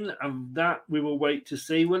somebody in, and that we will wait to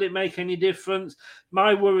see. Will it make any difference?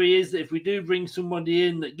 My worry is that if we do bring somebody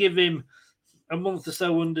in, that give him a month or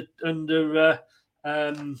so under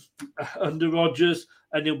Rodgers,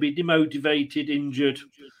 and he'll be demotivated, injured,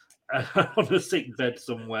 on a sick bed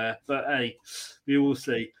somewhere. But hey, we will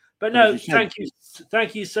see. But no, thank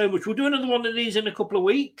you so much. We'll do another one of these in a couple of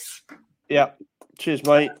weeks. Yeah. Cheers,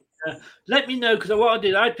 mate. Let me know, because what I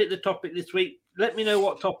did, I picked the topic this week. Let me know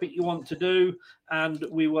what topic you want to do, and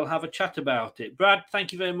we will have a chat about it. Brad,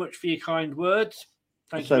 thank you very much for your kind words.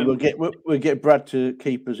 We'll get Brad to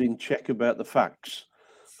keep us in check about the facts.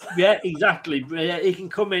 Yeah, exactly. He can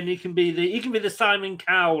come in. He can be the Simon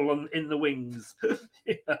Cowell in the wings.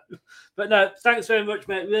 But no, thanks very much,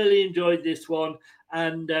 mate. Really enjoyed this one,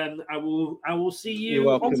 and I will see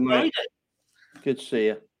you on Friday. Mate. Good to see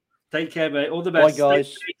you. Take care, mate. All the best. Bye,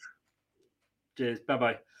 guys. Cheers.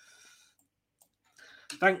 Bye-bye.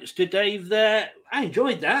 Thanks to Dave there. I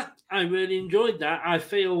enjoyed that. I really enjoyed that. I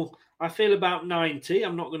feel about 90.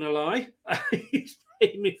 I'm not going to lie. He's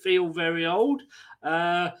made me feel very old.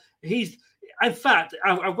 In fact,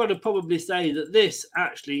 I've got to probably say that this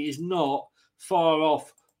actually is not far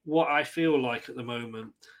off what I feel like at the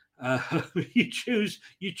moment. You choose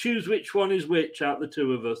which one is which out the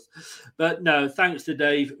two of us. But no, thanks to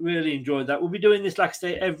Dave. Really enjoyed that. We'll be doing this, like I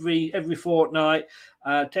say, every fortnight,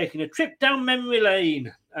 taking a trip down memory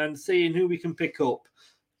lane and seeing who we can pick up.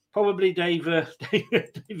 Probably David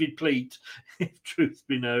Pleat, if truth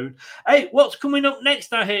be known. Hey, what's coming up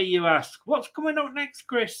next, I hear you ask? What's coming up next,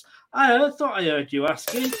 Chris? I thought I heard you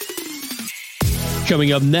asking.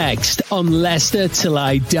 Coming up next on Leicester Till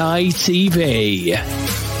I Die TV.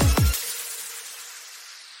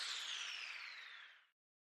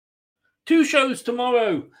 Two shows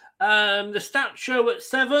tomorrow. The stats show at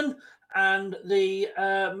 7 and the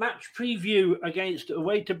match preview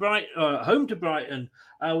home to Brighton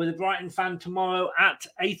with a Brighton fan tomorrow at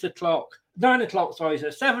 9 o'clock, sorry. So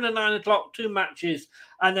 7 and 9 o'clock, 2 matches,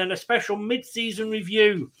 and then a special mid-season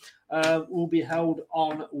review will be held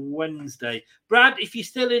on Wednesday. Brad, if you're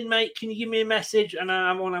still in, mate, can you give me a message and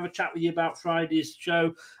I want to have a chat with you about Friday's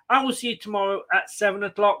show. I will see you tomorrow at 7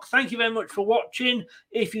 o'clock. Thank you very much for watching.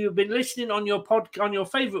 If you've been listening on your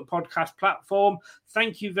favourite podcast platform,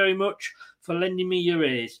 thank you very much for lending me your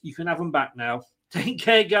ears. You can have them back now. Take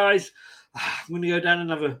care, guys. I'm going to go down and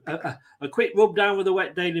have a quick rub down with the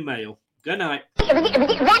wet Daily Mail. Good night.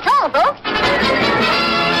 That's all, folks.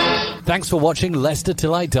 Thanks for watching Leicester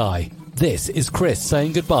Till I Die. This is Chris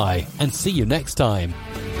saying goodbye and see you next time.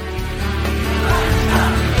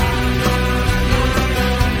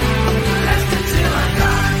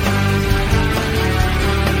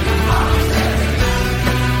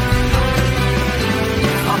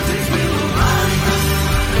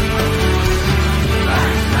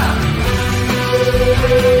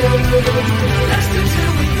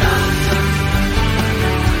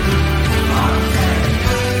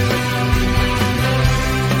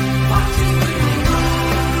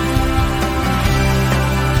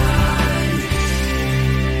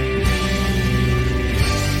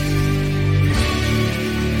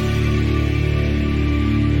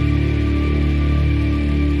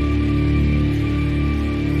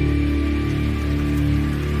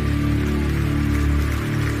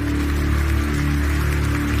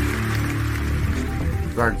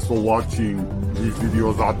 Thanks for watching. These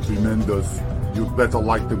videos are tremendous. You better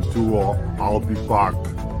like them too, or I'll be back.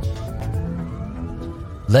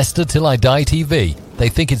 Leicester Till I Die TV. They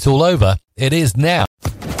think it's all over. It is now.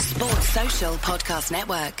 Sports Social Podcast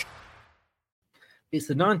Network. It's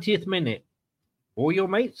the 90th minute. All your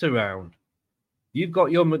mates around. You've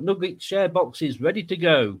got your McNugget share boxes ready to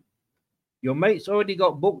go. Your mates already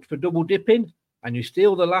got booked for double dipping, and you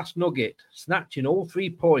steal the last nugget, snatching all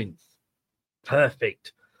 3 points.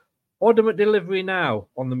 Perfect. Order McDelivery now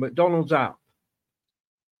on the McDonald's app.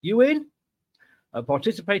 You in? At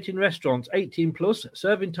participating restaurants, 18 plus,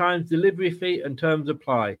 serving times, delivery fee and terms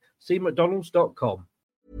apply. See mcdonalds.com.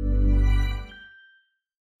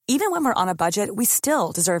 Even when we're on a budget, we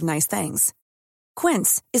still deserve nice things.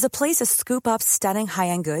 Quince is a place to scoop up stunning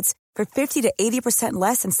high-end goods for 50 to 80%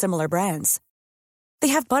 less than similar brands. They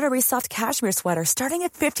have buttery soft cashmere sweaters starting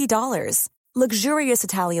at $50, luxurious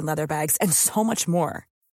Italian leather bags, and so much more.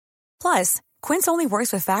 Plus, Quince only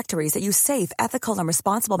works with factories that use safe, ethical, and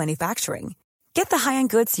responsible manufacturing. Get the high-end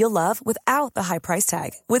goods you'll love without the high price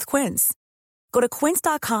tag with Quince. Go to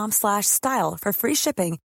quince.com/style for free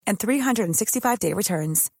shipping and 365-day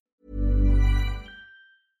returns.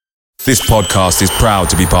 This podcast is proud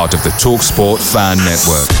to be part of the TalkSport Fan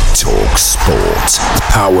Network. TalkSport.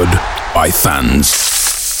 Powered by fans.